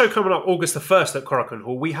a big show coming up August the 1st at Korakuen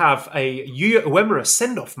Hall. We have a Yuya Uemura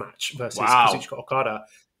send-off match versus Kazuchika Okada.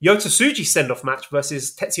 Yota Tsuji send-off match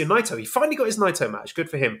versus Tetsuya Naito. He finally got his Naito match. Good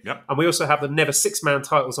for him. Yep. And we also have the Never Six-Man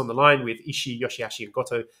titles on the line with Ishii, Yoshihashi, and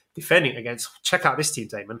Goto defending against, check out this team,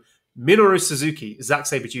 Damon, Minoru Suzuki, Zack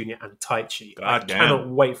Sabre Jr., and Taichi. I cannot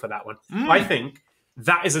wait for that one. I think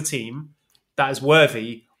that is a team that is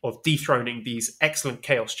worthy of dethroning these excellent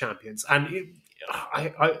Chaos champions. And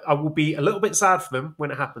I will be a little bit sad for them when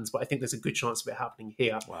it happens, but I think there's a good chance of it happening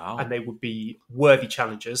here. Wow. And they would be worthy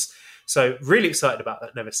challengers. So really excited about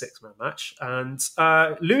that Never Six-Man match. And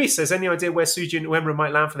Louis says, any idea where Tsuji and Uemura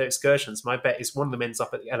might land for their excursions? My bet is one of them ends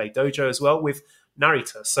up at the LA Dojo as well with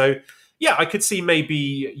Narita. So yeah, I could see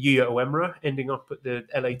maybe Yuya Uemura ending up at the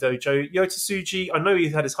LA Dojo. Yota Tsuji, I know he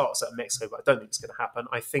had his heart set in Mexico, but I don't think it's going to happen.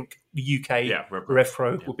 I think the UK Rev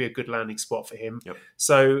Pro will be a good landing spot for him. Yep.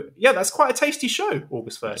 So yeah, that's quite a tasty show,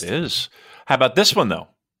 August 1st. It is. How about this one, though?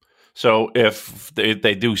 So if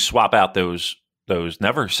they do swap out those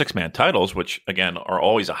Never Six-Man titles, which, again, are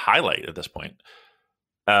always a highlight at this point,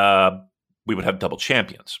 we would have double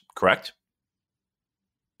champions, correct?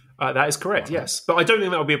 That is correct, yes. But I don't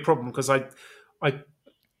think that would be a problem because I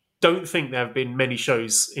don't think there have been many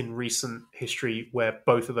shows in recent history where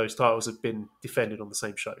both of those titles have been defended on the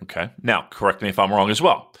same show. Okay. Now, correct me if I'm wrong as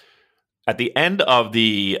well. At the end of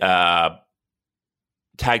the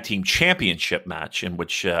tag team championship match in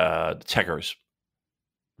which the Tekkers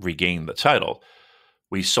regained the title,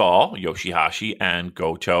 we saw Yoshihashi and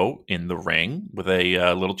Goto in the ring with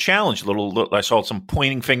a little challenge. I saw some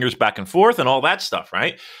pointing fingers back and forth and all that stuff,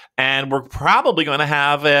 right? And we're probably going to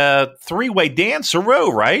have a three-way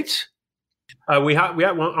dance-a-row, right? We have.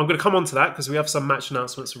 I'm going to come on to that because we have some match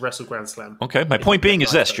announcements for Wrestle Grand Slam. Okay. My point being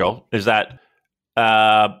is this, Joel, is that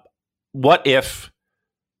what if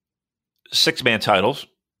six-man titles,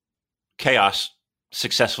 Chaos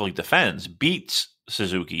successfully defends, beats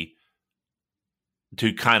Suzuki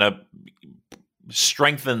to kind of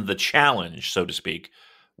strengthen the challenge, so to speak,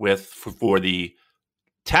 for the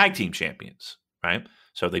tag team champions, right?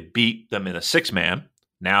 So they beat them in a six-man.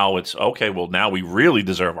 Now it's, okay, well, now we really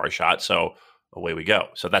deserve our shot, so away we go.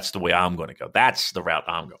 So that's the way I'm going to go. That's the route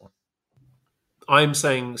I'm going. I'm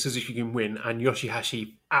saying Suzuki can win, and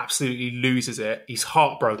Yoshihashi absolutely loses it. He's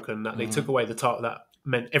heartbroken that they took away the title that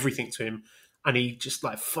meant everything to him. And he just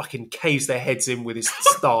like fucking caves their heads in with his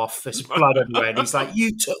staff. There's blood everywhere. And he's like,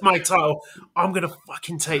 you took my title. I'm going to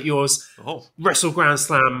fucking take yours. Wrestle Grand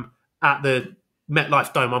Slam at the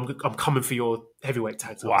MetLife Dome. I'm coming for your heavyweight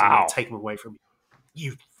tag titles. I'm going to take them away from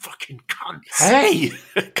you. You fucking cunt. Hey,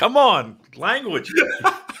 come on. Language.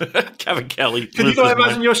 Kevin Kelly. Can you not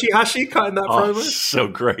imagine Yoshihashi cutting that promo? So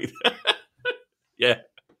great. Yeah.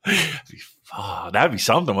 Oh, that'd be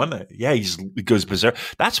something, wouldn't it? Yeah, he goes berserk.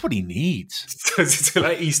 That's what he needs. It's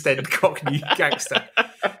like East End Cockney gangster.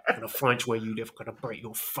 I'm gonna find you where you live. I'm gonna break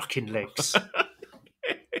your fucking legs.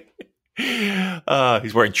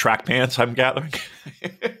 He's wearing track pants, I'm gathering.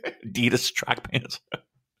 Adidas track pants.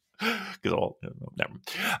 Never.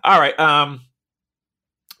 All right.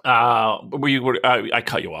 I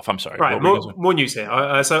cut you off. I'm sorry. Right, more news here.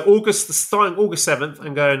 So starting August 7th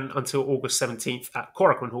and going until August 17th at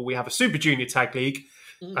Korakuen Hall, we have a Super Junior Tag League.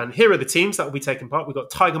 And here are the teams that will be taking part. We've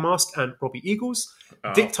got Tiger Mask and Robbie Eagles,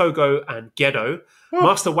 Dick Togo and Gedo,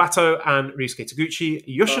 Master Wato and Ryusuke Taguchi,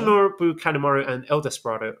 Yoshinobu Kanemaru and El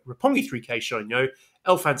Desperado, Roppongi 3K Shonyo,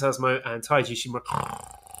 El Phantasmo and Taiji Shimura.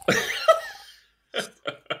 I was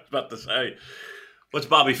about to say, what's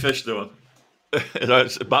Bobby Fish doing?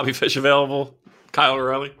 Is Bobby Fish available? Kyle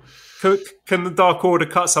O'Reilly? Can the Dark Order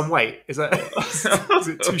cut some weight? Is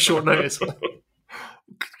it too short notice?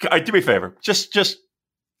 Do me a favor. Just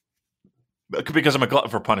because I'm a glutton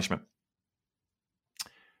for punishment.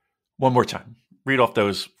 One more time. Read off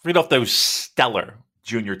those stellar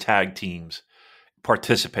junior tag teams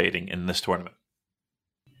participating in this tournament.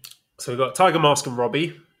 So we've got Tiger Mask and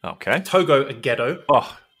Robbie. Okay. Togo and Gedo.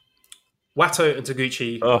 Oh. Wato and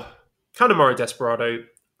Taguchi. Oh. Kanemaru Desperado.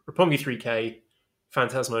 Roppongi 3K.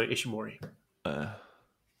 Phantasmo Ishimori.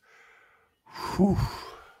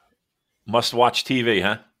 Must watch TV,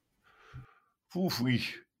 huh?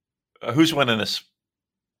 Who's winning this?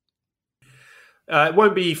 It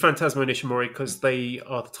won't be Phantasmo and Ishimori because they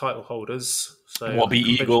are the title holders. So it won't be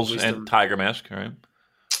Eagles and Tiger Mask, right?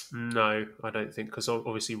 No, I don't think, because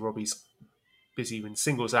obviously Robbie's busy in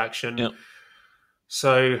singles action. Yep.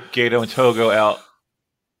 So Gedo and Togo out.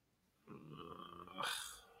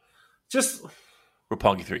 Just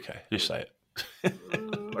Roppongi 3K. Just say it.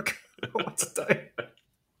 What to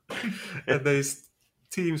do? And those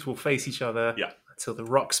teams will face each other until the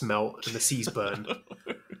rocks melt and the seas burn.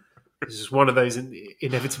 This is one of those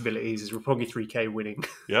inevitabilities. Is Roppongi 3K winning?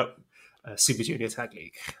 Yep. Super Junior Tag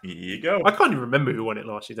League. Here you go. I can't even remember who won it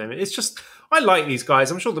last year, Damon. It's just, I like these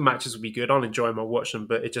guys. I'm sure the matches will be good. I'll enjoy them. I'll watch them,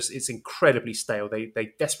 but it's incredibly stale.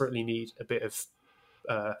 They desperately need a bit of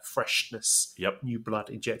freshness, new blood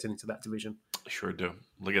injected into that division. Sure do.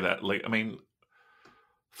 Look at that. Like, I mean,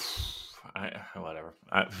 whatever.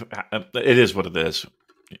 It is what it is.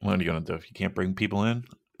 What are you going to do? If you can't bring people in,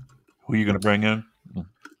 who are you going to bring in?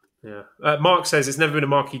 Yeah. Mark says it's never been a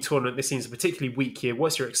marquee tournament. This seems a particularly weak year.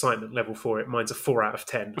 What's your excitement level for it? Mine's a 4 out of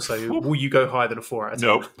 10. So will you go higher than a 4 out of 10?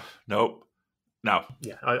 Nope. No.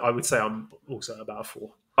 Yeah, I would say I'm also about a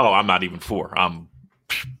 4. Oh, I'm not even 4. I'm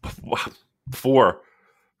 4.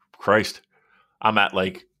 Christ. I'm at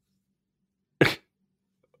like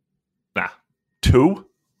 2,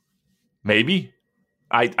 maybe.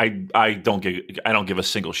 I don't give a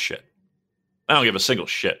single shit. I don't give a single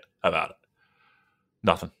shit about it.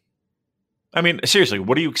 Nothing. I mean, seriously,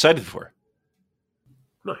 what are you excited for?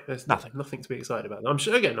 No, there's nothing to be excited about. I'm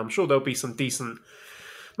sure there'll be some decent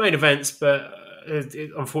main events, but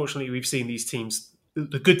unfortunately, we've seen these teams,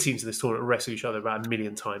 the good teams in this tournament, wrestle each other about 1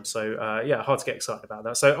 million times. So, hard to get excited about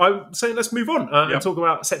that. So, I'm saying let's move on and talk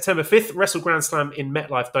about September 5th, Wrestle Grand Slam in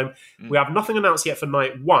MetLife Dome. We have nothing announced yet for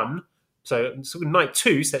night 1. So night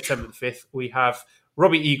 2, September the 5th, we have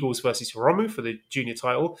Robbie Eagles versus Hiromu for the junior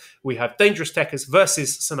title. We have Dangerous Tekkers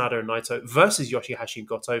versus Sanada and Naito versus Yoshihashi and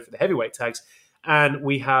Goto for the heavyweight tags. And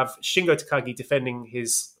we have Shingo Takagi defending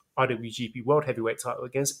his IWGP World Heavyweight title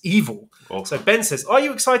against Evil. Oh. So Ben says, are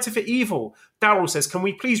you excited for Evil? Daryl says, can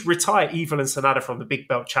we please retire Evil and Sanada from the big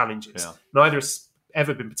belt challenges? Yeah. Neither has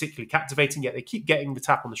ever been particularly captivating, yet they keep getting the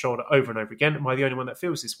tap on the shoulder over and over again. Am I the only one that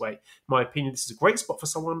feels this way? In my opinion, this is a great spot for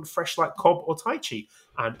someone fresh like Cobb or Taichi.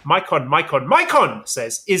 And Maikon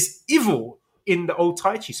says, is Evil in the old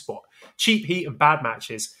Taichi spot? Cheap heat and bad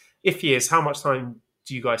matches. If he is, how much time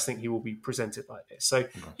do you guys think he will be presented like this? So,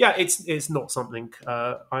 it's not something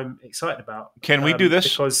I'm excited about. Can we do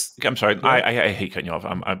this? Because I'm sorry, I hate cutting you off.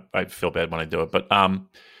 I feel bad when I do it, but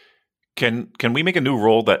Can we make a new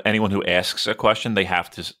rule that anyone who asks a question, they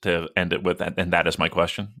have to end it with, and that is my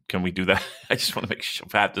question? Can we do that? I just want to make sure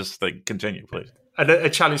have this thing continue, please. And a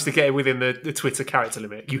challenge to get it within the Twitter character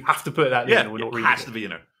limit. You have to put that in. We're not reading it. Has to be in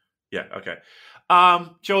there. Yeah, okay.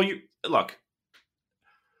 Joel, you look.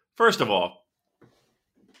 First of all,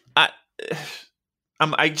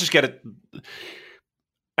 I just get it.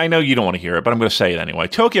 I know you don't want to hear it, but I'm going to say it anyway.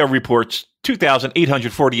 Tokyo reports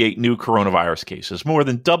 2,848 new coronavirus cases, more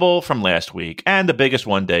than double from last week, and the biggest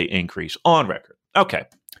one-day increase on record. Okay,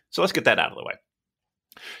 so let's get that out of the way.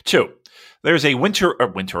 2, there's a Winter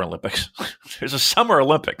Olympics. There's a Summer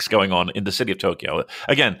Olympics going on in the city of Tokyo.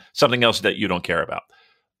 Again, something else that you don't care about.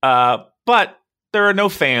 But there are no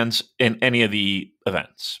fans in any of the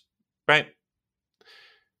events, right?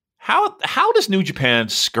 How does New Japan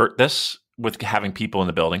skirt this with having people in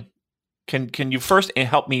the building? Can you first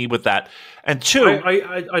help me with that? And two,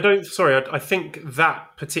 I don't. Sorry, I think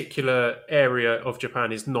that particular area of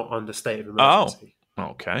Japan is not under state of emergency. Oh,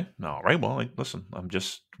 okay, all right. Well, listen, I'm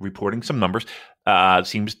just reporting some numbers.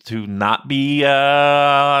 Seems to not be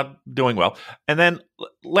doing well. And then,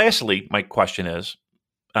 lastly, my question is,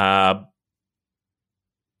 we're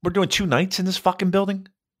doing 2 nights in this fucking building.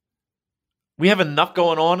 We have enough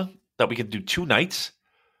going on that we could do 2 nights.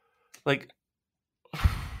 Like,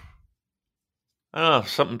 I don't know,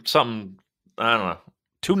 something. I don't know.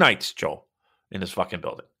 2 nights, Joel, in this fucking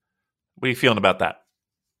building. What are you feeling about that?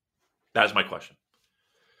 That is my question.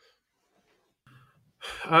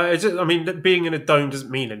 I mean, being in a dome doesn't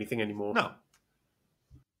mean anything anymore. No,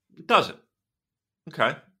 it doesn't.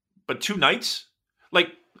 Okay, but 2 nights, like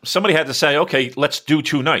somebody had to say, okay, let's do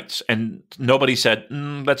 2 nights, and nobody said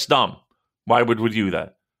that's dumb. Why would we do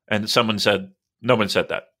that? And someone said, no one said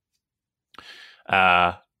that.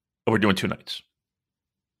 We're doing 2 nights.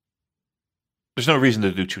 There's no reason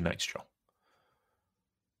to do 2 nights, Joe.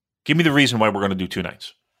 Give me the reason why we're going to do 2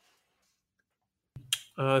 nights.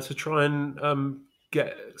 To try and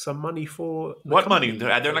get some money for... What money? They're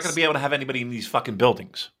not going to be able to have anybody in these fucking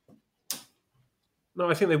buildings. No,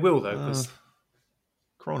 I think they will, though. Because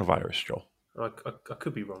coronavirus, Joel. I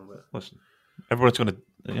could be wrong there. Listen, everyone's going to,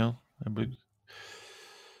 everybody...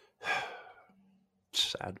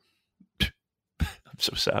 Sad. I'm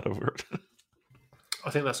so sad over it. I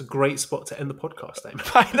think that's a great spot to end the podcast, Damon.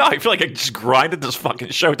 I know. I feel like I just grinded this fucking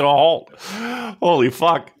show to a halt. Holy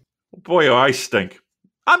fuck. Boy, oh, I stink.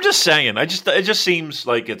 I'm just saying. It just seems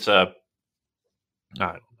like it's I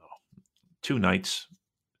don't know, 2 nights.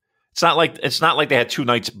 It's not like they had 2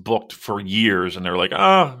 nights booked for years and they're like,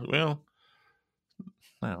 well,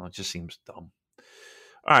 it just seems dumb.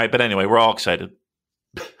 All right, but anyway, we're all excited.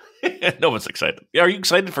 No one's excited. Are you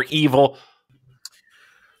excited for Evil?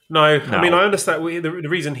 No. I mean, I understand the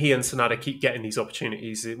reason he and Sanada keep getting these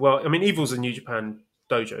opportunities. Evil's a New Japan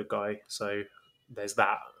dojo guy, so there's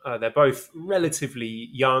that. They're both relatively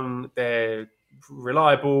young. They're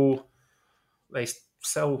reliable. They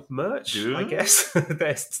sell merch, I guess.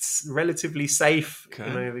 They're relatively safe.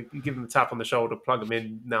 Okay. You give them a tap on the shoulder, plug them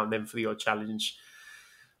in now and then for the odd challenge.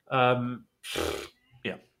 I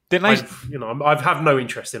have no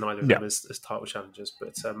interest in either of them as title challengers.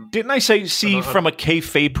 But didn't I see from a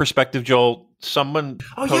kayfabe perspective, Joel? Someone.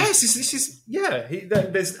 Oh yes, this is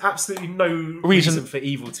there's absolutely no reason for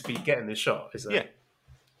Evil to be getting this shot, is there? Yeah,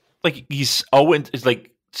 like he's Owen is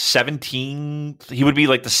like 17th. He would be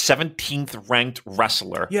like the 17th ranked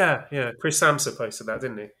wrestler. Yeah. Chris Samsa posted that,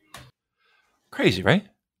 didn't he? Crazy, right?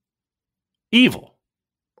 Evil,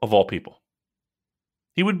 of all people.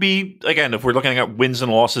 He would be, again, if we're looking at wins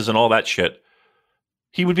and losses and all that shit,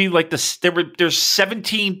 he would be like there's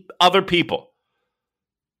 17 other people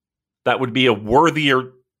that would be a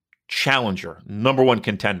worthier challenger, number one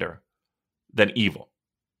contender than Evil.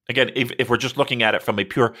 Again, if we're just looking at it from a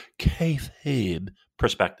pure kayfabe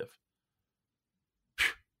perspective.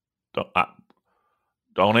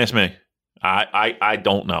 Don't ask me. I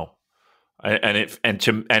don't know. And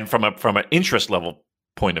from an interest level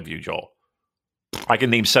point of view, Joel, I can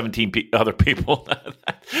name 17 other people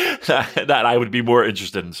that I would be more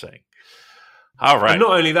interested in saying. All right. And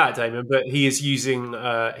not only that, Damon, but he is using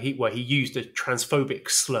he used a transphobic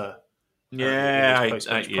slur.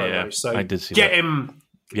 So I did see get that. Him.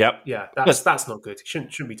 Yep. Yeah, that's not good.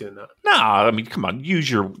 Shouldn't be doing that. No, I mean, come on,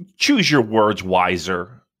 choose your words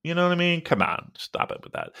wiser. You know what I mean? Come on, stop it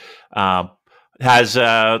with that. Has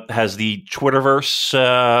the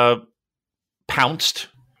Twitterverse pounced?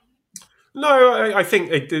 No, I think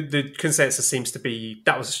the consensus seems to be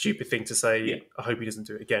that was a stupid thing to say. Yeah. I hope he doesn't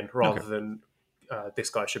do it again, rather than this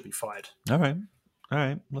guy should be fired. All right.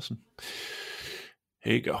 Listen,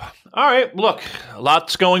 here you go. All right, look,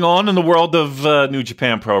 lots going on in the world of New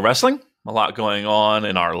Japan Pro Wrestling. A lot going on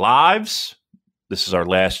in our lives. This is our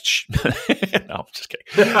last. No, I'm just kidding.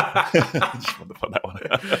 Just wanted to put that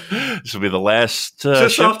one. This will be the last.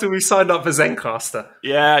 After we signed up for Zencaster.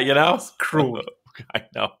 Yeah, it's cruel. I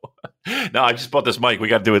know. No, I just bought this mic. We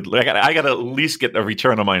got to do it. I got to at least get a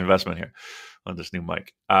return on my investment here on this new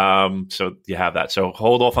mic. So you have that. So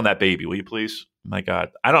hold off on that baby, will you please? My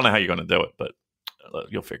God, I don't know how you're going to do it, but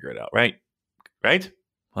you'll figure it out, right? Right?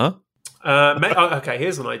 Huh? Okay.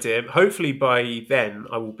 Here's an idea. Hopefully by then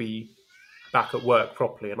I will be back at work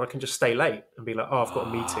properly, and I can just stay late and be like, "Oh, I've got a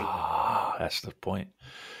meeting." That's the point.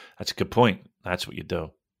 That's a good point. That's what you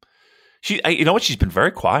do. You know what? She's been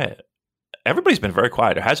very quiet. everybody's been very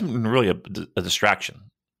quiet. There hasn't been really a distraction.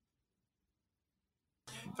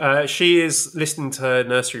 She is listening to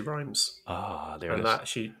nursery rhymes. There it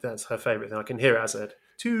is. That's her favourite thing. I can hear it as a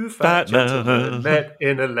two fat gentlemen met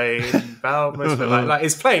in a lane. Like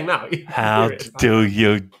it's playing now. How do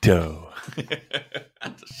you do?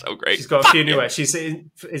 That's so great. She's got a few new words.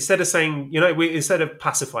 Instead of saying, instead of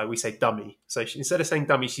pacify, we say dummy. So instead of saying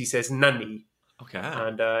dummy, she says nanny. Okay.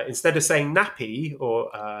 And instead of saying nappy or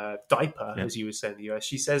diaper, as you would say in the US,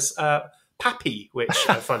 she says pappy, which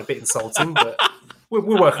I find a bit insulting, but we're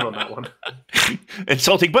working on that one.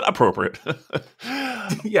 Insulting, but appropriate.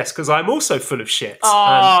 Yes, because I'm also full of shit.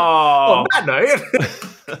 Oh. And on that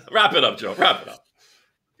note... Wrap it up, Joe. Wrap it up.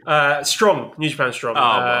 Strong. New Japan Strong.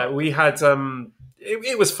 Wow. We had...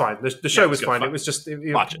 It was fine. The show was fine. It was just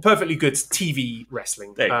perfectly good TV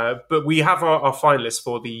wrestling. But we have our finalists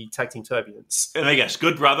for the Tag Team Turbulence. And I guess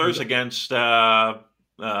Good Brothers against...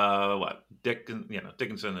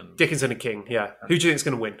 Dickinson and King, yeah. Who do you think is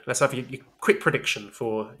going to win? Let's have your quick prediction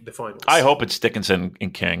for the finals. I hope it's Dickinson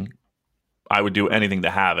and King. I would do anything to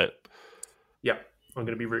have it. Yeah, I'm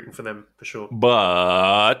going to be rooting for them for sure.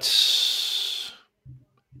 But,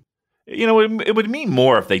 it would mean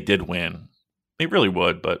more if they did win. It really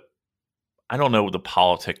would, but I don't know the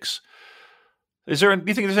politics. Do you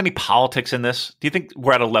think there's any politics in this? Do you think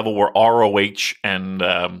we're at a level where ROH and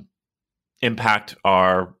Impact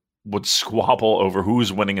would squabble over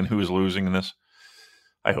who's winning and who's losing in this?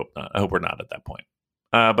 I hope not. I hope we're not at that point.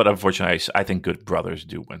 But unfortunately, I think Good Brothers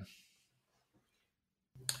do win.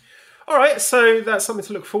 All right, so that's something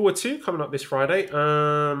to look forward to coming up this Friday.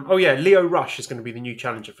 Leo Rush is going to be the new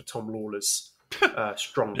challenger for Tom Lawler's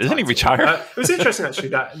strong. Isn't he retired? It was interesting actually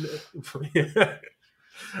that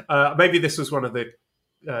maybe this was one of the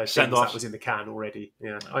things that was in the can already.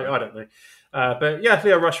 Yeah, I don't know. But yeah,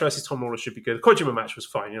 Leo Rush versus Tom Lawler should be good. The Kojima match was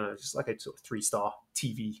fine. Just like a sort of 3-star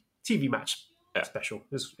TV match special.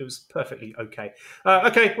 It was perfectly okay.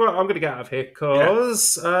 Okay, well, I'm going to get out of here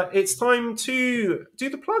because it's time to do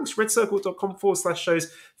the plugs.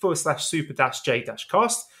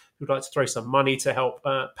 redcircle.com/shows/super-j-cast. Who'd like to throw some money to help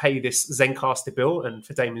pay this Zencastr bill and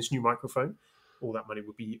for Damon's new microphone. All that money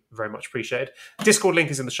would be very much appreciated. Discord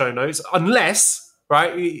link is in the show notes. Unless,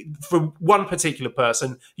 right, for one particular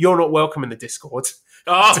person, you're not welcome in the Discord.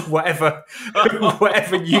 Whatever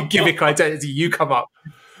you gimmick identity you come up.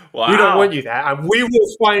 Wow. We don't want you there, and we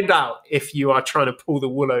will find out if you are trying to pull the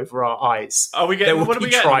wool over our eyes. What are we getting?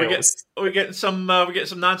 We getting some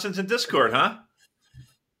nonsense in Discord, huh?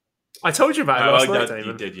 I told you about it last night, Damon.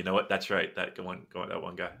 You did. You know what? That's right. That one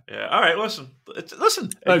guy. Yeah. All right. Listen.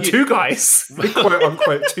 No, two guys. Quote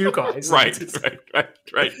unquote, two guys. Right.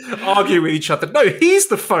 Argue with each other. No, he's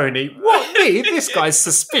the phony. What, me? This guy's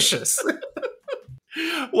suspicious.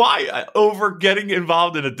 Why? Over getting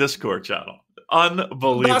involved in a Discord channel.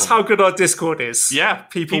 Unbelievable. That's how good our Discord is. Yeah.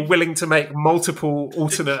 People willing to make multiple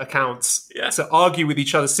alternate accounts to argue with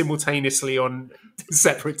each other simultaneously on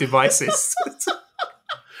separate devices.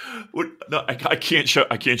 No, I can't show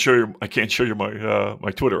you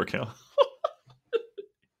my Twitter account.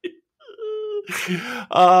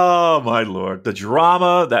 Oh my Lord, the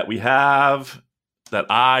drama that we have that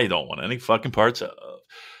I don't want any fucking parts of.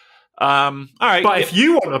 All right, but if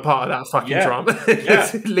you want a part of that fucking drama,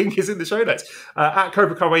 link is in the show notes. At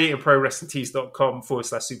Cobra Kai and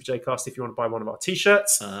ProWrestlingTees.com/SuperJcast if you want to buy one of our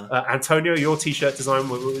t-shirts. Antonio, your t-shirt design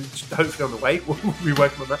will hopefully on the way. We'll be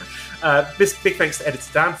working on that. This big thanks to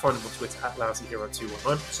editor Dan. Find him on Twitter at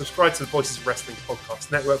LousyHero219. Subscribe to the Voices of Wrestling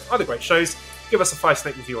Podcast Network for other great shows. Give us a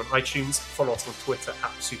 5-snake review on iTunes. Follow us on Twitter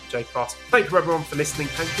at SuperJcast. Thank you everyone for listening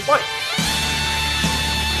and goodbye.